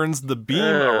hacker turns the beam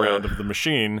around of the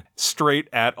machine straight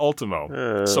at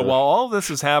Ultimo. So while all this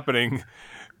is happening,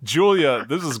 Julia,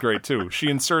 this is great too, she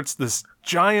inserts this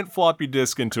giant floppy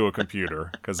disk into a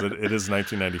computer, because it is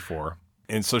 1994.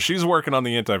 And so she's working on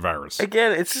the antivirus.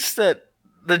 Again, it's just that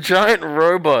the giant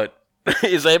robot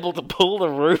is able to pull the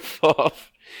roof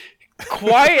off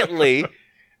quietly,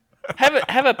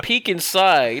 have a peek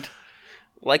inside,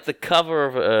 like the cover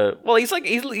of a. Well, he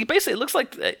basically looks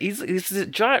like he's a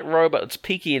giant robot that's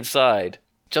peeking inside,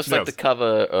 just like the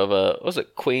cover of a. What was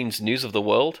it, Queen's News of the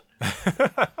World?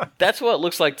 That's what it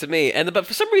looks like to me. But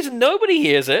for some reason, nobody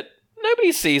hears it.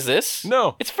 Nobody sees this.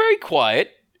 No, it's very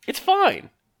quiet. It's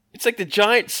fine. It's like the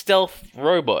giant stealth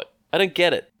robot. I don't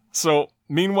get it. So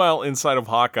meanwhile, inside of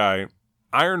Hawkeye,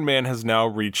 Iron Man has now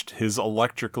reached his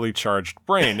electrically charged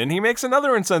brain, and he makes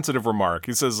another insensitive remark.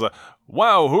 He says,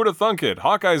 wow, who'd have thunk it?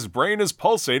 Hawkeye's brain is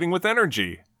pulsating with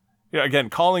energy. Yeah, again,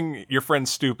 calling your friend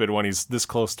stupid when he's this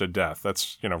close to death.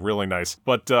 That's, really nice.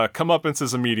 But comeuppance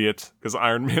is immediate, because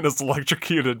Iron Man is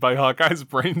electrocuted by Hawkeye's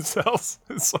brain cells.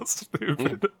 It's so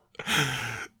stupid.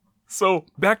 So,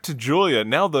 back to Julia.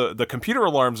 Now the computer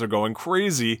alarms are going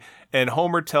crazy, and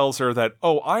Homer tells her that,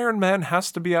 Iron Man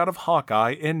has to be out of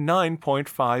Hawkeye in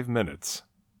 9.5 minutes.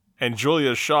 And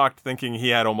Julia is shocked, thinking he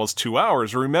had almost 2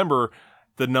 hours. Remember,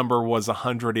 the number was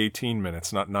 118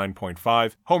 minutes, not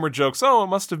 9.5. Homer jokes, it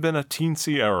must have been a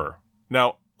teensy error.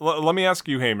 Now, let me ask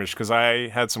you, Hamish, because I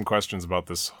had some questions about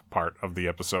this part of the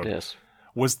episode. Yes.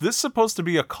 Was this supposed to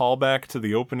be a callback to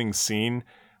the opening scene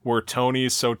where Tony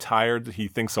is so tired that he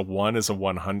thinks a 1 is a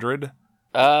 100?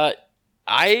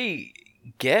 I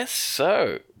guess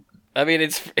so. I mean,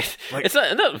 it's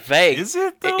not vague. Is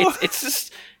it, though? It's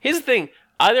just... Here's the thing.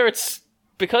 Either it's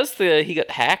because he got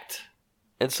hacked,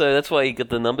 and so that's why he got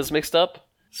the numbers mixed up.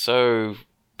 So,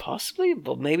 possibly,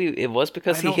 but maybe it was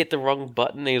because he hit the wrong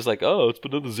button, and he was like, it's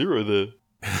put another 0 there.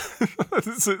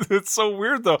 It's so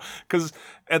weird, though, because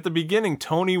at the beginning,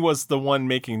 Tony was the one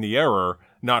making the error,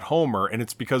 not Homer, and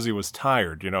it's because he was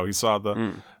tired. He saw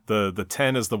the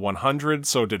 10 as the 100,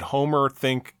 so did Homer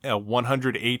think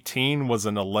 118 was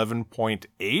an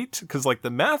 11.8? Because,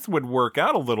 the math would work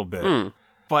out a little bit.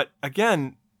 But,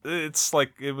 again, it's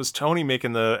like it was Tony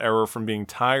making the error from being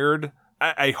tired.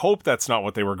 I hope that's not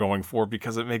what they were going for,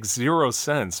 because it makes 0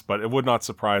 sense, but it would not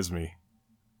surprise me.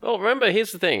 Well, remember,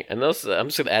 here's the thing, and I'm just going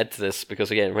to add to this,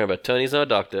 because, again, remember, Tony's not a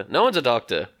doctor. No one's a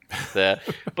doctor there.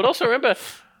 But also, remember,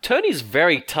 Tony's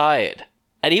very tired,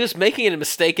 and he was making a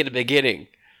mistake in the beginning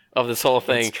of this whole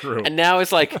thing. That's true. And now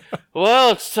it's like,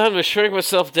 well, it's time to shrink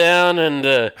myself down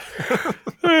and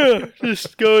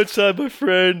just go inside my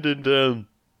friend and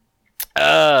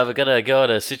we're gonna go in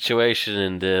a situation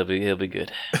and he'll be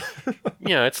good.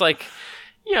 It's like,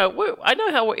 I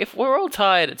know how if we're all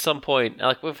tired at some point,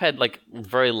 like we've had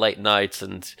very late nights,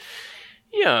 and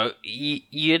you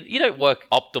don't work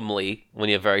optimally when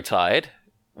you're very tired.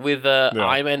 With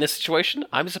Iron Man in this situation,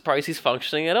 I'm surprised he's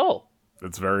functioning at all.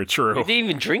 That's very true. He didn't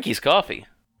even drink his coffee.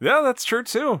 Yeah, that's true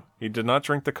too. He did not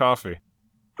drink the coffee.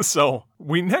 So,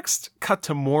 we next cut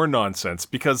to more nonsense,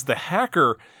 because the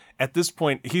hacker, at this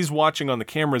point, he's watching on the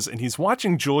cameras, and he's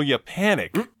watching Julia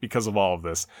panic because of all of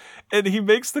this. And he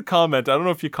makes the comment, I don't know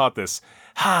if you caught this,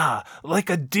 like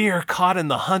a deer caught in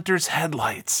the hunter's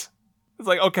headlights. It's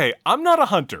like, okay, I'm not a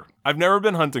hunter. I've never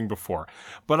been hunting before.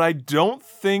 But I don't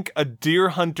think a deer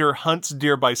hunter hunts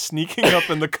deer by sneaking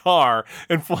up in the car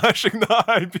and flashing the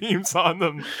high beams on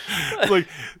them. Like,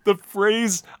 the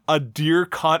phrase, a deer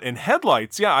caught in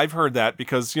headlights, yeah, I've heard that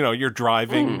because, you're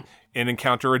driving and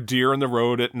encounter a deer on the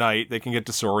road at night. They can get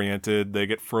disoriented. They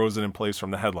get frozen in place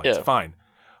from the headlights. Yeah. Fine.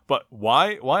 But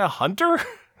why a hunter?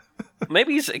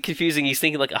 Maybe he's confusing. He's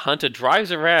thinking like a hunter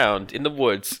drives around in the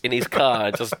woods in his car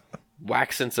and just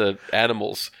whacks into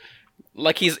animals.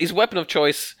 Like his weapon of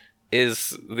choice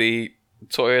is the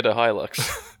Toyota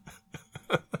Hilux.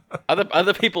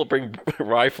 Other people bring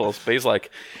rifles, but he's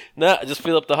like, nah, just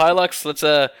fill up the Hilux. Let's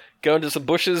go into some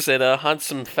bushes and hunt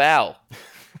some fowl.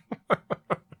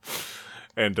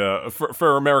 And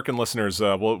for American listeners,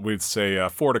 we'd say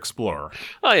Ford Explorer.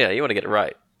 Oh yeah, you want to get it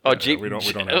right. Or Jeep, we don't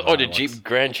have or the Jeep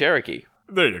Grand Cherokee.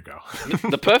 There you go.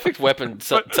 The perfect weapon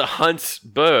to hunt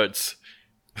birds.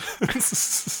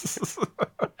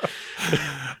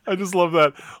 I just love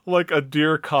that. Like a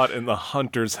deer caught in the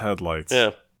hunter's headlights.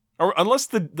 Yeah. Or unless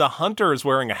the hunter is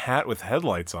wearing a hat with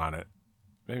headlights on it.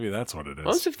 Maybe that's what it is.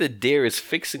 What if the deer is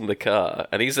fixing the car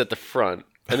and he's at the front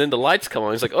and then the lights come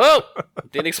on? He's like, oh,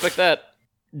 didn't expect that.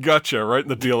 Gotcha, right in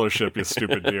the dealership, you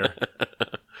stupid deer.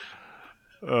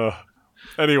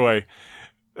 Anyway,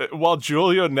 while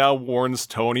Julia now warns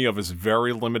Tony of his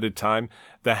very limited time,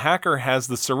 the hacker has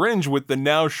the syringe with the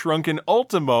now shrunken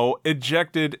Ultimo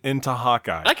ejected into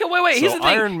Hawkeye. Okay, wait. Here's the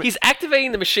thing. He's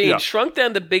activating the machine, shrunk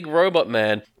down the big robot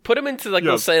man, put him into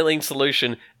the saline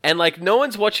solution, and no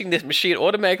one's watching this machine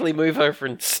automatically move over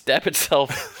and stab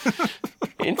itself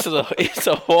into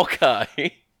Hawkeye.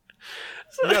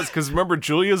 Yes, because remember,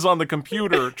 Julia's on the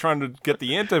computer trying to get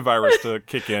the antivirus to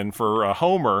kick in for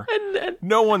Homer. And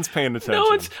no one's paying attention. I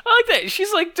like that.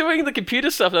 She's doing the computer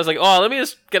stuff, and I was like, oh, let me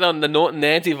just get on the Norton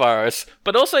antivirus.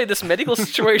 But also, this medical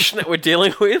situation that we're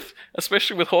dealing with,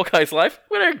 especially with Hawkeye's life,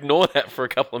 we're going to ignore that for a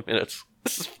couple of minutes.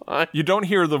 This is fine. You don't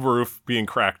hear the roof being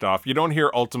cracked off. You don't hear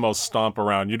Ultimo stomp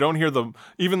around. You don't hear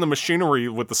even the machinery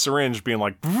with the syringe being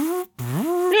like...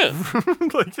 Yeah.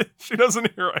 She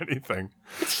doesn't hear anything.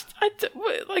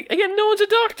 Again, no one's a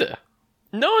doctor.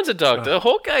 No one's a doctor.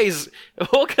 Hawkeye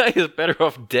is better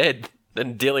off dead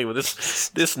than dealing with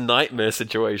this nightmare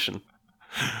situation.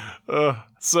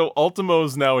 So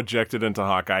Ultimo's now ejected into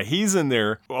Hawkeye. He's in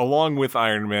there along with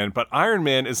Iron Man, but Iron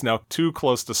Man is now too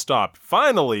close to stop.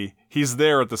 Finally, he's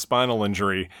there at the spinal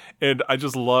injury, and I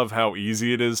just love how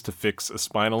easy it is to fix a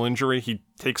spinal injury. He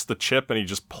takes the chip and he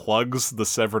just plugs the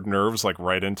severed nerves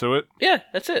right into it. Yeah,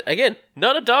 that's it. Again,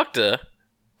 not a doctor,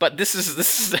 but this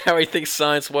is how he thinks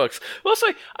science works. Also,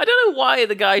 I don't know why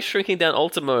the guy's shrinking down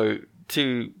Ultimo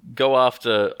to go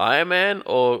after Iron Man,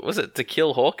 or was it to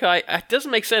kill Hawkeye? It doesn't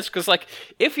make sense, because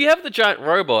if you have the giant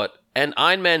robot and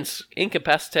Iron Man's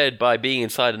incapacitated by being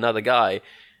inside another guy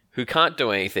who can't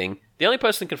do anything, the only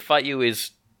person who can fight you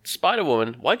is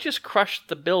Spider-Woman. Why just crush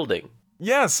the building?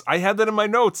 Yes, I had that in my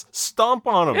notes. Stomp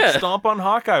on him. Yeah. Stomp on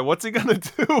Hawkeye. What's he gonna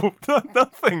do?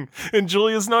 Nothing. And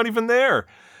Julia's not even there.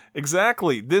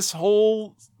 Exactly. This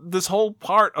whole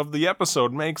part of the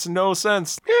episode makes no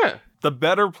sense. Yeah. The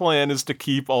better plan is to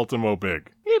keep Ultimo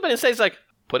big. Yeah, but instead it's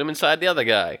put him inside the other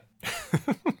guy.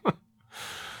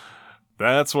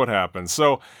 That's what happens.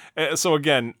 So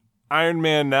again, Iron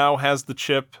Man now has the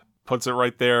chip, puts it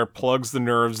right there, plugs the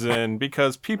nerves in,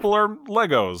 because people are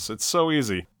Legos. It's so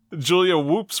easy. Julia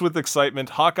whoops with excitement.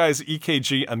 Hawkeye's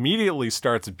EKG immediately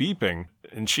starts beeping,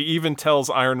 and she even tells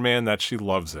Iron Man that she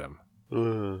loves him.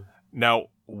 Now,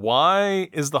 why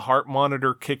is the heart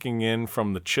monitor kicking in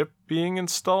from the chip being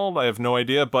installed? I have no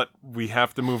idea, but we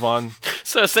have to move on.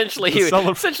 So essentially, he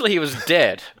was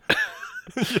dead.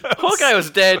 Yes. Hawkeye was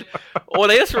dead, or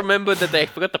they just remembered that they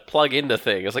forgot to plug in the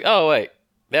thing. It's oh wait,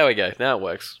 there we go, now it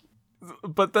works.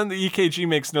 But then the EKG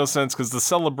makes no sense, because the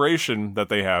celebration that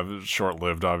they have is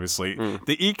short-lived, obviously.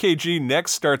 The EKG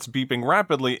next starts beeping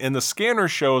rapidly, and the scanner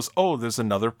shows, oh, there's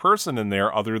another person in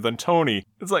there other than Tony.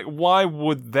 It's why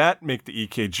would that make the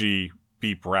EKG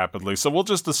beep rapidly? So we'll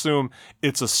just assume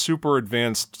it's a super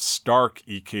advanced Stark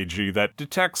EKG that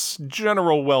detects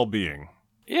general well-being.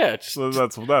 Yeah. So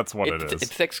that's what it is. It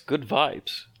detects good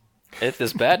vibes. And if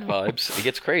there's bad vibes, it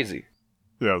gets crazy.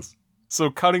 Yes. So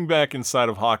cutting back inside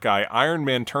of Hawkeye, Iron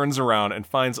Man turns around and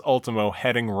finds Ultimo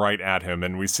heading right at him,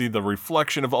 and we see the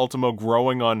reflection of Ultimo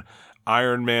growing on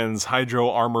Iron Man's Hydro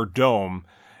Armor dome,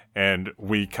 and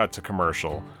we cut to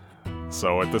commercial.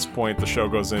 So at this point, the show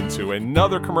goes into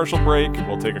another commercial break.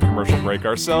 We'll take a commercial break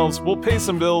ourselves, we'll pay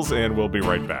some bills, and we'll be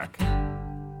right back.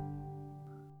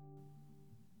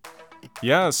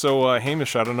 Yeah, so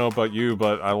Hamish, I don't know about you,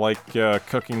 but I like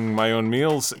cooking my own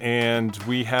meals, and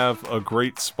we have a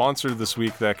great sponsor this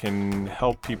week that can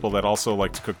help people that also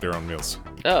like to cook their own meals.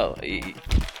 Oh,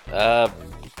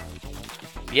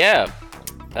 yeah.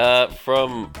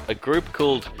 From a group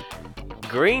called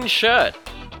Green Shirt.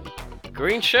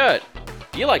 Green Shirt.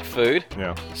 You like food.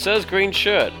 Yeah. So's Green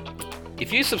Shirt.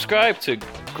 If you subscribe to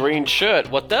Green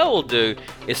Shirt, what they will do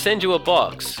is send you a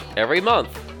box every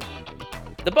month.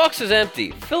 The box is empty.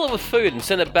 Fill it with food and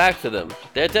send it back to them.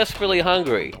 They're desperately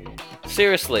hungry.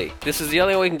 Seriously, this is the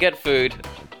only way we can get food.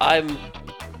 I'm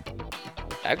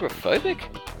agoraphobic?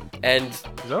 And is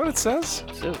that what it says?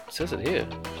 It says it here.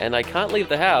 And I can't leave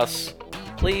the house.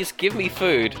 Please give me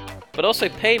food, but also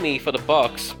pay me for the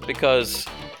box, because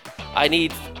I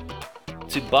need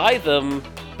to buy them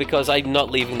because I'm not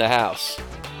leaving the house.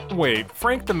 Wait,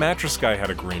 Frank the Mattress Guy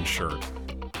had a green shirt.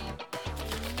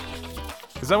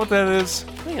 Is that what that is?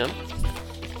 Hang on.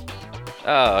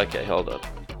 Oh, okay, hold on.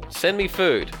 Send me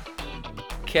food.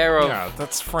 Care of Yeah,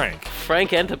 that's Frank.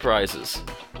 Frank Enterprises.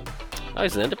 Oh,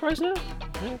 he's an enterprise now?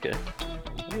 Okay.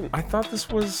 I thought this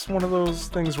was one of those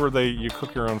things where you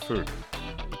cook your own food.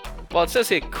 Well, it says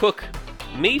here, cook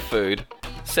me food,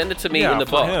 send it to me Yeah, in the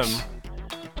for box. him.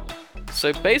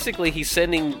 So basically, he's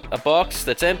sending a box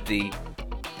that's empty,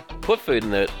 put food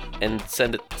in it, and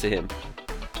send it to him.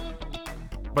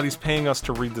 But he's paying us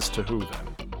to read this to who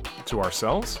then? To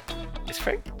ourselves? Is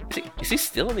Frank? Is he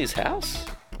still in his house?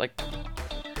 Like,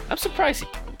 I'm surprised.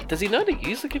 Does he know to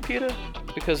use the computer?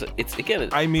 Because it's again.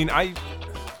 I mean, I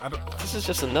don't. This is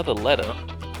just another letter.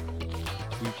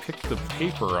 We picked the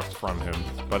paper up from him,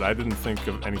 but I didn't think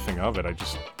of anything of it. I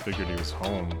just figured he was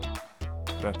home.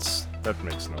 That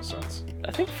makes no sense.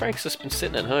 I think Frank's just been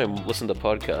sitting at home listening to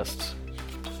podcasts.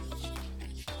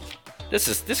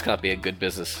 This can't be a good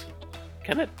business,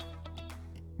 can it?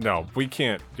 No, we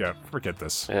can't. Yeah, forget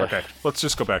this. Yeah. Okay, let's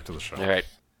just go back to the show. All right.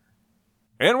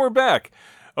 And we're back.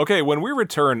 Okay, when we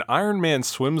return, Iron Man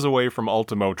swims away from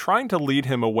Ultimo, trying to lead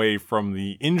him away from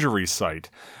the injury site.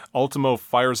 Ultimo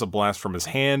fires a blast from his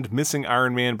hand, missing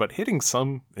Iron Man, but hitting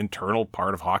some internal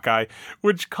part of Hawkeye,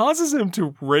 which causes him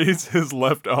to raise his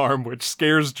left arm, which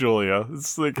scares Julia.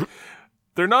 It's like,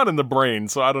 they're not in the brain,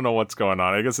 so I don't know what's going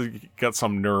on. I guess he got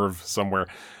some nerve somewhere.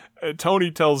 Tony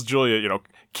tells Julia,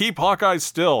 keep Hawkeye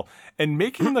still, and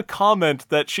making the comment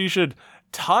that she should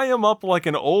tie him up like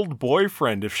an old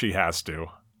boyfriend if she has to.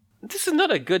 This is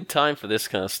not a good time for this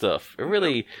kind of stuff. It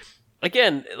really,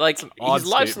 again, like, his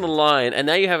life's on the line, and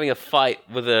now you're having a fight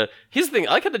with a... Here's the thing,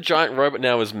 I like how the giant robot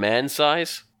now is man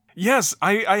size. Yes,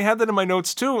 I had that in my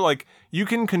notes too. Like, you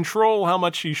can control how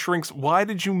much he shrinks. Why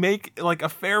did you make, like, a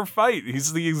fair fight?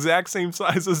 He's the exact same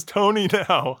size as Tony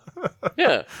now.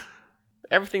 Yeah.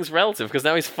 Everything's relative, because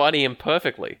now he's fighting him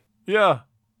perfectly. Yeah.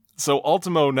 So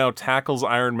Ultimo now tackles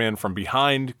Iron Man from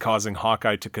behind, causing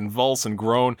Hawkeye to convulse and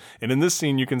groan. And in this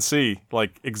scene, you can see,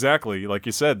 like, exactly, like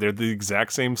you said, they're the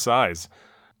exact same size.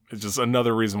 It's just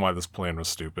another reason why this plan was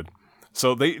stupid.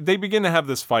 So they begin to have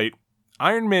this fight.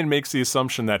 Iron Man makes the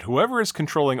assumption that whoever is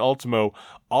controlling Ultimo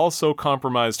also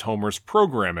compromised Homer's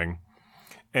programming.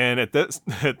 And at this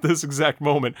exact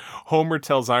moment, Homer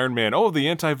tells Iron Man, oh, the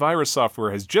antivirus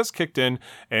software has just kicked in,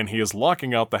 and he is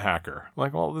locking out the hacker.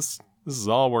 Like, well, this is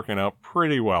all working out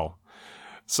pretty well.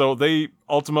 So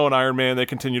Ultimo and Iron Man, they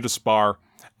continue to spar.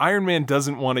 Iron Man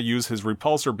doesn't want to use his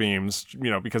repulsor beams,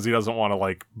 because he doesn't want to,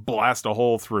 like, blast a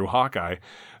hole through Hawkeye.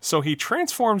 So he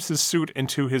transforms his suit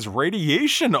into his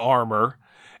radiation armor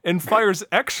and fires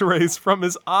X-rays from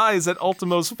his eyes at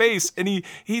Ultimo's face. And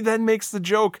he then makes the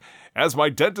joke, as my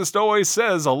dentist always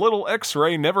says, a little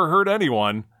X-ray never hurt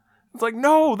anyone. It's like,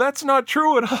 no, that's not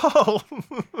true at all.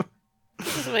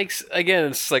 This makes, again,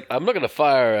 it's like, I'm not going to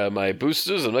fire my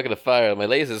boosters, I'm not going to fire my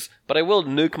lasers, but I will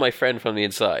nuke my friend from the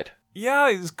inside.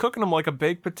 Yeah, he's cooking him like a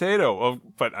baked potato.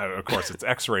 But, of course, it's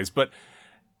X-rays. But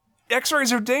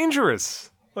X-rays are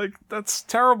dangerous. Like, that's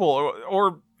terrible.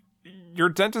 Or your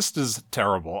dentist is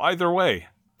terrible. Either way.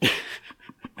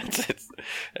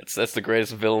 That's the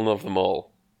greatest villain of them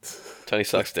all. Tony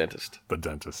Stark's dentist. The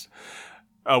dentist.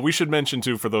 We should mention,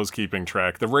 too, for those keeping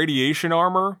track, the radiation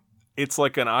armor, it's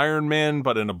like an Iron Man,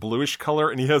 but in a bluish color,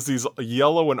 and he has these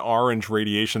yellow and orange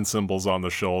radiation symbols on the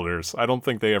shoulders. I don't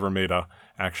think they ever made a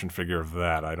action figure of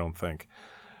that, I don't think.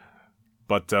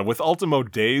 But with Ultimo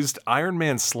dazed, Iron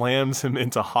Man slams him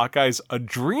into Hawkeye's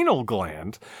adrenal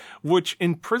gland, which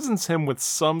imprisons him with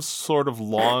some sort of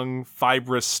long,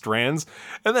 fibrous strands.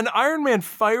 And then Iron Man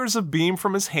fires a beam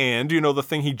from his hand, the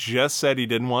thing he just said he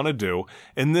didn't want to do.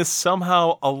 And this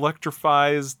somehow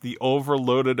electrifies the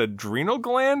overloaded adrenal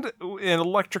gland and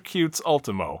electrocutes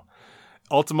Ultimo.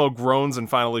 Ultimo groans and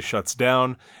finally shuts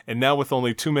down, and now with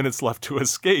only 2 minutes left to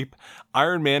escape,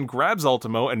 Iron Man grabs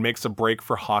Ultimo and makes a break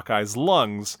for Hawkeye's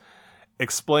lungs,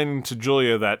 explaining to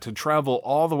Julia that to travel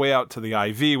all the way out to the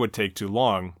IV would take too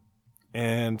long.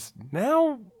 And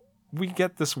now we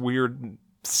get this weird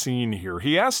scene here.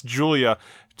 He asks Julia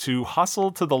to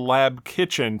hustle to the lab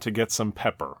kitchen to get some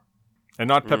pepper. And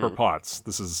not Pepper Potts.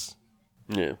 This is...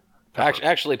 Yeah.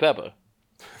 Actually pepper.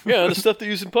 Yeah, the stuff they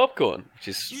use in popcorn, which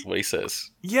is what he says.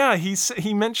 Yeah,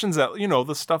 he mentions that,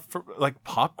 the stuff for, like,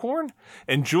 popcorn?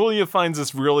 And Julia finds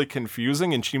this really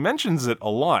confusing, and she mentions it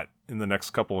a lot in the next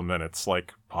couple of minutes.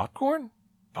 Like, popcorn?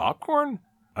 Popcorn?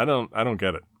 I don't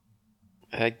get it.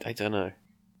 I don't know.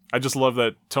 I just love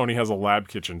that Tony has a lab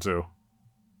kitchen, too.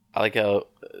 I like how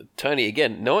Tony,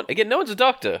 no one's a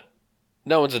doctor.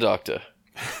 No one's a doctor.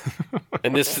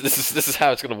 And this is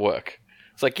how it's going to work.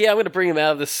 It's like, yeah, I'm going to bring him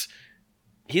out of this...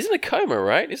 He's in a coma,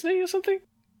 right? Isn't he, or something?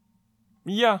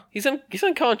 Yeah. He's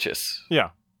unconscious. Yeah.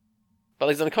 but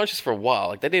he's unconscious for a while.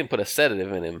 Like, they didn't put a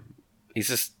sedative in him. He's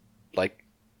just, like,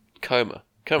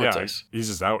 comatose. Yeah, he's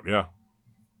just out, yeah.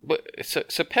 But,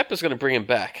 so Pepper's going to bring him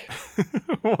back.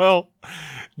 Well,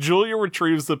 Julia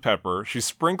retrieves the pepper, she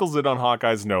sprinkles it on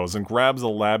Hawkeye's nose, and grabs a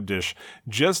lab dish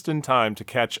just in time to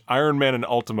catch Iron Man and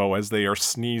Ultimo as they are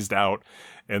sneezed out.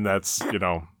 And that's,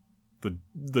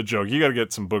 the joke. You gotta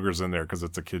get some boogers in there because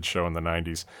it's a kid's show in the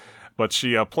 90s. But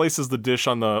she places the dish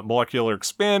on the molecular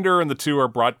expander, and the two are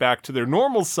brought back to their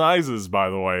normal sizes, by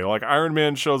the way. Like, Iron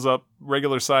Man shows up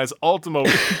regular size, Ultimo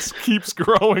keeps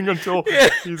growing until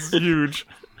he's huge.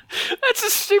 That's the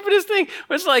stupidest thing.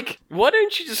 It's like, why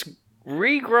don't you just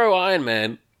regrow Iron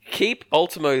Man, keep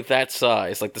Ultimo that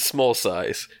size, like the small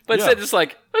size, but instead it's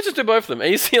like, let's just do both of them.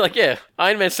 And you see, like,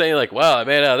 Iron Man saying, like, wow, I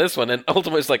made out of this one, and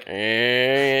Ultimo's like,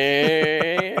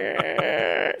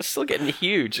 still getting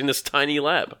huge in this tiny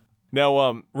lab.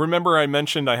 Now, remember I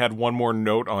mentioned I had one more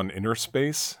note on Inner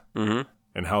Space? Mm-hmm.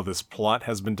 And how this plot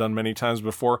has been done many times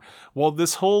before. Well,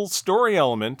 this whole story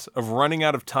element of running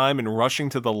out of time and rushing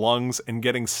to the lungs and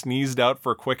getting sneezed out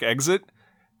for a quick exit,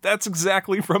 that's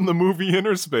exactly from the movie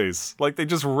Inner Space. Like, they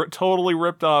just totally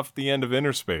ripped off the end of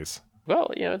Inner Space.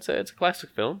 Well, it's a classic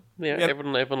film. Yeah,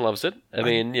 everyone loves it. I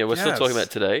mean, we're still talking about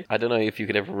it today. I don't know if you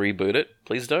could ever reboot it.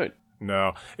 Please don't.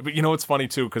 No. But it's funny,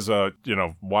 too, because,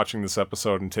 watching this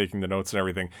episode and taking the notes and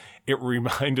everything, it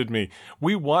reminded me,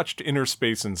 we watched Inner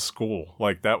Space in school.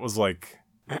 Like, that was, like,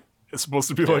 it's supposed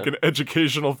to be, like, an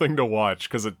educational thing to watch,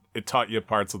 because it taught you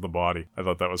parts of the body. I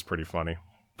thought that was pretty funny.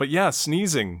 But yeah,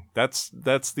 sneezing, that's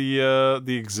the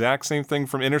exact same thing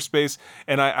from Inner Space.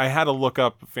 And I had to look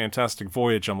up Fantastic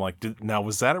Voyage. I'm like, now,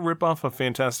 was that a ripoff of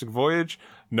Fantastic Voyage?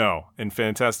 No. In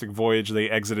Fantastic Voyage, they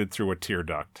exited through a tear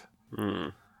duct.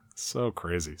 So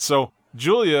crazy. So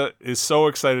Julia is so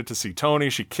excited to see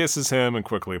Tony. She kisses him and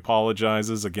quickly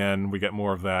apologizes. Again, we get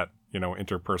more of that,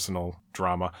 interpersonal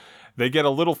drama. They get a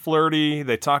little flirty.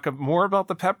 They talk more about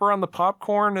the pepper on the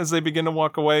popcorn as they begin to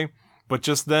walk away. But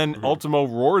just then, Ultimo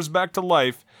roars back to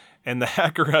life, and the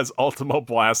hacker has Ultimo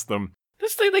blast them.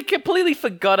 This thing, they completely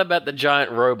forgot about the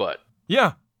giant robot.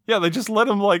 Yeah, they just let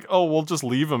him we'll just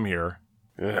leave him here.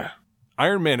 Ugh.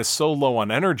 Iron Man is so low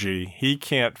on energy, he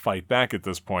can't fight back at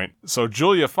this point. So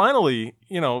Julia finally,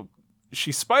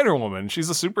 she's Spider-Woman. She's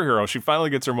a superhero. She finally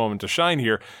gets her moment to shine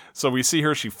here. So we see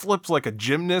her. She flips like a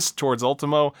gymnast towards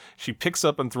Ultimo. She picks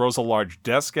up and throws a large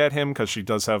desk at him because she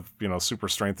does have, super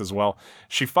strength as well.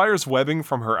 She fires webbing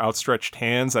from her outstretched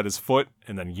hands at his foot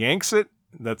and then yanks it.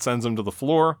 That sends him to the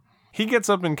floor. He gets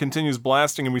up and continues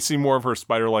blasting, and we see more of her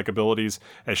spider-like abilities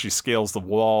as she scales the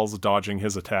walls, dodging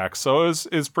his attacks. So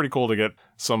it's pretty cool to get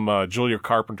some Julia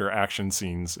Carpenter action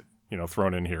scenes,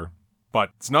 thrown in here.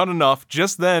 But it's not enough.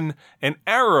 Just then, an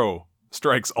arrow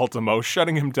strikes Ultimo,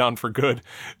 shutting him down for good.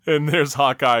 And there's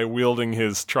Hawkeye wielding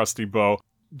his trusty bow.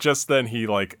 Just then,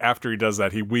 after he does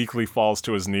that, he weakly falls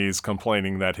to his knees,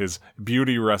 complaining that his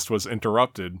beauty rest was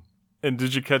interrupted. And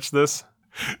did you catch this?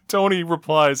 Tony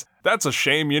replies, "That's a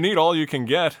shame. You need all you can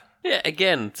get." Yeah,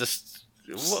 again, just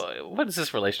what is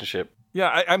this relationship?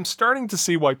 Yeah, I'm starting to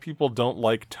see why people don't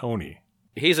like Tony.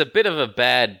 He's a bit of a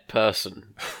bad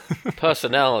person,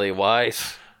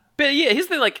 personality-wise. But yeah, here's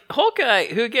the thing, Hawkeye,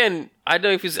 who again, I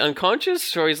don't know if he's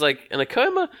unconscious or he's in a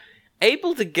coma,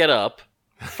 able to get up,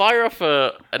 fire off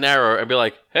an arrow and be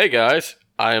like, "Hey guys,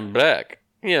 I am back."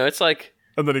 It's like...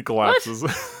 And then he collapses.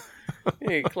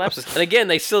 Yeah, he collapses. And again,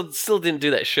 they still didn't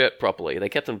do that shirt properly. They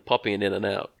kept him popping in and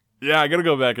out. Yeah, I gotta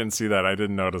go back and see that. I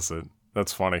didn't notice it.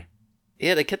 That's funny.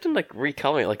 Yeah, they kept him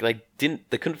recoloring.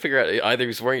 They couldn't figure out either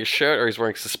he's wearing a shirt or he's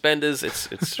wearing suspenders. It's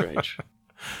strange.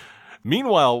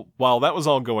 Meanwhile, while that was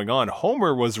all going on,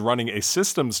 Homer was running a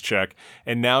systems check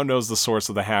and now knows the source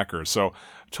of the hacker. So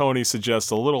Tony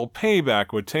suggests a little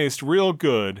payback would taste real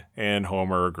good, and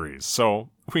Homer agrees. So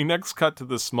we next cut to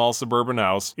this small suburban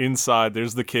house. Inside,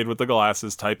 there's the kid with the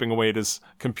glasses typing away at his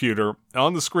computer.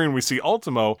 On the screen, we see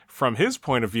Ultimo, from his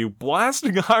point of view,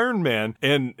 blasting Iron Man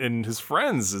and his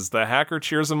friends as the hacker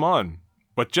cheers him on.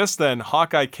 But just then,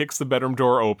 Hawkeye kicks the bedroom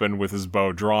door open with his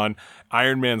bow drawn.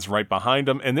 Iron Man's right behind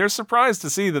him, and they're surprised to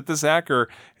see that this hacker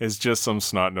is just some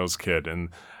snot-nosed kid. And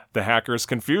the hacker is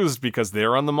confused because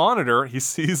there on the monitor, he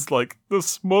sees the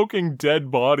smoking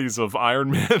dead bodies of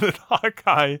Iron Man and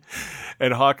Hawkeye.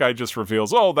 And Hawkeye just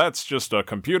reveals, "Oh, that's just a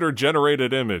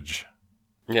computer-generated image."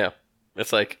 Yeah.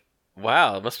 It's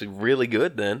wow, it must be really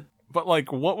good then. But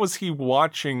what was he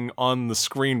watching on the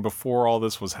screen before all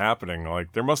this was happening?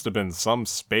 There must have been some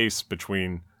space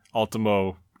between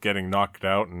Ultimo getting knocked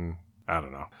out and I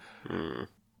don't know.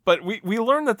 But we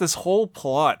learned that this whole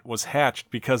plot was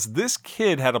hatched because this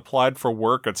kid had applied for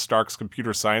work at Stark's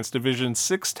computer science division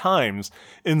 6 times.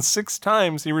 And 6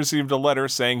 times he received a letter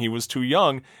saying he was too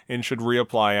young and should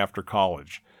reapply after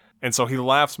college. And so he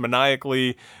laughs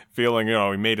maniacally, feeling,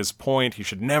 he made his point. He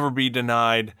should never be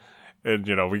denied. And,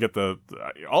 we get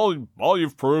all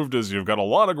you've proved is you've got a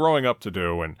lot of growing up to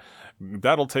do. And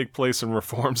that'll take place in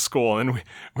reform school. And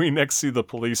we next see the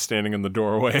police standing in the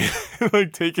doorway,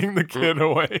 like taking the kid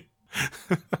away.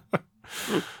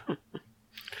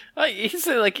 He's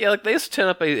like they used to turn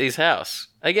up at his house.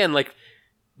 Again, like,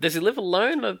 does he live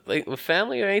alone or, like, with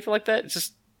family or anything like that? It's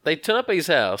just, they turn up at his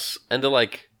house and they're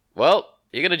like, well,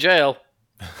 you go to jail.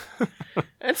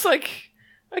 It's like,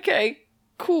 okay,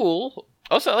 cool.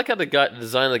 Also, I like how the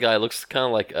design of the guy looks kind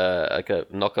of like a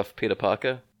knockoff Peter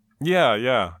Parker.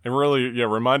 Yeah. It really,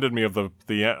 reminded me of the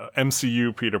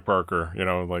MCU Peter Parker,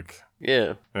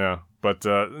 Yeah. Yeah. But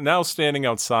now standing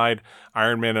outside,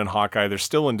 Iron Man and Hawkeye, they're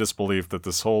still in disbelief that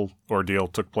this whole ordeal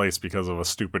took place because of a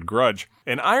stupid grudge.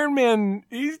 And Iron Man,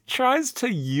 he tries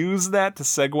to use that to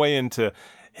segue into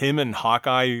him and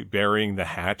Hawkeye burying the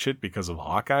hatchet because of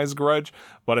Hawkeye's grudge.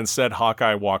 But instead,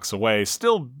 Hawkeye walks away,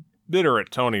 still bitter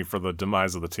at Tony for the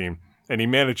demise of the team. And he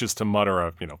manages to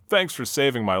mutter thanks for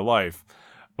saving my life.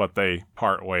 But they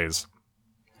part ways.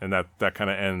 And that kind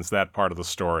of ends that part of the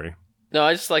story. No,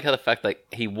 I just like how the fact that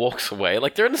he walks away.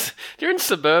 Like, they're in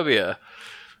suburbia.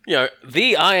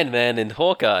 The Iron Man and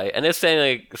Hawkeye, and they're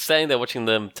standing there watching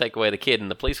them take away the kid in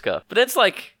the police car. But it's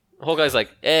like, Hawkeye's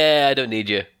like, I don't need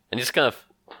you. And just kind of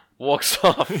walks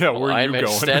off. Yeah, where are Iron you Man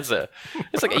going? Stands there.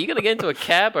 It's like, are you going to get into a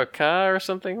cab or a car or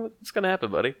something? What's going to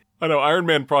happen, buddy? I know, Iron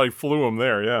Man probably flew him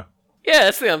there, yeah. Yeah,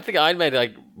 that's the thing. I'm thinking Iron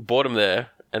Man, brought him there,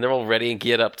 and they're all ready and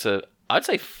geared up to, I'd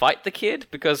say, fight the kid,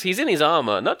 because he's in his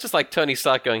armor, not just like Tony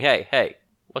Stark going, hey,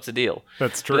 what's the deal?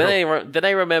 That's true. But then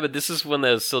I remember this is when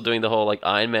they're still doing the whole, like,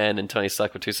 Iron Man and Tony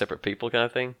Stark were two separate people kind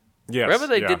of thing. Yes. Remember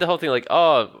they did the whole thing like,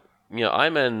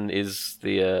 Iron Man is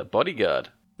the bodyguard.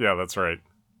 Yeah, that's right.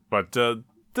 But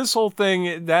this whole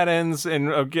thing, that ends,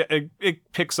 and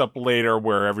it picks up later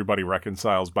where everybody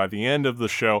reconciles by the end of the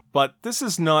show. But this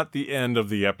is not the end of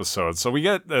the episode. So we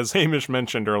get, as Hamish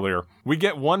mentioned earlier, we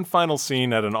get one final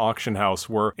scene at an auction house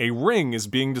where a ring is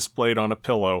being displayed on a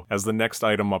pillow as the next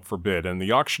item up for bid. And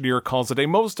the auctioneer calls it a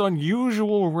most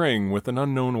unusual ring with an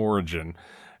unknown origin.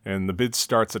 And the bid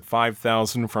starts at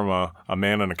 $5,000 from a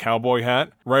man in a cowboy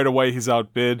hat. Right away, he's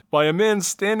outbid by a man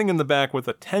standing in the back with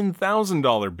a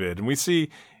 $10,000 bid. And we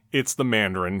see it's the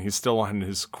Mandarin. He's still on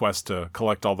his quest to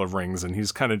collect all the rings, and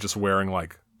he's kind of just wearing,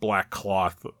 like, black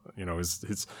cloth.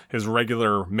 His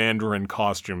regular Mandarin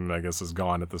costume, I guess, is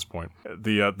gone at this point.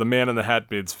 The man in the hat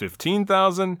bids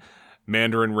 $15,000.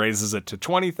 Mandarin raises it to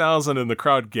 $20,000, and the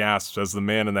crowd gasps as the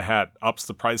man in the hat ups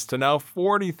the price to now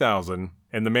 $40,000.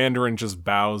 And the Mandarin just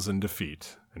bows in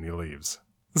defeat, and he leaves.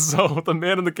 So the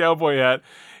man in the cowboy hat,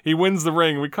 he wins the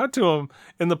ring. We cut to him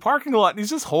in the parking lot, and he's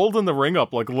just holding the ring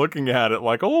up, like, looking at it,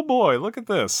 like, oh boy, look at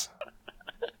this.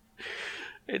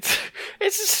 It's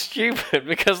stupid,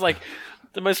 because, like,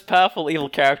 the most powerful evil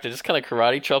character just kind of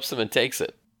karate chops him and takes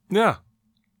it. Yeah.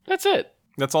 That's it.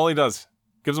 That's all he does.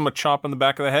 Gives him a chop in the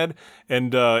back of the head,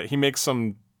 and he makes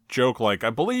some joke like, I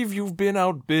believe you've been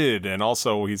outbid. And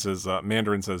also he says,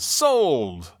 Mandarin says,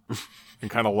 sold, and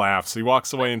kind of laughs. He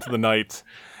walks away into the night.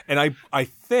 And I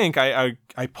think I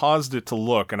paused it to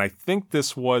look, and I think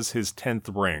this was his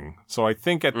 10th ring. So I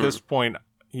think at this point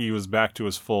he was back to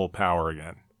his full power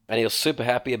again. And he was super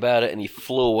happy about it, and he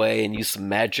flew away and used some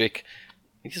magic.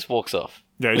 He just walks off.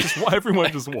 Yeah,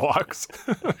 everyone just walks.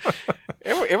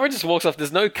 Everyone just walks off.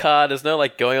 There's no car. There's no,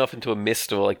 like, going off into a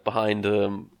mist or, like, behind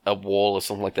a wall or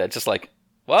something like that. Just like,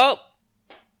 well,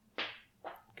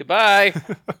 goodbye.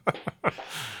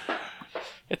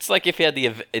 It's like if you had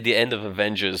the end of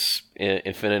Avengers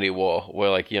Infinity War,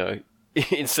 where, like,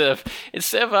 instead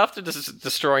of after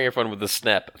destroying everyone with the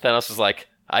snap, Thanos is like,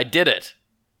 I did it.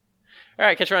 All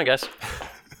right, catch you around, guys.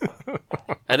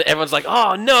 And everyone's like,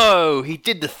 oh no, he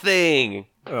did the thing.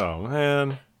 Oh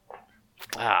man.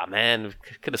 Ah man,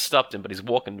 could have stopped him, but he's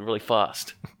walking really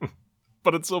fast.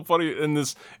 But it's so funny in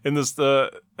this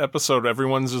episode,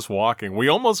 everyone's just walking. We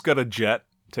almost got a jet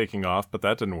taking off, but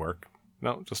that didn't work.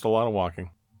 No, just a lot of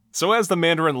walking. So as the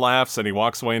Mandarin laughs and he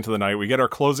walks away into the night, we get our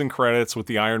closing credits with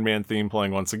the Iron Man theme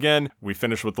playing once again. We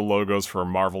finish with the logos for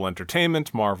Marvel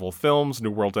Entertainment, Marvel Films,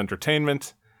 New World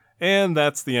Entertainment, and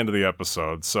that's the end of the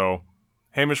episode. So,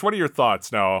 Hamish, what are your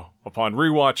thoughts now upon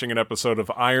rewatching an episode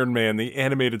of Iron Man, the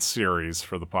animated series,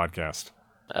 for the podcast?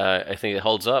 I think it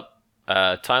holds up.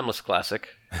 Timeless classic.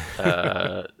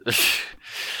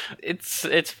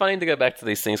 it's funny to go back to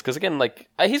these things because again, like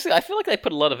I feel like they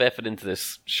put a lot of effort into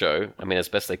this show. I mean, as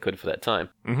best they could for that time.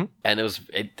 Mm-hmm. And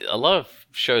a lot of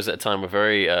shows at the time were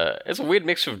very. It's a weird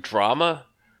mixture of drama,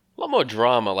 a lot more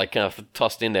drama, like kind of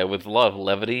tossed in there with a lot of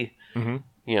levity. Mm-hmm.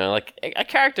 You know, like a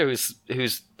character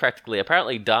who's practically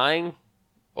apparently dying,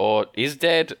 or is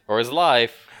dead, or is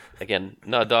alive. Again,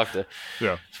 not a doctor.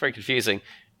 Yeah, it's very confusing.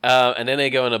 And then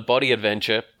they go on a body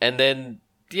adventure, and then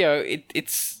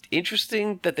it's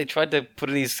interesting that they tried to put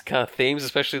in these kind of themes,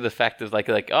 especially the fact of like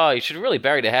oh, you should really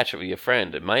bury the hatchet with your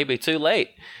friend. It may be too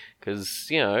late because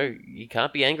you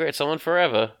can't be angry at someone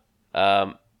forever.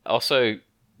 Also,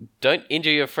 don't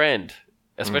injure your friend,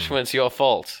 especially when it's your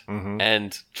fault,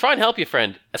 and try and help your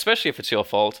friend, especially if it's your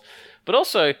fault. But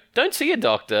also, don't see a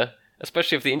doctor,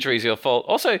 especially if the injury is your fault.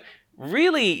 Also,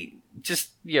 really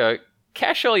just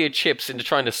cash all your chips into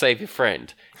trying to save your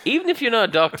friend. Even if you're not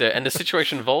a doctor and the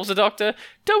situation involves a doctor,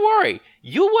 don't worry.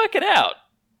 You'll work it out.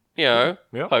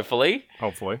 Hopefully.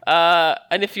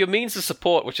 And if your means of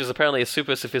support, which is apparently a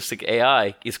super sophisticated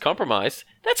AI, is compromised,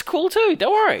 that's cool too.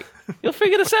 Don't worry. You'll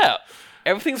figure this out.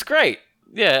 Everything's great.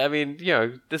 Yeah, I mean,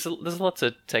 there's a lot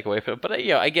to take away from it. But,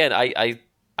 again,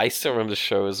 I still remember the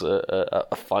show as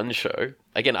a fun show.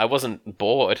 Again, I wasn't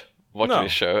bored watching the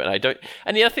show,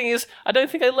 and the other thing is, I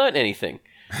don't think I learned anything.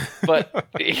 But,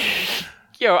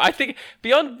 I think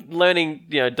beyond learning,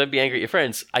 don't be angry at your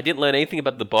friends, I didn't learn anything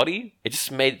about the body. It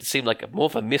just made it seem like more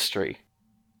of a mystery.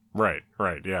 Right,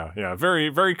 yeah. Very,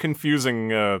 very confusing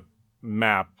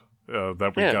map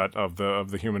that we got of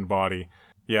the human body.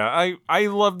 Yeah, I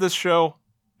love this show.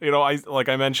 Like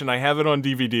I mentioned, I have it on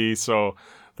DVD, so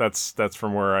that's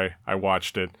from where I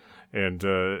watched it. And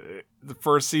the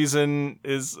first season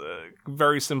is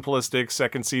very simplistic.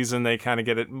 Second season, they kind of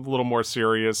get it a little more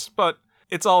serious. But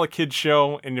it's all a kid's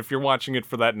show, and if you're watching it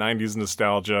for that 90s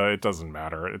nostalgia, it doesn't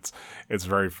matter. It's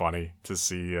very funny to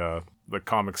see the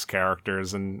comics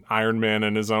characters and Iron Man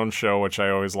in his own show, which I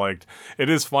always liked. It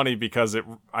is funny because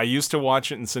I used to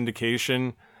watch it in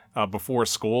syndication before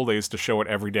school. They used to show it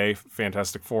every day,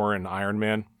 Fantastic Four and Iron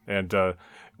Man. And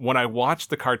when I watch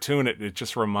the cartoon, it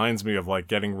just reminds me of like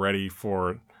getting ready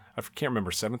for, I can't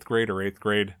remember, 7th grade or 8th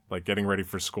grade, like getting ready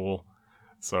for school.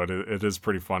 So it is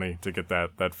pretty funny to get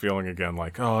that feeling again,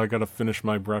 like, oh, I gotta finish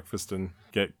my breakfast and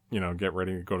get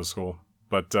ready to go to school.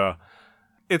 But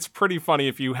it's pretty funny.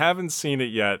 If you haven't seen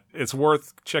it yet, it's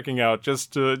worth checking out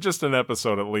just an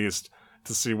episode at least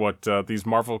to see what these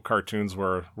Marvel cartoons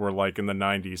were like in the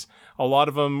 90s. A lot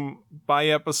of them by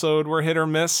episode were hit or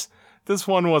miss. This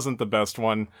one wasn't the best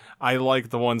one. I like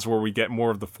the ones where we get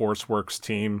more of the Force Works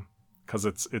team, because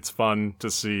it's fun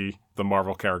to see the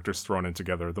Marvel characters thrown in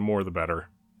together. The more the better.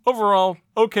 Overall,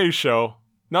 okay show.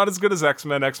 Not as good as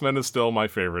X-Men. X-Men is still my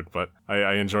favorite, but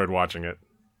I enjoyed watching it.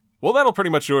 Well, that'll pretty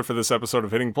much do it for this episode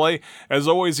of Hitting Play. As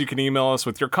always, you can email us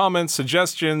with your comments,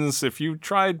 suggestions. If you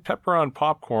tried pepper on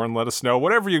popcorn, let us know.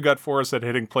 Whatever you got for us at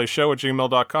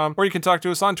hittingplayshow@gmail.com, or you can talk to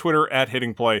us on Twitter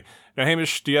 @hittingplay. Now,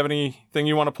 Hamish, do you have anything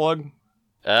you want to plug?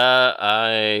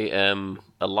 I am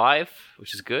alive,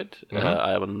 which is good.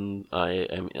 I'm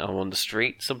on the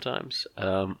street sometimes.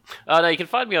 No, you can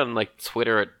find me on like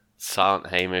Twitter at Silent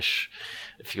Hamish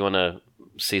if you want to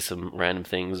see some random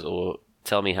things or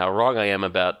tell me how wrong I am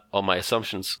about all my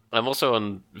assumptions. I'm also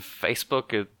on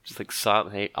Facebook. It's like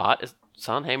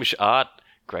Silent Hamish Art.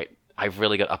 Great. I've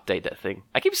really got to update that thing.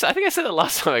 I think I said it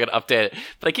last time I got to update it,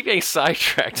 but I keep getting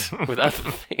sidetracked with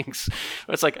other things.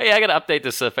 It's like, hey, I got to update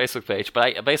this Facebook page, but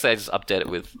I just update it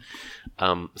with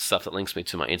stuff that links me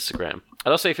to my Instagram.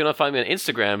 And also, if you want to find me on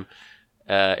Instagram,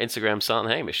 Instagram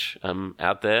Silent Hamish. I'm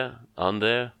out there, on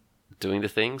there, doing the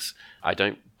things. I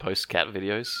don't post cat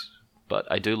videos, but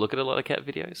I do look at a lot of cat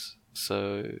videos.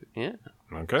 So, yeah.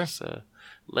 Okay. Just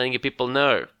letting you people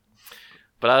know.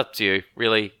 But up to you.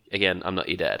 Really, again, I'm not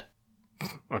your dad.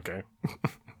 Okay.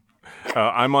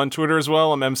 I'm on Twitter as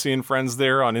well. I'm MC and Friends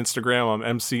there. On Instagram,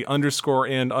 I'm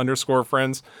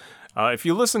MC_and_friends. If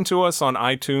you listen to us on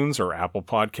iTunes or Apple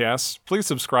Podcasts, please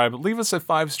subscribe. Leave us a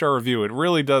 5-star review. It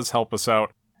really does help us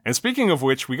out. And speaking of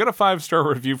which, we got a 5-star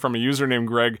review from a user named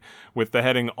Greg with the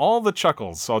heading, All the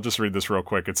Chuckles. I'll just read this real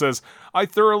quick. It says, I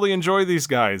thoroughly enjoy these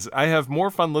guys. I have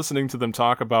more fun listening to them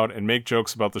talk about and make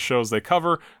jokes about the shows they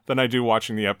cover than I do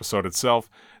watching the episode itself.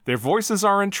 Their voices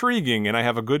are intriguing, and I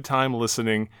have a good time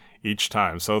listening each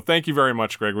time. So thank you very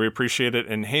much, Greg. We appreciate it.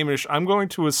 And Hamish, I'm going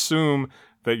to assume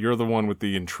that you're the one with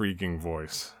the intriguing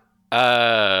voice.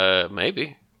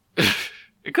 Maybe.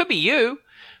 It could be you.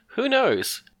 Who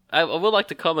knows? I would like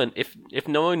to comment, if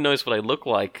no one knows what I look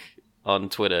like on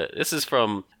Twitter, this is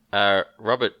from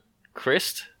Robert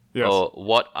Christ, yes. or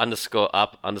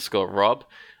what_up_Rob.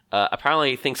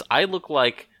 Apparently he thinks I look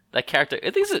like that character.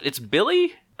 I think it's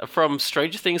Billy from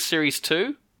Stranger Things Series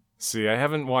 2. See, I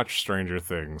haven't watched Stranger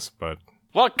Things, but...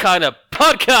 What kind of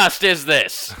podcast is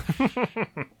this?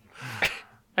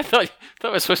 I thought we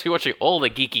were supposed to be watching all the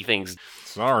geeky things.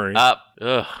 Sorry.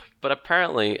 But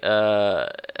apparently, if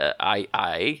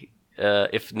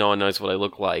no one knows what I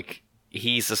look like,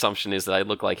 his assumption is that I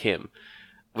look like him.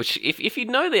 Which, if you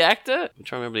know the actor, I'm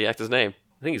trying to remember the actor's name.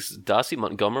 I think it's Darcy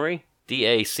Montgomery.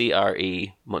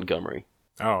 D-A-C-R-E Montgomery.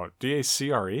 Oh,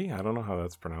 D-A-C-R-E? I don't know how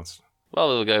that's pronounced. Well,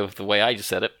 we'll go with the way I just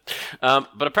said it.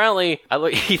 But apparently,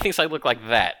 he thinks I look like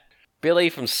that. Billy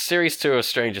from Series 2 of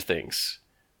Stranger Things.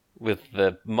 With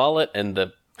the mullet and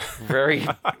the very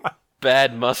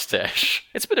bad mustache.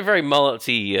 It's been a very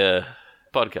mullet-y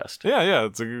podcast. Yeah,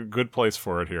 it's a good place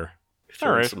for it here.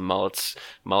 All right. Some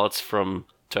mullets from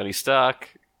Tony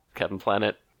Stark, Captain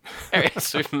Planet,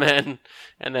 Superman,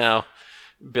 and now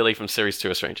Billy from Series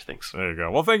 2 of Stranger Things. There you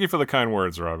go. Well, thank you for the kind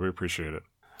words, Rob. We appreciate it.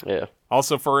 Yeah.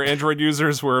 Also, for Android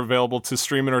users, we're available to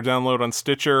stream it or download on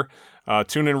Stitcher,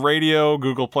 TuneIn Radio,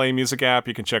 Google Play Music app.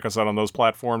 You can check us out on those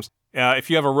platforms. If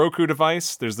you have a Roku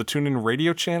device, there's the TuneIn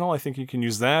Radio channel. I think you can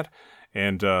use that.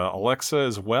 And Alexa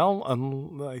as well,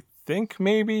 I think,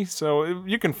 maybe. So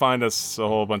you can find us a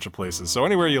whole bunch of places. So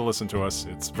anywhere you listen to us,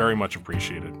 it's very much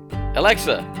appreciated.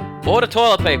 Alexa, order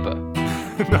toilet paper.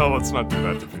 No, let's not do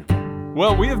that to people.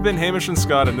 Well, we have been Hamish and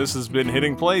Scott, and this has been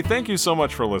Hitting Play. Thank you so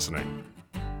much for listening.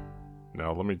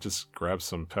 Now, let me just grab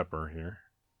some pepper here.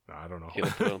 I don't know. You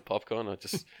gonna put it on popcorn or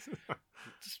just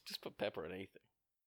put pepper in anything?